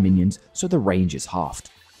behind minions, so the range is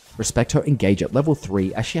halved. Respect her engage at level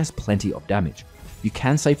 3 as she has plenty of damage. You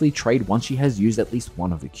can safely trade once she has used at least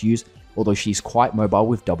one of her Qs, although she's quite mobile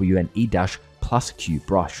with W and E dash plus Q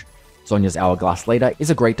brush. Zhonya's Hourglass later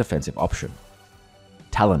is a great defensive option.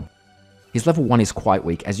 Talon. His level 1 is quite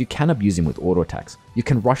weak as you can abuse him with auto attacks. You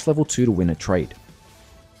can rush level 2 to win a trade.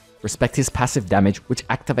 Respect his passive damage, which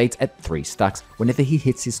activates at 3 stacks whenever he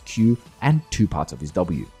hits his Q and 2 parts of his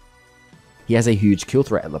W. He has a huge kill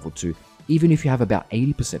threat at level 2, even if you have about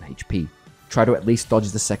 80% HP. Try to at least dodge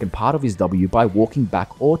the second part of his W by walking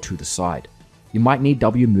back or to the side. You might need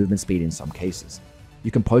W movement speed in some cases.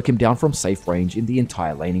 You can poke him down from safe range in the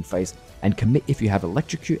entire laning phase, and commit if you have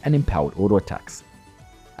Electrocute and empowered auto attacks.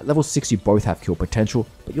 At level 6 you both have kill potential,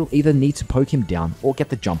 but you'll either need to poke him down or get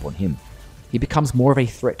the jump on him. He becomes more of a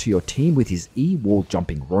threat to your team with his E wall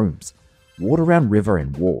jumping roams. Ward around river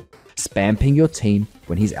and wall. Spam ping your team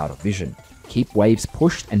when he's out of vision. Keep waves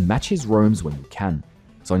pushed and match his roams when you can.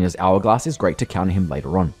 Zhonya's Hourglass is great to counter him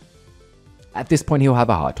later on. At this point he'll have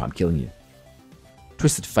a hard time killing you.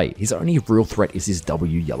 Twisted Fate, his only real threat is his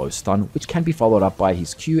W yellow stun, which can be followed up by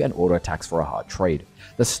his Q and auto attacks for a hard trade.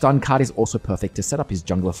 The stun card is also perfect to set up his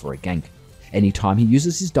jungler for a gank. Anytime he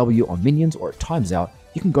uses his W on minions or it times out,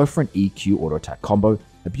 you can go for an EQ auto attack combo,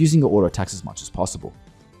 abusing your auto attacks as much as possible.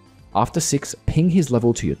 After 6, ping his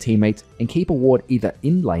level to your teammates and keep a ward either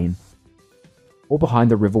in lane or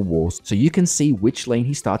behind the river walls so you can see which lane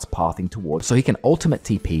he starts pathing towards so he can ultimate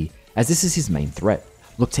TP, as this is his main threat.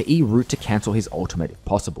 Look to E root to cancel his ultimate if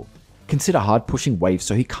possible. Consider hard pushing waves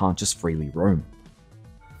so he can't just freely roam.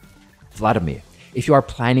 Vladimir. If you are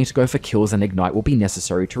planning to go for kills, an ignite will be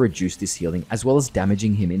necessary to reduce this healing as well as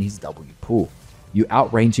damaging him in his W pool. You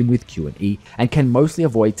outrange him with Q and E and can mostly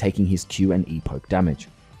avoid taking his Q and E poke damage.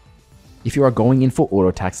 If you are going in for auto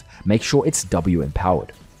attacks, make sure it's W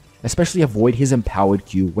empowered. Especially avoid his empowered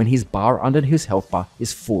Q when his bar under his health bar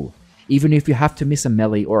is full, even if you have to miss a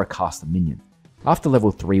melee or a caster minion. After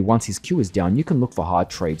level 3, once his Q is down, you can look for hard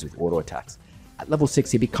trades with auto attacks. At level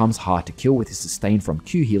 6, he becomes hard to kill with his sustain from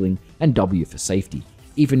Q healing and W for safety,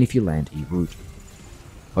 even if you land E-root.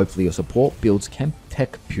 Hopefully your support builds Chem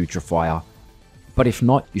Tech Putrefier, but if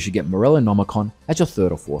not, you should get Morellonomicon as your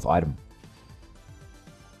 3rd or 4th item.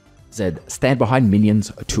 Z. Stand behind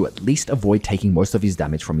minions to at least avoid taking most of his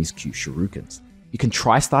damage from his Q shurikens. You can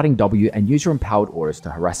try starting W and use your empowered auras to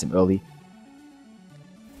harass him early,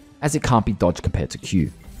 as it can't be dodged compared to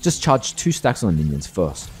Q. Just charge 2 stacks on the minions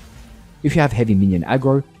first. If you have heavy minion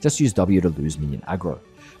aggro, just use W to lose minion aggro.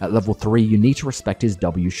 At level 3, you need to respect his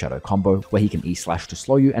W shadow combo, where he can E-slash to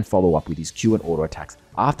slow you and follow up with his Q and auto attacks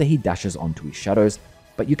after he dashes onto his shadows,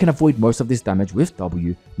 but you can avoid most of this damage with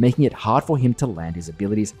W, making it hard for him to land his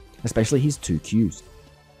abilities, especially his 2 Qs.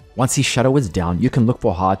 Once his shadow is down, you can look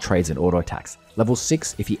for hard trades and auto attacks. Level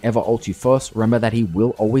 6, if he ever ults you first, remember that he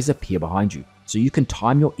will always appear behind you, so you can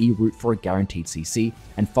time your E route for a guaranteed CC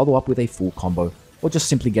and follow up with a full combo, or just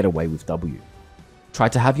simply get away with W. Try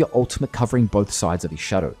to have your ultimate covering both sides of his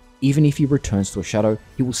shadow. Even if he returns to a shadow,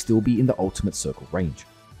 he will still be in the ultimate circle range.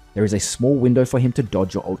 There is a small window for him to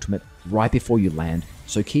dodge your ultimate right before you land,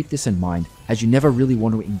 so keep this in mind as you never really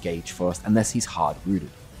want to engage first unless he's hard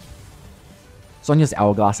rooted. Sonya's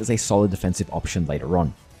Hourglass is a solid defensive option later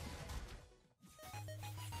on.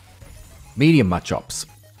 Medium matchups.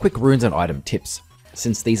 Quick runes and item tips.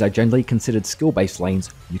 Since these are generally considered skill-based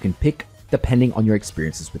lanes, you can pick depending on your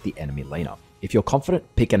experiences with the enemy laner. If you're confident,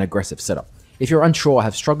 pick an aggressive setup. If you're unsure or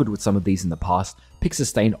have struggled with some of these in the past, pick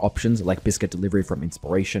sustained options like Biscuit Delivery from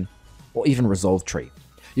Inspiration, or even Resolve Tree.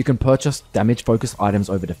 You can purchase damage-focused items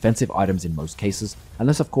over defensive items in most cases,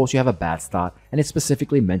 unless of course you have a bad start and it's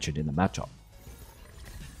specifically mentioned in the matchup.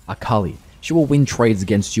 Akali. She will win trades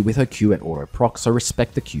against you with her Q and auto proc, so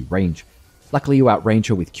respect the Q range. Luckily you outrange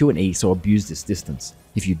her with Q and E, so abuse this distance.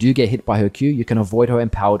 If you do get hit by her Q, you can avoid her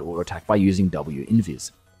empowered auto attack by using W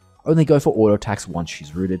invis. Only go for auto attacks once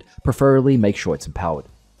she's rooted, preferably make sure it's empowered.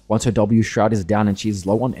 Once her W shroud is down and she is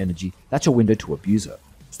low on energy, that's your window to abuse her.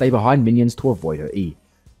 Stay behind minions to avoid her E.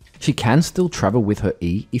 She can still travel with her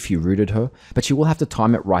E if you rooted her, but you will have to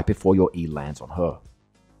time it right before your E lands on her.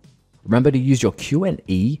 Remember to use your Q and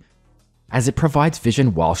E, as it provides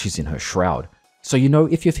vision while she's in her shroud, so you know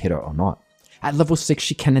if you've hit her or not. At level 6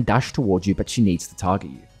 she can dash towards you, but she needs to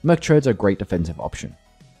target you. Merc Trades are a great defensive option.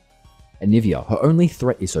 Anivia, her only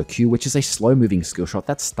threat is her Q, which is a slow moving skill shot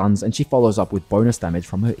that stuns and she follows up with bonus damage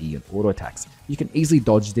from her E and auto attacks. You can easily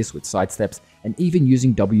dodge this with sidesteps and even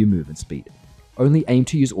using W movement speed. Only aim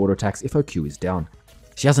to use auto attacks if her Q is down.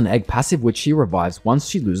 She has an egg passive which she revives once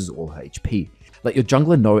she loses all her HP. Let your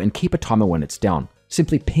jungler know and keep a timer when it's down.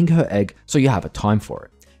 Simply ping her egg so you have a time for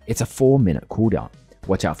it. It's a 4-minute cooldown.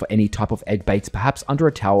 Watch out for any type of egg baits, perhaps under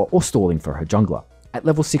a tower or stalling for her jungler. At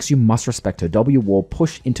level 6 you must respect her W wall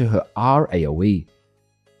push into her R AoE.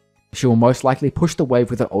 She will most likely push the wave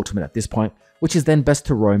with her ultimate at this point, which is then best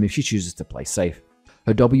to roam if she chooses to play safe.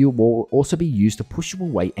 Her W wall will also be used to push you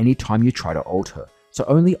away anytime you try to ult her, so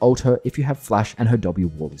only ult her if you have flash and her W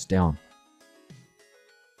wall is down.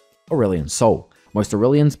 Aurelion Soul. Most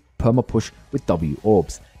Aurelions perma push with W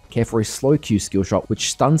orbs. Care for his slow Q skill shot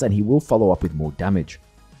which stuns and he will follow up with more damage.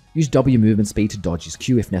 Use W movement speed to dodge his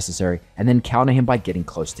Q if necessary, and then counter him by getting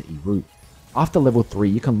close to E root. After level 3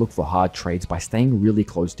 you can look for hard trades by staying really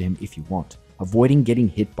close to him if you want, avoiding getting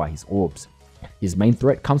hit by his orbs. His main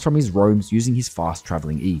threat comes from his roams using his fast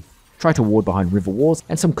travelling E. Try to ward behind river walls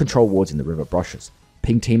and some control wards in the river brushes.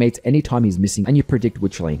 Ping teammates anytime he's missing and you predict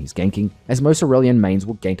which lane he's ganking, as most Aurelion mains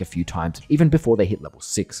will gank a few times even before they hit level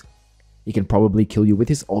 6. He can probably kill you with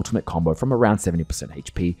his ultimate combo from around 70%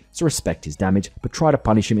 HP, so respect his damage, but try to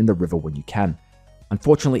punish him in the river when you can.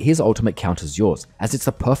 Unfortunately, his ultimate counters yours, as it's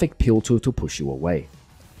the perfect peel tool to push you away.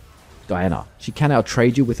 Diana. She can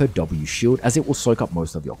outtrade you with her W shield, as it will soak up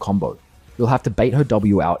most of your combo. You'll have to bait her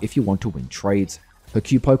W out if you want to win trades. Her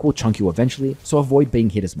Q poke will chunk you eventually, so avoid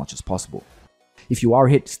being hit as much as possible. If you are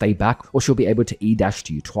hit, stay back, or she'll be able to E-dash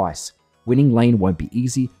to you twice. Winning lane won't be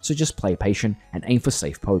easy, so just play patient and aim for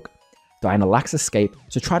safe poke. Diana lacks escape,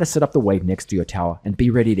 so try to set up the wave next to your tower and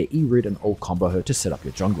be ready to E-root and ult combo her to set up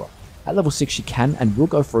your jungler. At level 6 she can and will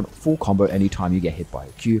go for a full combo anytime you get hit by a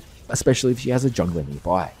Q, especially if she has a jungler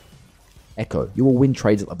nearby. Echo. You will win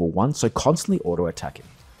trades at level 1, so constantly auto attack him.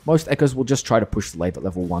 Most Echoes will just try to push the wave at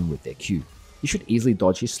level 1 with their Q. you should easily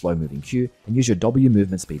dodge his slow moving Q and use your W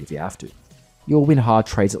movement speed if you have to. You will win hard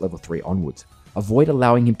trades at level 3 onwards. Avoid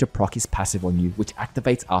allowing him to proc his passive on you, which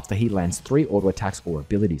activates after he lands 3 auto attacks or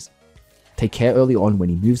abilities. Take care early on when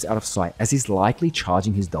he moves out of sight, as he's likely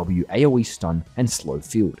charging his W AoE stun and slow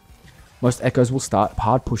field. Most echoes will start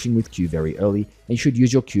hard pushing with Q very early, and you should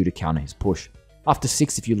use your Q to counter his push. After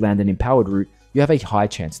 6, if you land an empowered route, you have a high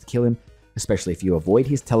chance to kill him, especially if you avoid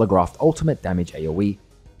his telegraphed ultimate damage AoE.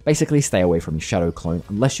 Basically stay away from his shadow clone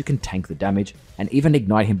unless you can tank the damage, and even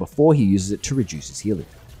ignite him before he uses it to reduce his healing.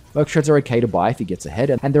 Merc Shreds are okay to buy if he gets ahead,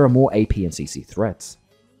 and there are more AP and CC threats.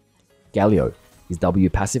 Galio. His W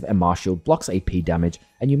passive and Mars Shield blocks AP damage,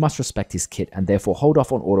 and you must respect his kit and therefore hold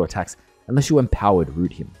off on auto attacks unless you empowered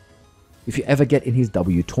root him. If you ever get in his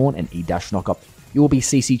W taunt and E dash knockup, you will be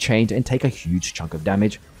CC chained and take a huge chunk of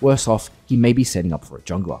damage. Worse off, he may be setting up for a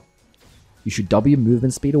jungler. You should W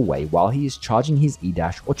movement speed away while he is charging his E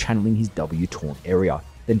dash or channeling his W taunt area,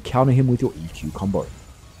 then counter him with your EQ combo.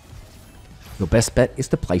 Your best bet is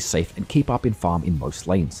to play safe and keep up in farm in most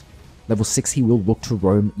lanes. Level 6 he will look to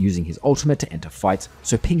roam using his ultimate to enter fights,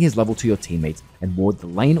 so ping his level to your teammates and ward the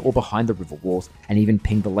lane or behind the river walls, and even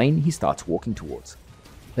ping the lane he starts walking towards.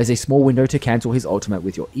 There's a small window to cancel his ultimate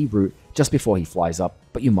with your E route just before he flies up,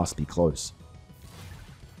 but you must be close.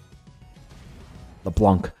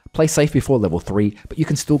 LeBlanc. Play safe before level 3, but you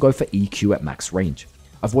can still go for EQ at max range.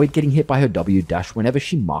 Avoid getting hit by her W dash whenever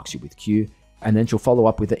she marks you with Q, and then she'll follow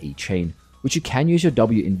up with the E chain, which you can use your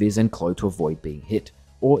W invis and Clo to avoid being hit,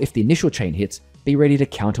 or if the initial chain hits, be ready to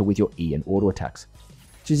counter with your E and auto attacks.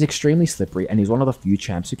 She's extremely slippery and is one of the few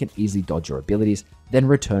champs who can easily dodge your abilities, then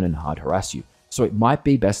return and hard harass you, so it might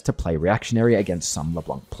be best to play reactionary against some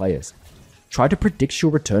LeBlanc players. Try to predict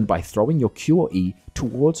she'll return by throwing your Q or E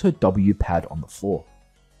towards her W pad on the floor.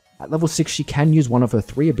 At level 6 she can use one of her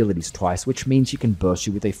 3 abilities twice, which means she can burst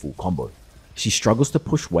you with a full combo. She struggles to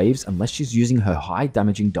push waves unless she's using her high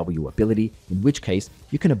damaging W ability, in which case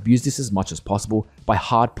you can abuse this as much as possible by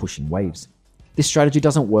hard pushing waves. This strategy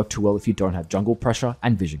doesn't work too well if you don't have jungle pressure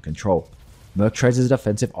and vision control. Merc Shreds is a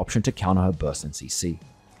defensive option to counter her burst and CC.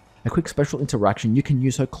 A quick special interaction, you can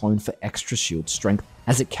use her clone for extra shield strength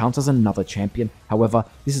as it counts as another champion, however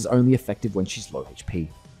this is only effective when she's low HP.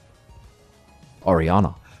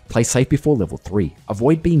 Orianna. Play safe before level 3,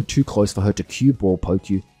 avoid being too close for her to Q ball poke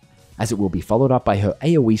you, as it will be followed up by her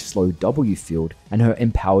AoE slow W field and her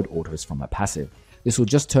empowered autos from her passive. This will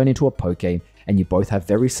just turn into a poke game, and you both have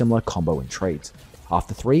very similar combo and trades.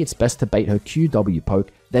 After 3, it's best to bait her QW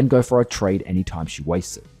poke, then go for a trade anytime she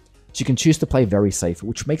wastes it. She can choose to play very safe,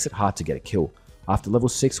 which makes it hard to get a kill. After level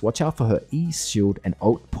 6, watch out for her E shield and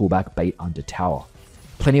ult pullback bait under tower.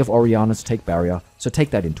 Plenty of Oriannas to take barrier, so take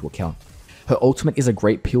that into account. Her ultimate is a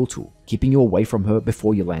great peel tool, keeping you away from her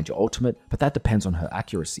before you land your ultimate, but that depends on her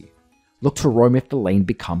accuracy. Look to roam if the lane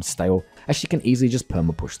becomes stale, as she can easily just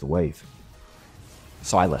perma push the wave.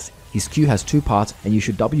 Sylas. His Q has 2 parts, and you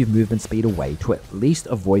should W movement speed away to at least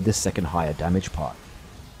avoid the second higher damage part.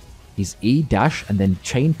 His E dash and then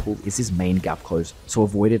chain pull is his main gap close, so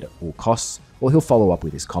avoid it at all costs, or he'll follow up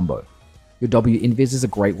with his combo. Your W invis is a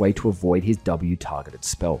great way to avoid his W targeted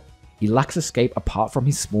spell. He lacks escape apart from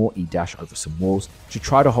his small E dash over some walls, so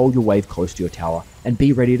try to hold your wave close to your tower and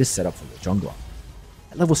be ready to set up for your jungler.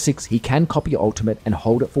 At level 6, he can copy your ultimate and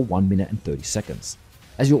hold it for 1 minute and 30 seconds.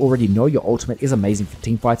 As you already know, your ultimate is amazing for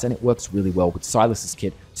teamfights and it works really well with Sylas'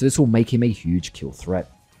 kit, so this will make him a huge kill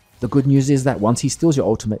threat. The good news is that once he steals your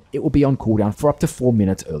ultimate, it will be on cooldown for up to 4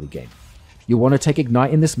 minutes early game. You'll want to take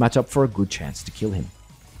Ignite in this matchup for a good chance to kill him.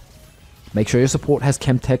 Make sure your support has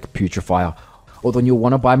Chemtech Putrefier, or then you'll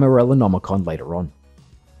want to buy Morellonomicon later on.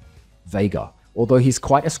 Veigar. Although he's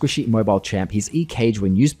quite a squishy mobile champ, his E-Cage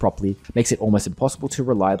when used properly makes it almost impossible to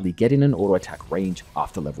reliably get in an auto attack range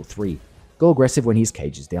after level 3. Go aggressive when his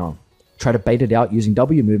cage is down. Try to bait it out using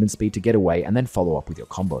W movement speed to get away and then follow up with your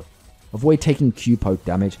combo. Avoid taking Q poke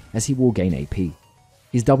damage as he will gain AP.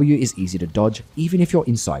 His W is easy to dodge even if you're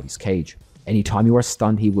inside his cage. Anytime you are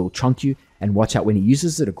stunned he will chunk you, and watch out when he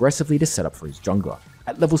uses it aggressively to set up for his jungler.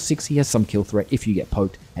 At level 6 he has some kill threat if you get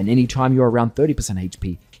poked, and anytime you're around 30%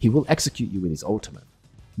 HP he will execute you with his ultimate.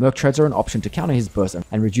 Merc Shreds are an option to counter his burst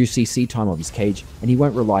and reduce CC time of his cage, and he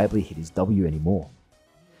won't reliably hit his W anymore.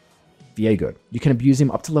 Viego. You can abuse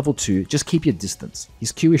him up to level 2, just keep your distance.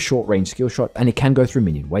 His Q is short range skill shot and it can go through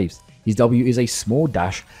minion waves. His W is a small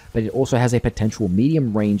dash, but it also has a potential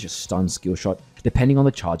medium range stun skill shot depending on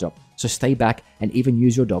the charge up, so stay back and even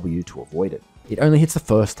use your W to avoid it. It only hits the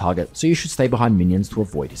first target, so you should stay behind minions to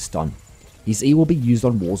avoid his stun. His E will be used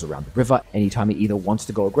on walls around the river anytime he either wants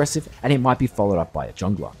to go aggressive, and it might be followed up by a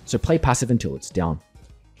jungler, so play passive until it's down.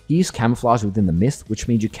 He is camouflaged within the mist, which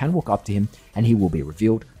means you can walk up to him and he will be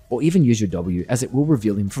revealed, or even use your W as it will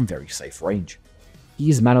reveal him from very safe range. He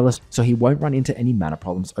is manaless, so he won't run into any mana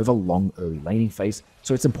problems over long early laning phase,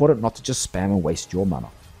 so it's important not to just spam and waste your mana.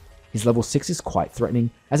 His level 6 is quite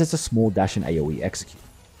threatening as it's a small dash and AoE execute,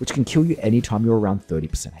 which can kill you anytime you're around 30%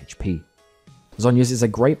 HP. Zhonya's is a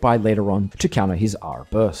great buy later on to counter his R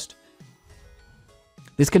burst.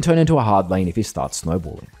 This can turn into a hard lane if he starts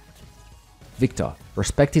snowballing. Victor,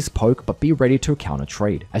 respect his poke but be ready to counter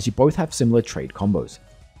trade, as you both have similar trade combos.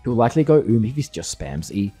 He'll likely go if he just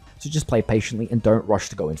spams E, so just play patiently and don't rush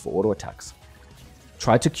to go in for auto attacks.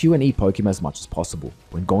 Try to Q and E poke him as much as possible.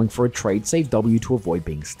 When going for a trade, save W to avoid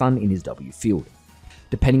being stunned in his W field.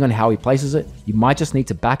 Depending on how he places it, you might just need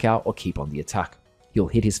to back out or keep on the attack. He'll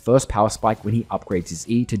hit his first power spike when he upgrades his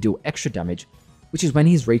E to deal extra damage, which is when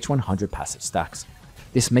he's reached 100 passive stacks.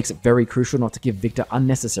 This makes it very crucial not to give Victor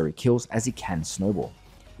unnecessary kills as he can snowball.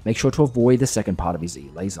 Make sure to avoid the second part of his E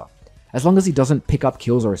laser. As long as he doesn't pick up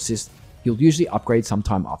kills or assists, he'll usually upgrade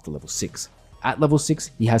sometime after level 6. At level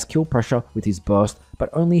 6, he has kill pressure with his burst, but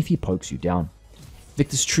only if he pokes you down.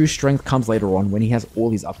 Victor's true strength comes later on when he has all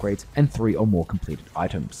his upgrades and 3 or more completed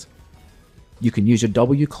items. You can use your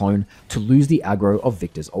W clone to lose the aggro of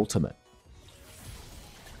Victor's ultimate.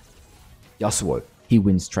 Yasuo. He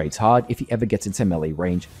wins trades hard if he ever gets into melee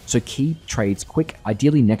range, so keep trades quick,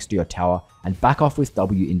 ideally next to your tower, and back off with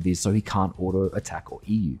W invis so he can't auto attack or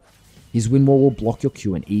EU. His wind wall will block your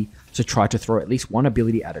Q and E, so try to throw at least one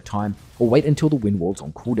ability at a time, or wait until the wind wall's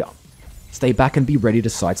on cooldown. Stay back and be ready to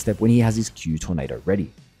sidestep when he has his Q tornado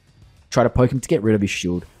ready. Try to poke him to get rid of his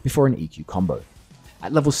shield before an EQ combo.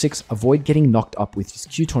 At level 6, avoid getting knocked up with his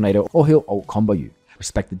Q tornado or he'll ult combo you.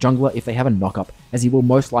 Respect the jungler if they have a knock up, as he will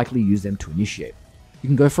most likely use them to initiate. You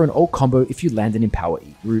can go for an ult combo if you land an Empower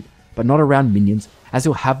E route, but not around minions, as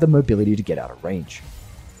he'll have the mobility to get out of range.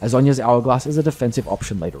 Azonya's Hourglass is a defensive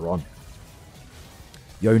option later on.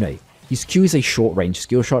 Yone. His Q is a short range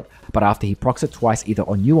skill shot, but after he procs it twice either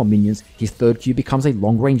on you or minions, his third Q becomes a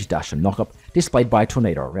long range dash and knockup displayed by a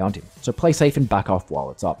tornado around him, so play safe and back off while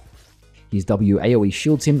it's up. His W AoE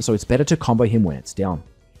shields him, so it's better to combo him when it's down.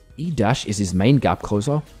 E dash is his main gap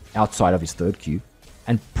closer, outside of his third Q,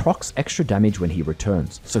 and procs extra damage when he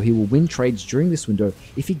returns, so he will win trades during this window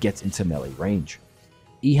if he gets into melee range.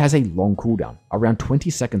 E has a long cooldown, around 20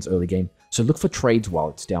 seconds early game, so look for trades while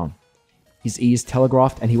it's down. His E is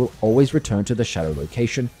telegraphed and he will always return to the shadow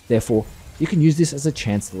location, therefore you can use this as a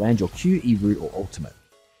chance to land your Q, E route or ultimate.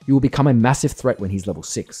 You will become a massive threat when he's level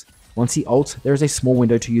 6. Once he ults, there is a small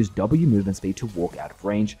window to use W movement speed to walk out of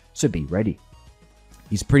range, so be ready.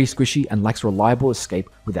 He's pretty squishy and lacks reliable escape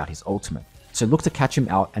without his ultimate, so look to catch him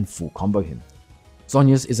out and full combo him.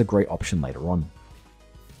 Zhonya's is a great option later on.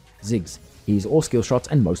 Ziggs. He is all skill shots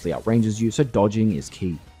and mostly outranges you, so dodging is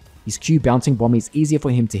key. His Q bouncing bomb is easier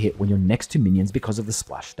for him to hit when you're next to minions because of the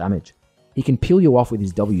splash damage. He can peel you off with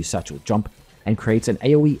his W satchel jump and creates an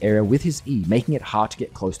AoE area with his E, making it hard to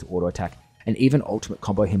get close to auto attack and even ultimate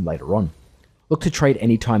combo him later on. Look to trade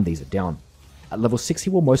anytime these are down. At level 6 he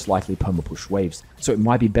will most likely perma push waves, so it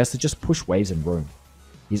might be best to just push waves and roam.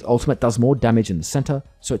 His ultimate does more damage in the center,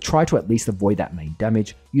 so try to at least avoid that main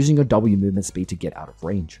damage using your W movement speed to get out of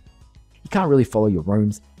range. He can't really follow your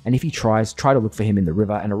roams, and if he tries, try to look for him in the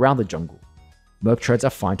river and around the jungle. Merc treads are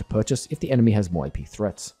fine to purchase if the enemy has more AP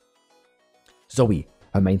threats. Zoe.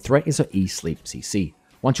 Her main threat is her E sleep CC.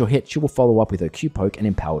 Once you're hit, she will follow up with her Q poke and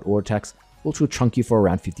empowered auto attacks, which will chunk you for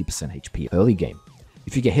around 50% HP early game.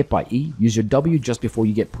 If you get hit by E, use your W just before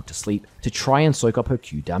you get put to sleep to try and soak up her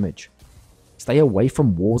Q damage. Stay away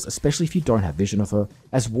from walls, especially if you don't have vision of her,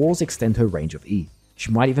 as walls extend her range of E.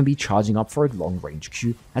 She might even be charging up for a long range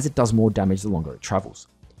Q, as it does more damage the longer it travels.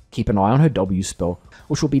 Keep an eye on her W spell,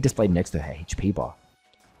 which will be displayed next to her HP bar.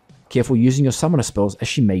 Careful using your summoner spells, as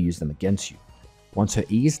she may use them against you. Once her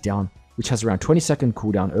E is down, which has around 20-second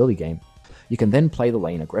cooldown early game, you can then play the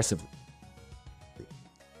lane aggressively.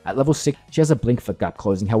 At level 6, she has a blink for gap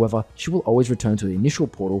closing, however, she will always return to the initial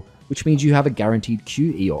portal, which means you have a guaranteed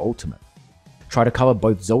Q, E or ultimate. Try to cover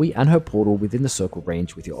both Zoe and her portal within the circle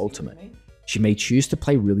range with your ultimate. She may choose to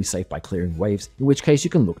play really safe by clearing waves, in which case you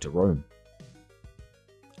can look to roam.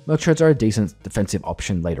 Merc treads are a decent defensive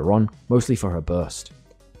option later on, mostly for her burst.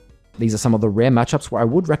 These are some of the rare matchups where I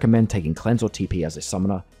would recommend taking Cleanse or TP as a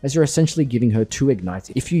summoner, as you're essentially giving her 2 ignites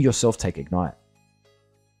if you yourself take ignite.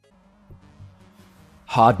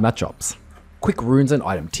 Hard matchups. Quick runes and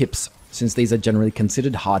item tips. Since these are generally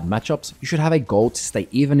considered hard matchups, you should have a goal to stay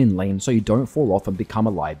even in lane so you don't fall off and become a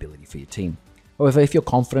liability for your team. However, if you're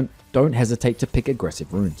confident, don't hesitate to pick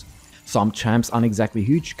aggressive runes. Some champs aren't exactly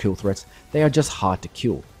huge kill threats, they are just hard to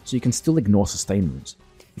kill, so you can still ignore sustain runes.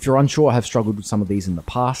 If you're unsure or have struggled with some of these in the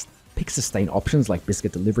past, pick sustain options like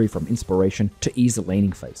Biscuit Delivery from Inspiration to ease the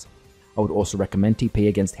laning phase. I would also recommend TP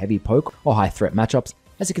against heavy poke or high threat matchups,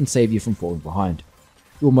 as it can save you from falling behind.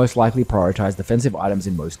 You will most likely prioritize defensive items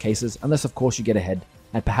in most cases, unless of course you get ahead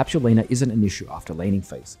and perhaps your laner isn't an issue after laning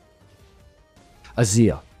phase.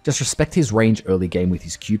 Azir. Just respect his range early game with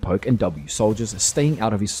his Q poke and W soldiers, staying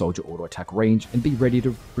out of his soldier auto attack range, and be ready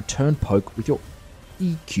to return poke with your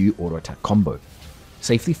EQ auto attack combo.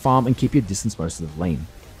 Safely farm and keep your distance most of the lane.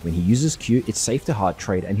 When he uses Q, it's safe to hard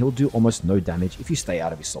trade and he'll do almost no damage if you stay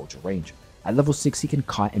out of his soldier range. At level 6 he can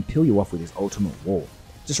kite and peel you off with his ultimate wall.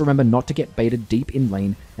 Just remember not to get baited deep in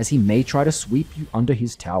lane, as he may try to sweep you under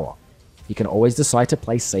his tower. He can always decide to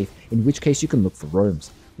play safe, in which case you can look for roams.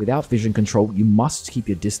 Without vision control, you must keep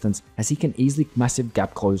your distance, as he can easily massive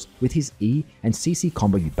gap close with his E and CC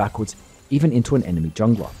combo you backwards, even into an enemy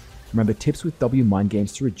jungler. Remember tips with W mind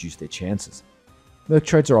games to reduce their chances. Merc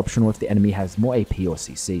trades are optional if the enemy has more AP or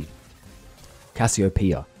CC.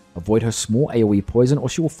 Cassiopeia. Avoid her small AoE poison or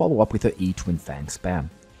she will follow up with her E Twin Fang spam.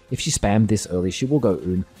 If she spammed this early, she will go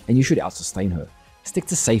Un, and you should outsustain her. Stick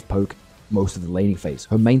to safe poke most of the laning phase.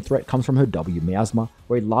 Her main threat comes from her W Miasma,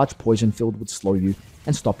 where a large poison field would slow you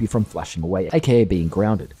and stop you from flashing away, aka being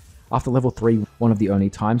grounded. After level 3, one of the only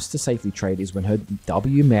times to safely trade is when her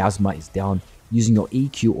W Miasma is down, using your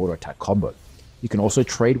EQ auto attack combo. You can also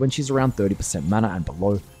trade when she's around 30% mana and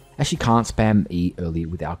below, as she can't spam E early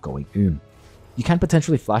without going You can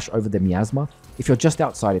potentially flash over the Miasma if you're just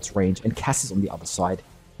outside its range and Cass is on the other side,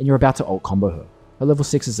 and you're about to ult combo her. Her level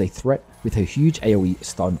 6 is a threat with her huge AoE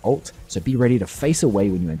stun ult, so be ready to face away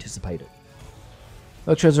when you anticipate it.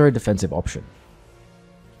 Electros are a defensive option.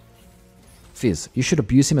 Fizz. You should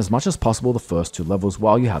abuse him as much as possible the first 2 levels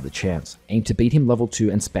while you have the chance. Aim to beat him level 2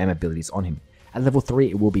 and spam abilities on him. At level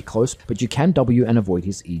 3 it will be close, but you can W and avoid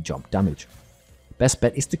his E jump damage. Best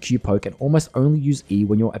bet is to Q poke and almost only use E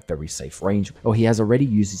when you're at very safe range, or he has already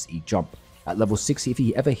used his E jump. At level 6 if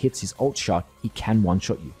he ever hits his ult shot, he can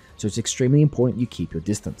one-shot you, so it's extremely important you keep your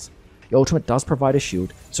distance. Your ultimate does provide a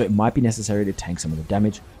shield, so it might be necessary to tank some of the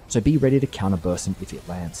damage, so be ready to counter burst him if it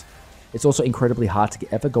lands. It's also incredibly hard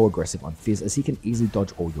to ever go aggressive on Fizz, as he can easily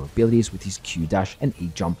dodge all your abilities with his Q dash and E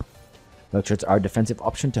jump. Electrodes are a defensive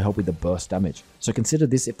option to help with the burst damage, so consider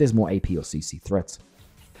this if there's more AP or CC threats.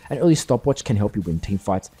 An early stopwatch can help you win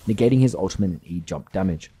teamfights, negating his ultimate and E jump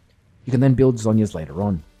damage. You can then build Zhonya's later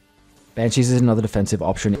on. Banshees is another defensive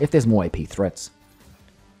option if there's more AP threats.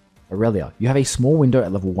 Aurelia. You have a small window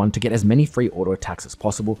at level 1 to get as many free auto attacks as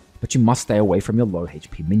possible, but you must stay away from your low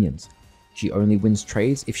HP minions. She only wins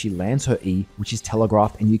trades if she lands her E, which is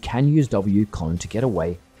telegraphed, and you can use W clone to get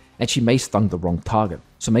away, and she may stun the wrong target,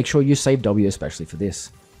 so make sure you save W especially for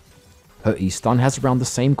this. Her E stun has around the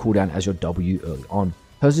same cooldown as your W early on,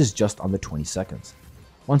 hers is just under 20 seconds.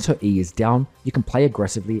 Once her E is down, you can play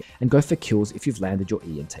aggressively and go for kills if you've landed your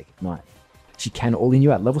E and take Ignite. She can all-in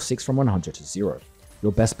you at level 6 from 100 to 0.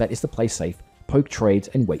 Your best bet is to play safe, poke trades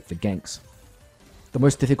and wait for ganks. The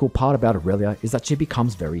most difficult part about Aurelia is that she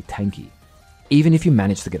becomes very tanky, even if you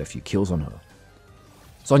manage to get a few kills on her.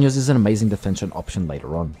 Zhonya's is an amazing defensive option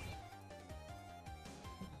later on.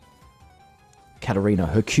 Katarina.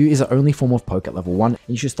 Her Q is the only form of poke at level 1, and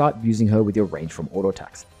you should start using her with your range from auto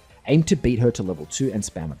attacks. Aim to beat her to level 2 and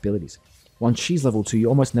spam abilities. Once she's level 2, you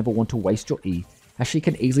almost never want to waste your E, as she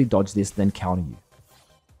can easily dodge this then counter you.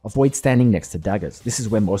 Avoid standing next to daggers, this is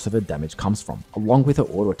where most of her damage comes from, along with her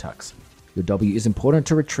auto attacks. Your W is important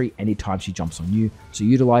to retreat anytime she jumps on you, so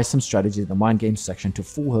utilize some strategy in the mind games section to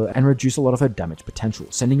fool her and reduce a lot of her damage potential,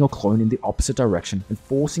 sending your clone in the opposite direction and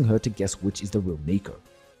forcing her to guess which is the real Neeko.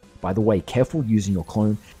 By the way, careful using your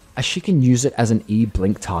clone, as she can use it as an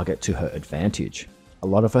E-blink target to her advantage. A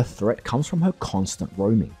lot of her threat comes from her constant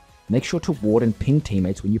roaming. Make sure to ward and ping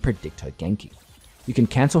teammates when you predict her ganking. You can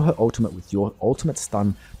cancel her ultimate with your ultimate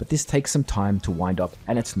stun, but this takes some time to wind up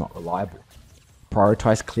and it's not reliable.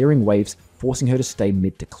 Prioritize clearing waves, forcing her to stay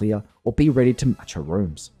mid to clear, or be ready to match her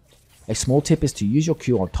roams. A small tip is to use your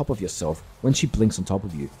Q on top of yourself when she blinks on top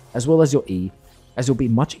of you, as well as your E, as it'll be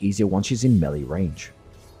much easier once she's in melee range.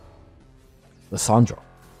 Lissandra.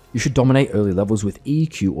 You should dominate early levels with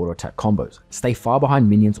EQ auto attack combos. Stay far behind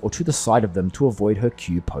minions or to the side of them to avoid her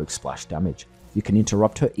Q poke splash damage. You can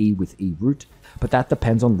interrupt her E with E root, but that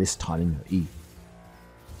depends on Liss timing her E.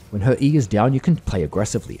 When her E is down, you can play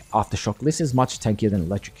aggressively. Aftershock Liss is much tankier than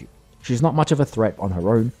Electrocute. She's not much of a threat on her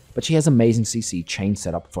own, but she has amazing CC chain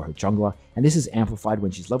setup for her jungler, and this is amplified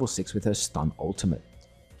when she's level 6 with her stun ultimate.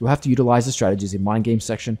 You'll have to utilize the strategies in mind game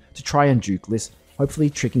section to try and juke Liss, hopefully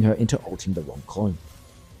tricking her into ulting the wrong clone.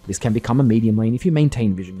 This can become a medium lane if you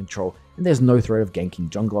maintain vision control and there's no threat of ganking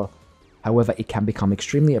jungler, However, it can become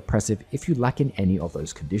extremely oppressive if you lack in any of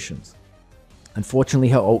those conditions. Unfortunately,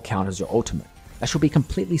 her ult counters your ultimate, that should be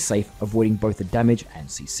completely safe, avoiding both the damage and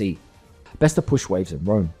CC. Best to push waves and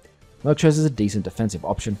roam. Merctrez is a decent defensive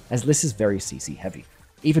option as Liss is very CC heavy,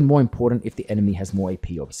 even more important if the enemy has more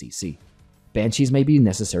AP over CC. Banshees may be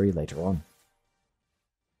necessary later on.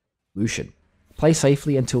 Lucian. Play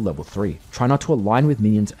safely until level 3, try not to align with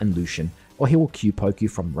minions and Lucian or he will Q-poke you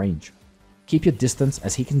from range. Keep your distance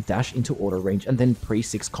as he can dash into auto range and then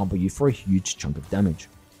pre-6 combo you for a huge chunk of damage.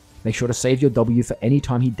 Make sure to save your W for any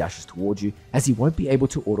time he dashes towards you as he won't be able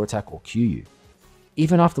to auto attack or Q you.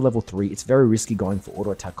 Even after level 3, it's very risky going for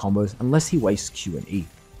auto attack combos unless he wastes Q and E.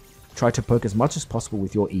 Try to poke as much as possible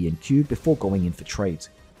with your E and Q before going in for trades.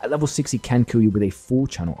 At level 6 he can kill you with a full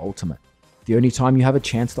channel ultimate. The only time you have a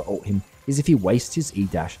chance to ult him is if he wastes his E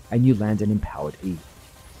dash and you land an empowered E.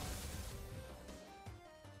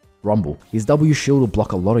 Rumble. His W shield will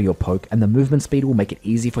block a lot of your poke and the movement speed will make it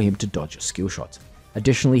easy for him to dodge your skill shots.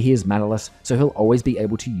 Additionally, he is manaless, so he'll always be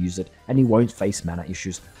able to use it and he won't face mana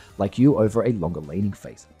issues like you over a longer laning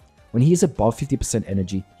phase. When he is above 50%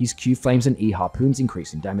 energy, his Q flames and E harpoons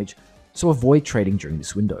increase in damage, so avoid trading during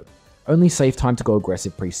this window. Only save time to go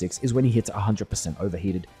aggressive pre-6 is when he hits 100%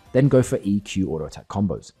 overheated, then go for EQ auto attack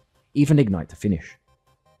combos. Even ignite to finish.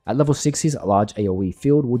 At level 6 his large AoE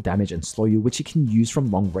field will damage and slow you, which he can use from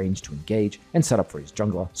long range to engage and set up for his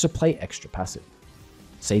jungler, so play extra passive.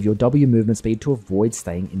 Save your W movement speed to avoid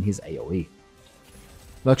staying in his AoE.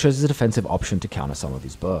 Merctrez is a defensive option to counter some of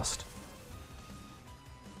his burst.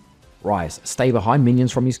 Rise. Stay behind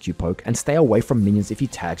minions from his Q-poke and stay away from minions if he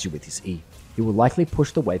tags you with his E. He will likely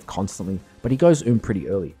push the wave constantly, but he goes pretty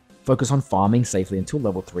early. Focus on farming safely until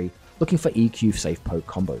level 3, looking for EQ safe poke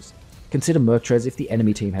combos. Consider Merctrez if the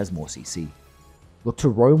enemy team has more CC. Look to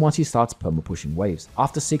roam once he starts perma-pushing waves.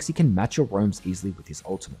 After 6 he can match your roams easily with his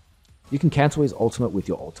ultimate. You can cancel his ultimate with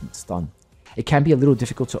your ultimate stun. It can be a little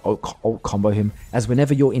difficult to ult combo him, as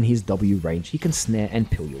whenever you're in his W range he can snare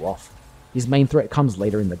and peel you off. His main threat comes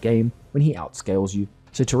later in the game when he outscales you,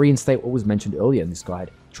 so to reinstate what was mentioned earlier in this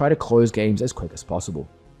guide, try to close games as quick as possible.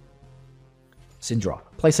 Syndra.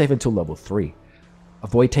 Play safe until level 3.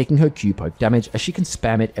 Avoid taking her Q-poke damage as she can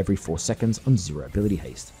spam it every 4 seconds on 0 ability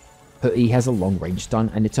haste. Her E has a long range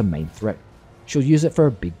stun and it's a main threat. She'll use it for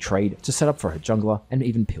a big trade to set up for her jungler and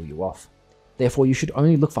even peel you off. Therefore you should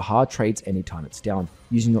only look for hard trades anytime it's down,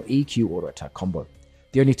 using your EQ auto attack combo.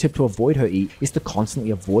 The only tip to avoid her E is to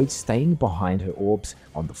constantly avoid staying behind her orbs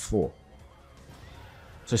on the floor.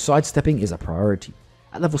 So sidestepping is a priority.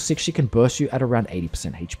 At level 6 she can burst you at around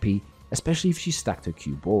 80% HP, especially if she stacked her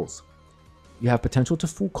Q balls. You have potential to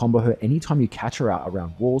full combo her anytime you catch her out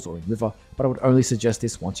around walls or in river, but I would only suggest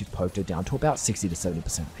this once you've poked her down to about 60 to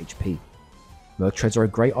 70% HP. Merctrez are a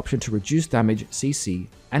great option to reduce damage, CC,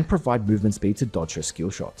 and provide movement speed to dodge her skill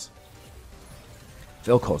shots.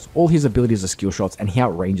 Vel'Koz. All his abilities are skill shots and he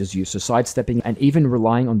outranges you, so sidestepping and even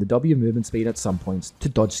relying on the W movement speed at some points to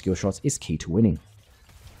dodge skill shots is key to winning.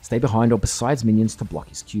 Stay behind or besides minions to block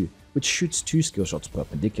his Q, which shoots 2 skill shots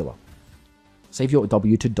perpendicular. Save your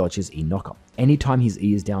W to dodge his E knocker. Anytime his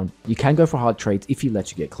E is down, you can go for hard trades if he lets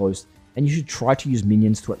you get close, and you should try to use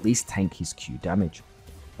minions to at least tank his Q damage.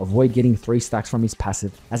 Avoid getting 3 stacks from his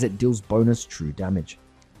passive as it deals bonus true damage.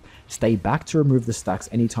 Stay back to remove the stacks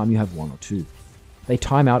anytime you have 1 or 2. They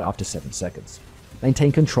time out after 7 seconds.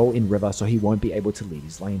 Maintain control in river so he won't be able to lead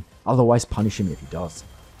his lane, otherwise punish him if he does.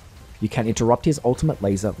 You can interrupt his ultimate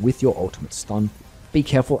laser with your ultimate stun. Be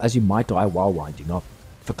careful as you might die while winding up.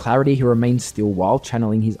 For clarity, he remains still while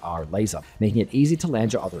channeling his R laser, making it easy to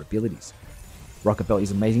land your other abilities. Rocket Belt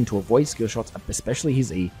is amazing to avoid skill shots, especially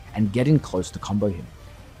his E, and get in close to combo him.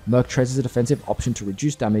 Merctrez is a defensive option to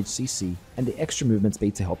reduce damage, CC, and the extra movement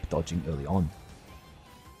speed to help dodging early on.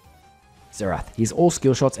 Xerath. He is all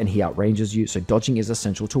skill shots and he outranges you, so dodging is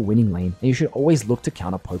essential to winning lane, and you should always look to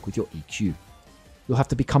counter poke with your EQ. You'll have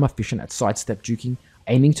to become efficient at sidestep juking,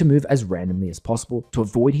 aiming to move as randomly as possible to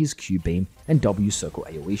avoid his Q beam and W circle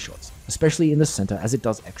AoE shots, especially in the center as it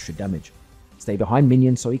does extra damage. Stay behind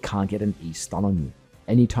minions so he can't get an E stun on you.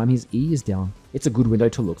 Anytime his E is down, it's a good window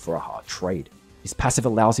to look for a hard trade. His passive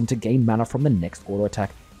allows him to gain mana from the next auto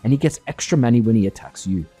attack, and he gets extra mana when he attacks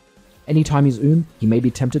you. Anytime he's he may be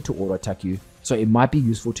tempted to auto attack you, so it might be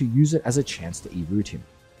useful to use it as a chance to E-root him.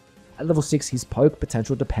 At level 6 his poke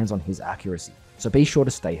potential depends on his accuracy, so be sure to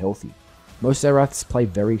stay healthy. Most Xeraths play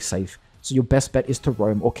very safe, so your best bet is to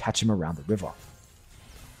roam or catch him around the river.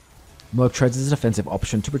 Merctrez is a defensive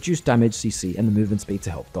option to reduce damage, CC, and the movement speed to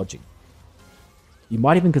help dodging. You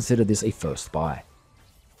might even consider this a first buy.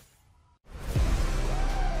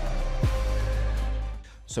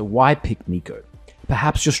 So why pick Neeko?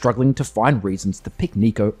 Perhaps you're struggling to find reasons to pick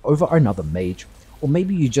Neeko over another mage, or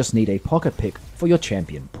maybe you just need a pocket pick for your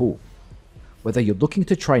champion pool. Whether you're looking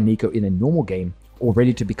to try Neeko in a normal game or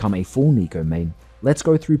ready to become a full Neeko main, let's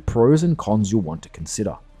go through pros and cons you'll want to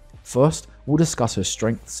consider. First, we'll discuss her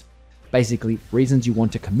strengths, basically reasons you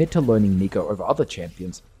want to commit to learning Neeko over other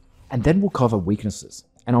champions, and then we'll cover weaknesses,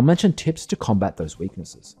 and I'll mention tips to combat those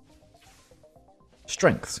weaknesses.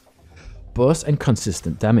 Strengths. Burst and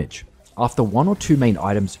consistent damage. After 1 or 2 main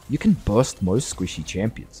items, you can burst most squishy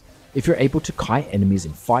champions. If you're able to kite enemies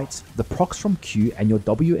in fights, the procs from Q and your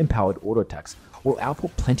W empowered auto attacks will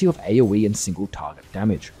output plenty of AoE and single target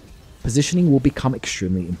damage. Positioning will become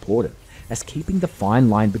extremely important, as keeping the fine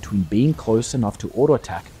line between being close enough to auto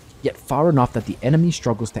attack, yet far enough that the enemy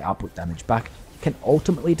struggles to output damage back, can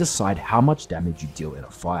ultimately decide how much damage you deal in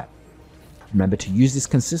a fight. Remember to use this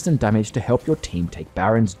consistent damage to help your team take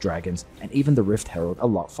Barons, Dragons, and even the Rift Herald a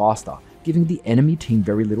lot faster, giving the enemy team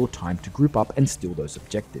very little time to group up and steal those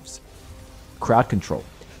objectives. Crowd control.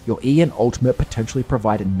 Your E and ultimate potentially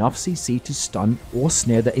provide enough CC to stun or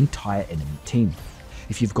snare the entire enemy team.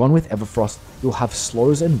 If you've gone with Everfrost, you'll have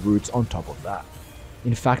slows and roots on top of that.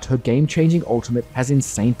 In fact, her game-changing ultimate has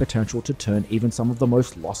insane potential to turn even some of the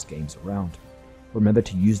most lost games around. Remember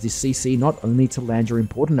to use this CC not only to land your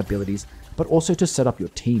important abilities, but also to set up your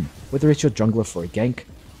team, whether it's your jungler for a gank,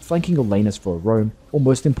 flanking your laners for a roam, or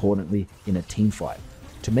most importantly, in a team fight,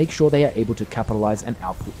 to make sure they are able to capitalize and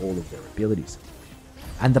output all of their abilities.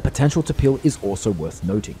 And the potential to peel is also worth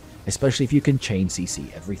noting, especially if you can chain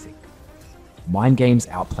CC everything. Mind games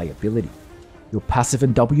outplay ability. Your passive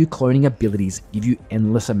and W cloning abilities give you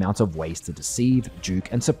endless amounts of ways to deceive,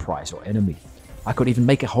 juke, and surprise your enemy. I could even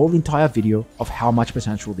make a whole entire video of how much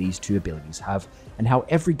potential these two abilities have, and how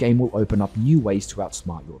every game will open up new ways to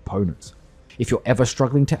outsmart your opponents. If you're ever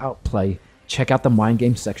struggling to outplay, check out the mind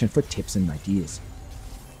game section for tips and ideas.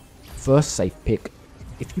 First safe pick.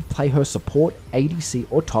 If you play her support, ADC,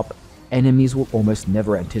 or top, enemies will almost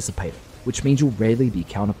never anticipate it, which means you'll rarely be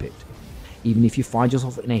counterpicked. Even if you find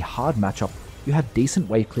yourself in a hard matchup, you have decent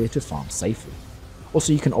wave clear to farm safely.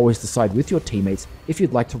 Also, you can always decide with your teammates if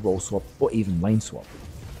you'd like to role swap or even lane swap.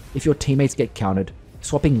 If your teammates get countered,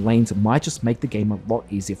 swapping lanes might just make the game a lot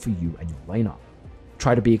easier for you and your laner.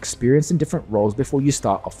 Try to be experienced in different roles before you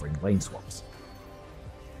start offering lane swaps.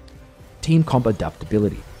 Team comp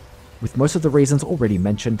adaptability. With most of the reasons already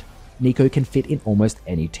mentioned, Neeko can fit in almost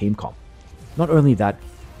any team comp. Not only that,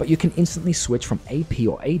 but you can instantly switch from AP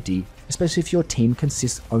or AD, especially if your team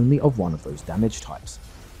consists only of one of those damage types.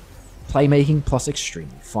 Playmaking plus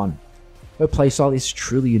extremely fun. Her playstyle is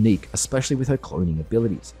truly unique, especially with her cloning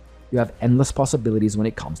abilities. You have endless possibilities when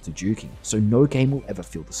it comes to juking, so no game will ever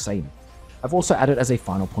feel the same. I've also added as a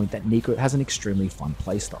final point that Neeko has an extremely fun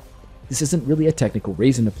playstyle. This isn't really a technical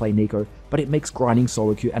reason to play Neeko, but it makes grinding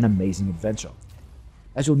solo queue an amazing adventure,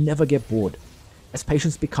 as you'll never get bored, as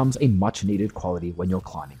patience becomes a much needed quality when you're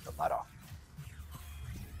climbing the ladder.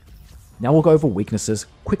 Now we'll go over weaknesses,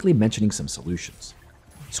 quickly mentioning some solutions.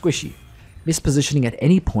 Squishy. Mispositioning at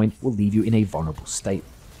any point will leave you in a vulnerable state.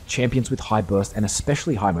 Champions with high burst and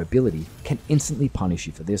especially high mobility can instantly punish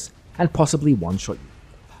you for this, and possibly one-shot you.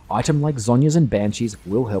 Items like Zhonya's and Banshees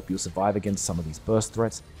will help you survive against some of these burst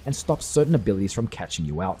threats, and stop certain abilities from catching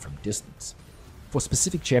you out from distance. For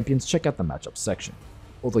specific champions, check out the matchup section.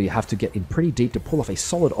 Although you have to get in pretty deep to pull off a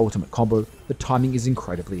solid ultimate combo, the timing is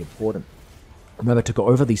incredibly important. Remember to go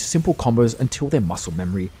over these simple combos until they're muscle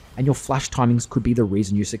memory, and your flash timings could be the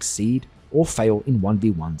reason you succeed or fail in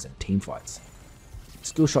 1v1s and teamfights.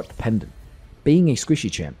 Skillshot dependent. Being a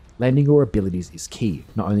squishy champ, landing your abilities is key,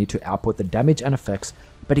 not only to output the damage and effects,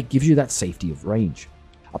 but it gives you that safety of range.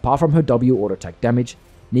 Apart from her W auto attack damage,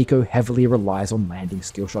 Neeko heavily relies on landing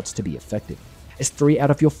skillshots to be effective, as 3 out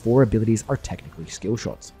of your 4 abilities are technically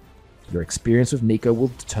skillshots. Your experience with Neeko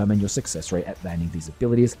will determine your success rate at landing these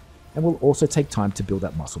abilities, and will also take time to build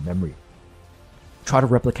that muscle memory. Try to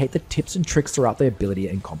replicate the tips and tricks throughout the ability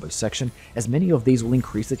and combo section, as many of these will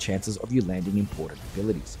increase the chances of you landing important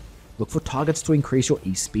abilities. Look for targets to increase your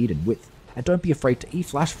E speed and width, and don't be afraid to E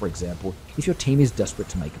flash, for example, if your team is desperate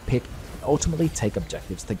to make a pick and ultimately take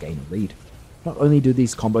objectives to gain a lead. Not only do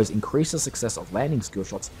these combos increase the success of landing skill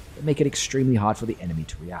shots, but make it extremely hard for the enemy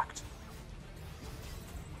to react.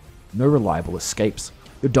 No reliable escapes.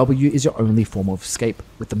 Your W is your only form of escape,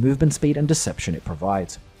 with the movement speed and deception it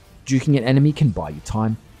provides. Juking an enemy can buy you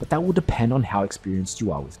time, but that will depend on how experienced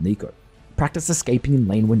you are with Neeko. Practice escaping in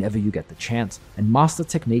lane whenever you get the chance, and master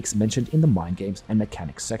techniques mentioned in the mind games and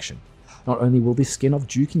mechanics section. Not only will this skin of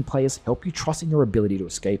juking players help you trust in your ability to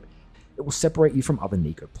escape, it will separate you from other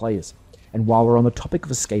Neeko players. And while we're on the topic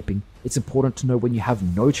of escaping, it's important to know when you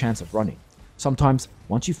have no chance of running. Sometimes,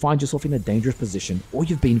 once you find yourself in a dangerous position or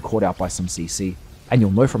you've been caught out by some CC, and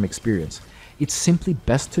you'll know from experience, it's simply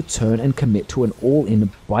best to turn and commit to an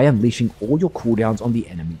all-in by unleashing all your cooldowns on the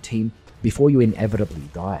enemy team before you inevitably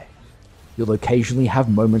die. You'll occasionally have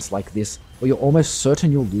moments like this where you're almost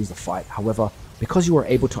certain you'll lose the fight. However, because you were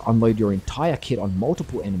able to unload your entire kit on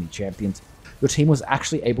multiple enemy champions, your team was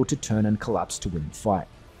actually able to turn and collapse to win the fight.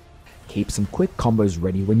 Keep some quick combos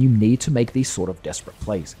ready when you need to make these sort of desperate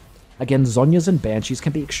plays. Again, Zhonya's and Banshees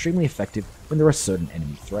can be extremely effective when there are certain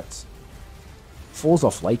enemy threats. Falls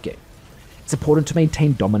off late game. It's important to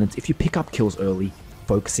maintain dominance if you pick up kills early,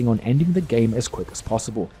 focusing on ending the game as quick as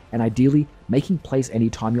possible, and ideally making plays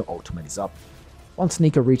anytime your ultimate is up. Once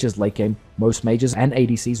Neeko reaches late game, most mages and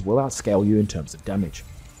ADCs will outscale you in terms of damage.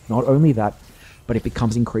 Not only that, but it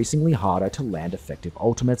becomes increasingly harder to land effective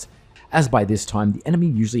ultimates, as by this time the enemy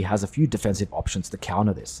usually has a few defensive options to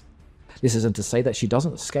counter this. This isn't to say that she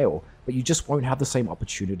doesn't scale, but you just won't have the same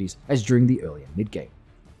opportunities as during the early and mid game.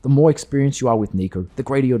 The more experienced you are with Neeko, the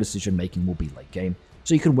greater your decision making will be late game,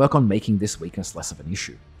 so you can work on making this weakness less of an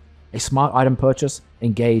issue. A smart item purchase,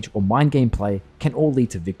 engage, or mind game play can all lead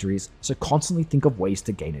to victories, so constantly think of ways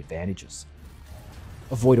to gain advantages.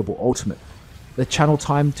 Avoidable ultimate. The channel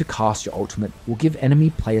time to cast your ultimate will give enemy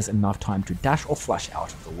players enough time to dash or flash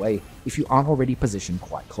out of the way if you aren't already positioned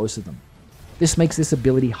quite close to them. This makes this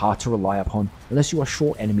ability hard to rely upon unless you are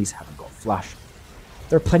sure enemies haven't got flash.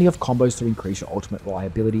 There are plenty of combos to increase your ultimate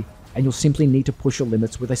reliability, and you'll simply need to push your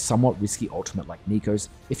limits with a somewhat risky ultimate like Neeko's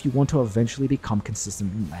if you want to eventually become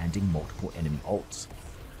consistent in landing multiple enemy ults.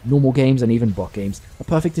 Normal games and even bot games are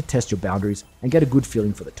perfect to test your boundaries and get a good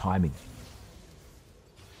feeling for the timing.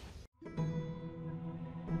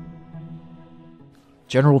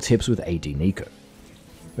 General tips with AD Neeko.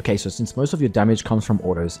 Okay, so since most of your damage comes from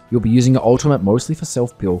autos, you'll be using your ultimate mostly for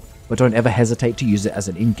self-peel, but don't ever hesitate to use it as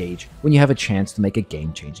an engage when you have a chance to make a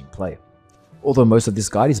game-changing play. Although most of this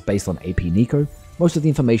guide is based on AP Neeko, most of the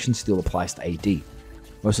information still applies to AD.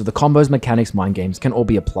 Most of the combos, mechanics, mind games can all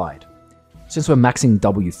be applied. Since we're maxing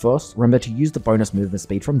W first, remember to use the bonus movement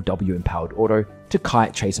speed from W empowered auto to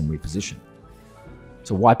kite, chase and reposition.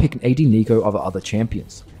 So why pick an AD Neeko over other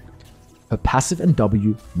champions? Her passive and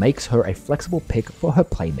W makes her a flexible pick for her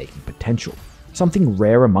playmaking potential, something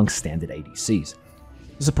rare amongst standard ADCs.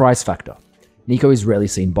 The surprise factor. Neeko is rarely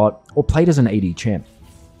seen bot or played as an AD champ.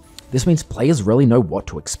 This means players rarely know what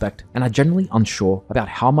to expect and are generally unsure about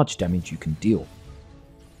how much damage you can deal.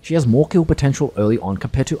 She has more kill potential early on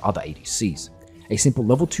compared to other ADCs. A simple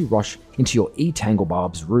level 2 rush into your E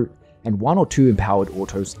Tangle-Barbs route and 1 or 2 empowered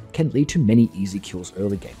autos can lead to many easy kills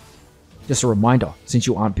early game. Just a reminder, since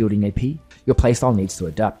you aren't building AP, your playstyle needs to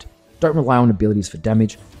adapt. Don't rely on abilities for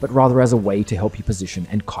damage, but rather as a way to help you position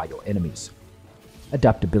and kite your enemies.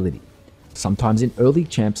 Adaptability. Sometimes in early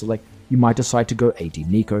champ select, you might decide to go AD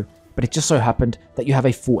Neeko, but it just so happened that you have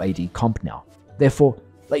a full AD comp now. Therefore,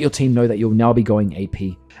 let your team know that you'll now be going AP,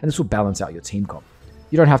 and this will balance out your team comp.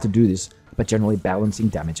 You don't have to do this, but generally balancing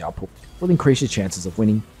damage output will increase your chances of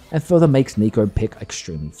winning, and further makes Neeko pick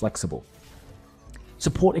extremely flexible.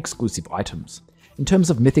 Support exclusive items. In terms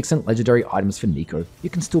of mythics and legendary items for Neeko, you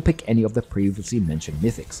can still pick any of the previously mentioned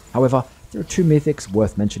mythics. However, there are 2 mythics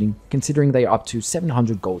worth mentioning, considering they are up to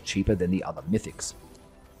 700 gold cheaper than the other mythics.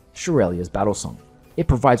 Shurelia's Battle Song. It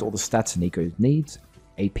provides all the stats Neeko needs,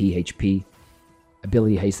 AP, HP,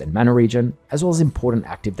 ability haste and mana regen, as well as important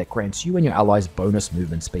active that grants you and your allies bonus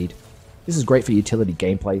movement speed. This is great for utility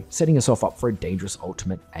gameplay, setting yourself up for a dangerous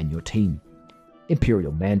ultimate and your team.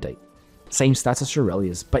 Imperial Mandate. Same stats as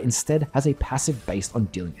Shurelia's, but instead has a passive based on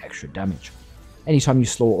dealing extra damage. Anytime you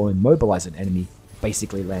slow or immobilize an enemy,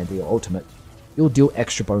 basically land your ultimate, you'll deal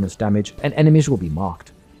extra bonus damage and enemies will be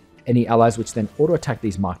marked. Any allies which then auto-attack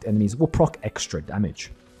these marked enemies will proc extra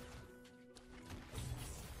damage.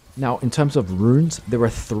 Now, in terms of runes, there are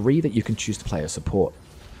 3 that you can choose to play as support.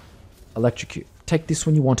 Electrocute. Take this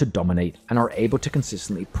when you want to dominate and are able to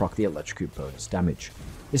consistently proc the Electrocute bonus damage.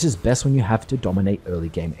 This is best when you have to dominate early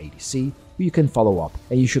game ADC, who you can follow up,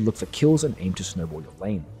 and you should look for kills and aim to snowball your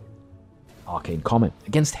lane. Arcane Comet.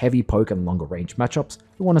 Against heavy poke and longer range matchups,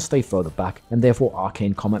 you want to stay further back, and therefore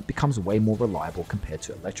Arcane Comet becomes way more reliable compared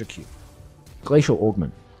to Electrocute. Glacial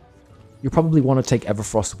Augment. You probably want to take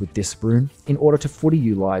Everfrost with this rune in order to fully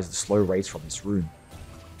utilize the slow raise from this rune.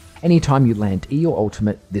 Anytime you land E or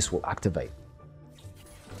ultimate, this will activate.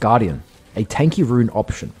 Guardian. A tanky rune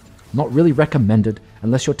option. Not really recommended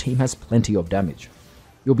unless your team has plenty of damage.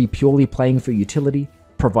 You'll be purely playing for utility,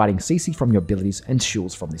 providing CC from your abilities and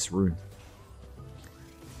shields from this rune.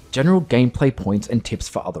 General gameplay points and tips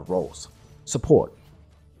for other roles. Support.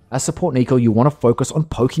 As support Neeko, you want to focus on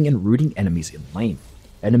poking and rooting enemies in lane.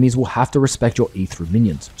 Enemies will have to respect your E through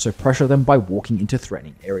minions, so pressure them by walking into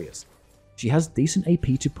threatening areas. She has decent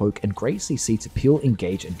AP to poke and great CC to peel,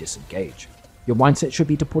 engage, and disengage. Your mindset should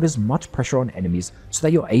be to put as much pressure on enemies so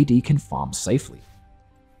that your AD can farm safely.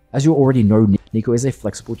 As you already know, Neeko is a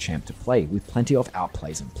flexible champ to play with plenty of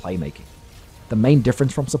outplays and playmaking. The main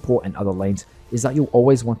difference from support and other lanes is that you'll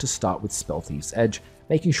always want to start with Spell Thief's Edge,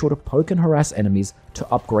 making sure to poke and harass enemies to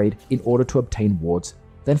upgrade in order to obtain wards,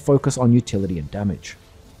 then focus on utility and damage.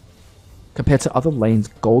 Compared to other lanes,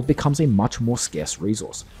 gold becomes a much more scarce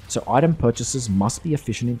resource, so item purchases must be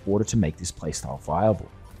efficient in order to make this playstyle viable.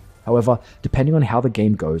 However, depending on how the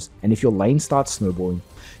game goes, and if your lane starts snowballing,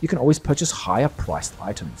 you can always purchase higher priced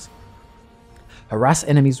items. Harass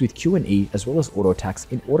enemies with Q and E as well as auto attacks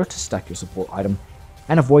in order to stack your support item,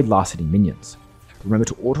 and avoid last hitting minions. Remember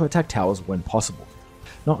to auto attack towers when possible,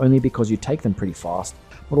 not only because you take them pretty fast,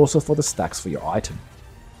 but also for the stacks for your item.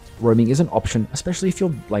 Roaming is an option, especially if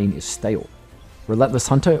your lane is stale. Relentless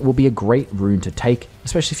Hunter will be a great rune to take,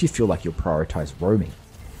 especially if you feel like you'll prioritize roaming.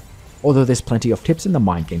 Although there's plenty of tips in the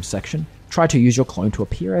mind game section, try to use your clone to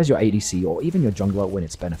appear as your ADC or even your jungler when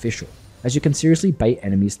it's beneficial, as you can seriously bait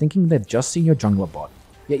enemies thinking they've just seen your jungler bot,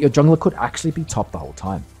 yet your jungler could actually be top the whole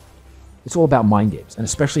time. It's all about mind games, and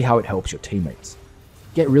especially how it helps your teammates.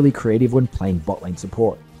 Get really creative when playing bot lane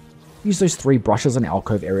support. Use those 3 brushes and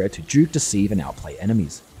alcove area to juke, deceive, and outplay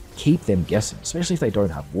enemies. Keep them guessing, especially if they don't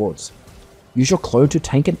have wards. Use your clone to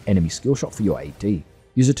tank an enemy skill shot for your AD.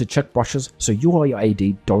 Use it to check brushes so you or your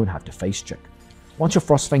AD don't have to face check. Once your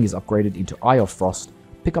Frostfang is upgraded into Eye of Frost,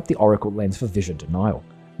 pick up the Oracle lens for vision denial.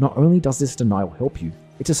 Not only does this denial help you,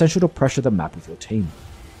 it's essential to pressure the map with your team.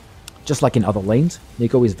 Just like in other lanes,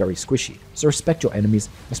 Neeko is very squishy, so respect your enemies,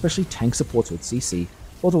 especially tank supports with CC,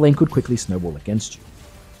 or the lane could quickly snowball against you.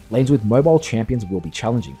 Lanes with mobile champions will be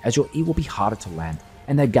challenging, as your E will be harder to land,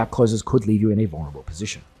 and their gap closers could leave you in a vulnerable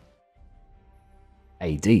position.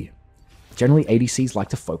 AD. Generally, ADCs like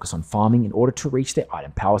to focus on farming in order to reach their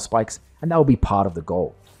item power spikes, and that will be part of the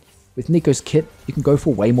goal. With Neeko's kit, you can go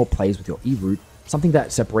for way more plays with your E route, something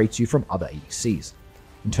that separates you from other ADCs.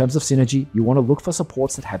 In terms of synergy, you want to look for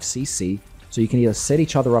supports that have CC, so you can either set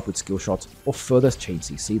each other up with skill shots or further chain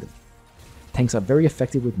CC them. Tanks are very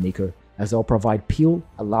effective with Neeko, as they'll provide peel,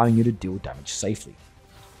 allowing you to deal damage safely.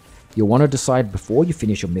 You'll want to decide before you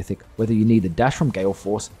finish your mythic whether you need the dash from Gale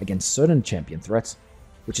Force against certain champion threats,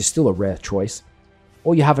 which is still a rare choice,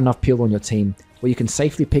 or you have enough peel on your team where you can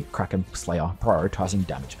safely pick Kraken Slayer, prioritizing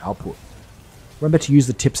damage output. Remember to use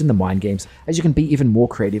the tips in the mind games, as you can be even more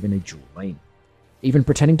creative in a dual lane. Even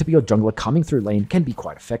pretending to be your jungler coming through lane can be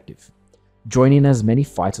quite effective. Join in as many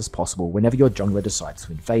fights as possible whenever your jungler decides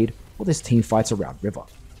to invade, or there's team fights around river.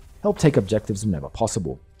 Help take objectives whenever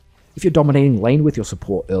possible. If you're dominating lane with your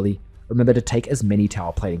support early, remember to take as many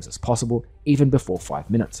tower platings as possible, even before 5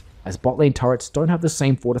 minutes, as bot lane turrets don't have the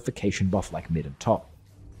same fortification buff like mid and top.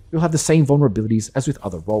 You'll have the same vulnerabilities as with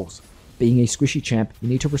other roles. Being a squishy champ, you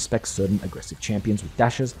need to respect certain aggressive champions with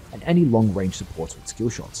dashes and any long range supports with skill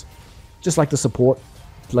shots. Just like the support,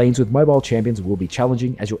 lanes with mobile champions will be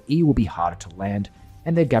challenging, as your E will be harder to land,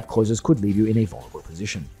 and their gap closers could leave you in a vulnerable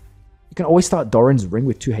position. You can always start Doran's Ring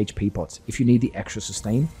with 2 HP pots if you need the extra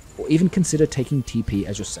sustain, or even consider taking TP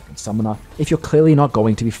as your second summoner if you're clearly not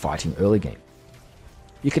going to be fighting early game.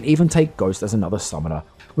 You can even take Ghost as another summoner,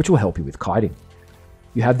 which will help you with kiting.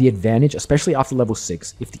 You have the advantage, especially after level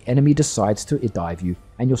 6, if the enemy decides to dive you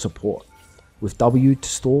and your support. With W to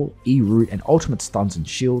stall, E root, and ultimate stuns and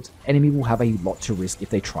shields, enemy will have a lot to risk if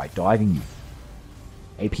they try diving you.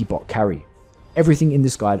 AP bot carry. Everything in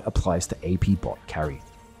this guide applies to AP bot carry.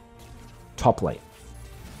 Top lane.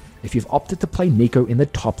 If you've opted to play Neeko in the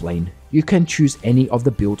top lane, you can choose any of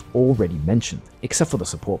the builds already mentioned, except for the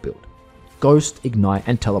support build. Ghost, Ignite,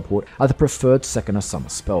 and Teleport are the preferred second or summer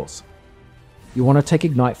spells. You want to take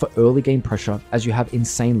Ignite for early game pressure, as you have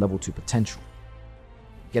insane level 2 potential.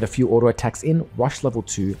 Get a few auto attacks in, rush level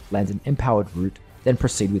 2, land an empowered route, then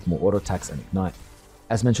proceed with more auto attacks and Ignite.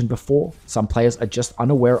 As mentioned before, some players are just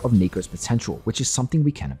unaware of Neeko's potential, which is something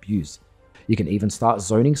we can abuse. You can even start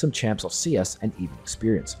zoning some champs off CS and even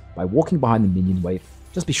experience by walking behind the minion wave.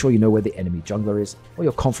 Just be sure you know where the enemy jungler is, or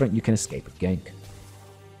you're confident you can escape a gank.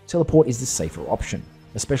 Teleport is the safer option,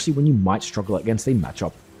 especially when you might struggle against a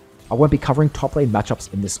matchup. I won't be covering top lane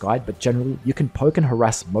matchups in this guide, but generally you can poke and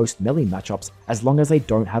harass most melee matchups as long as they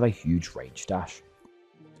don't have a huge range dash.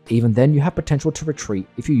 Even then, you have potential to retreat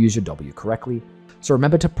if you use your W correctly, so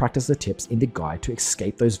remember to practice the tips in the guide to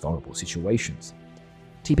escape those vulnerable situations.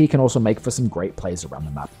 TP can also make for some great plays around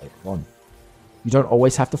the map later on. You don't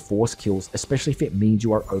always have to force kills, especially if it means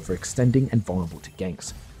you are overextending and vulnerable to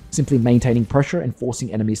ganks. Simply maintaining pressure and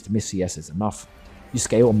forcing enemies to miss CS is enough. You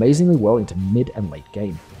scale amazingly well into mid and late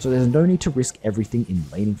game, so there's no need to risk everything in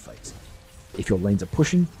laning phase. If your lanes are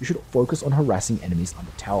pushing, you should focus on harassing enemies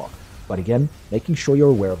under tower, but again, making sure you're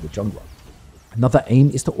aware of the jungler. Another aim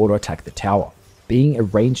is to auto attack the tower. Being a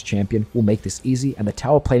ranged champion will make this easy and the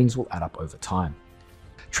tower platings will add up over time.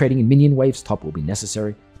 Trading in minion waves top will be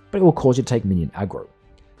necessary, but it will cause you to take minion aggro.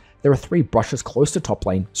 There are 3 brushes close to top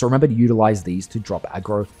lane, so remember to utilize these to drop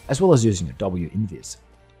aggro, as well as using a W invis.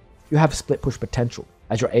 You have split push potential,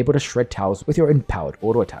 as you're able to shred towers with your empowered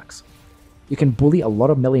auto attacks. You can bully a lot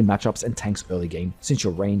of melee matchups and tanks early game since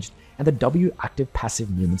you're ranged, and the W active passive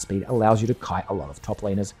movement speed allows you to kite a lot of top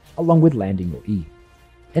laners, along with landing your E.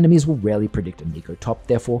 Enemies will rarely predict a Neeko top,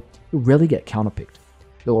 therefore you'll rarely get counterpicked.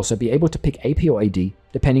 You'll also be able to pick AP or AD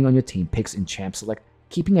depending on your team picks in champ select,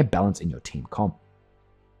 keeping a balance in your team comp.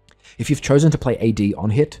 If you've chosen to play AD on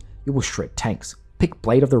hit, you will shred tanks. Pick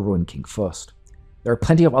Blade of the Ruined King first. There are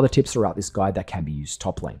plenty of other tips throughout this guide that can be used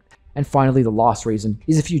top lane. And finally, the last reason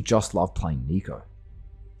is if you just love playing Neeko.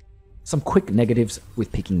 Some quick negatives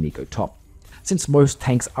with picking Neeko top. Since most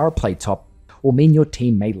tanks are played top, will mean your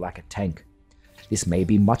team may lack a tank. This may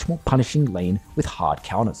be much more punishing lane with hard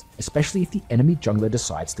counters, especially if the enemy jungler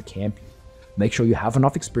decides to camp you. Make sure you have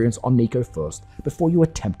enough experience on Neeko first before you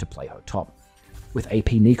attempt to play her top. With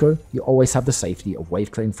AP Neeko, you always have the safety of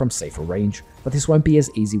wave clearing from safer range, but this won't be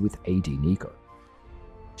as easy with AD Neeko.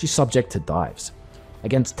 She's subject to dives.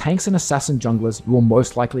 Against tanks and assassin junglers, you will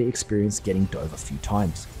most likely experience getting dove a few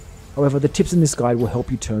times. However, the tips in this guide will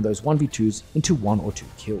help you turn those 1v2s into 1 or 2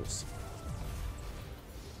 kills.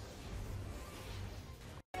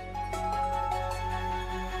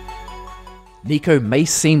 Neeko may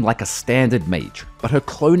seem like a standard mage, but her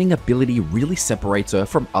cloning ability really separates her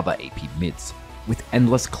from other AP mids. With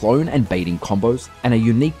endless clone and baiting combos and a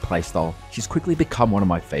unique playstyle, she's quickly become one of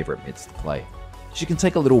my favorite mids to play. She can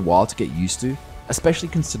take a little while to get used to, especially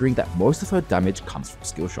considering that most of her damage comes from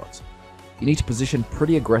skill shots. You need to position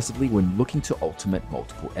pretty aggressively when looking to ultimate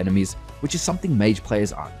multiple enemies, which is something mage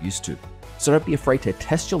players aren't used to, so don't be afraid to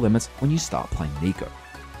test your limits when you start playing Neeko.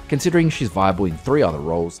 Considering she's viable in 3 other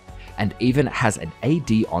roles, and even has an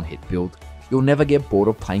AD on hit build, you'll never get bored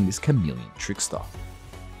of playing this chameleon trickster.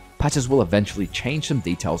 Patches will eventually change some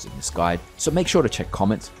details in this guide, so make sure to check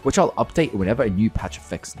comments, which I'll update whenever a new patch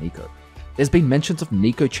affects Neeko. There's been mentions of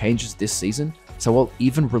Neeko changes this season, so I'll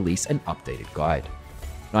even release an updated guide.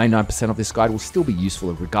 99% of this guide will still be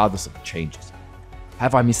useful regardless of the changes.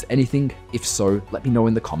 Have I missed anything? If so, let me know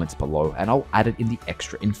in the comments below and I'll add it in the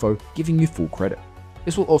extra info, giving you full credit.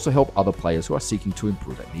 This will also help other players who are seeking to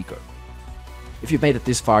improve at Neeko. If you've made it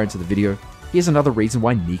this far into the video, here's another reason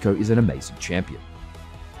why Neeko is an amazing champion.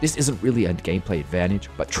 This isn't really a gameplay advantage,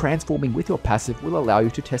 but transforming with your passive will allow you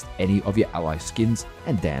to test any of your ally skins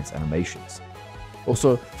and dance animations.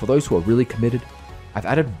 Also, for those who are really committed, I've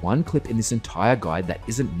added 1 clip in this entire guide that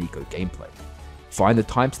isn't Neeko gameplay. Find the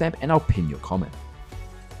timestamp and I'll pin your comment.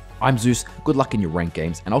 I'm Zeus, good luck in your ranked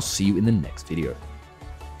games and I'll see you in the next video.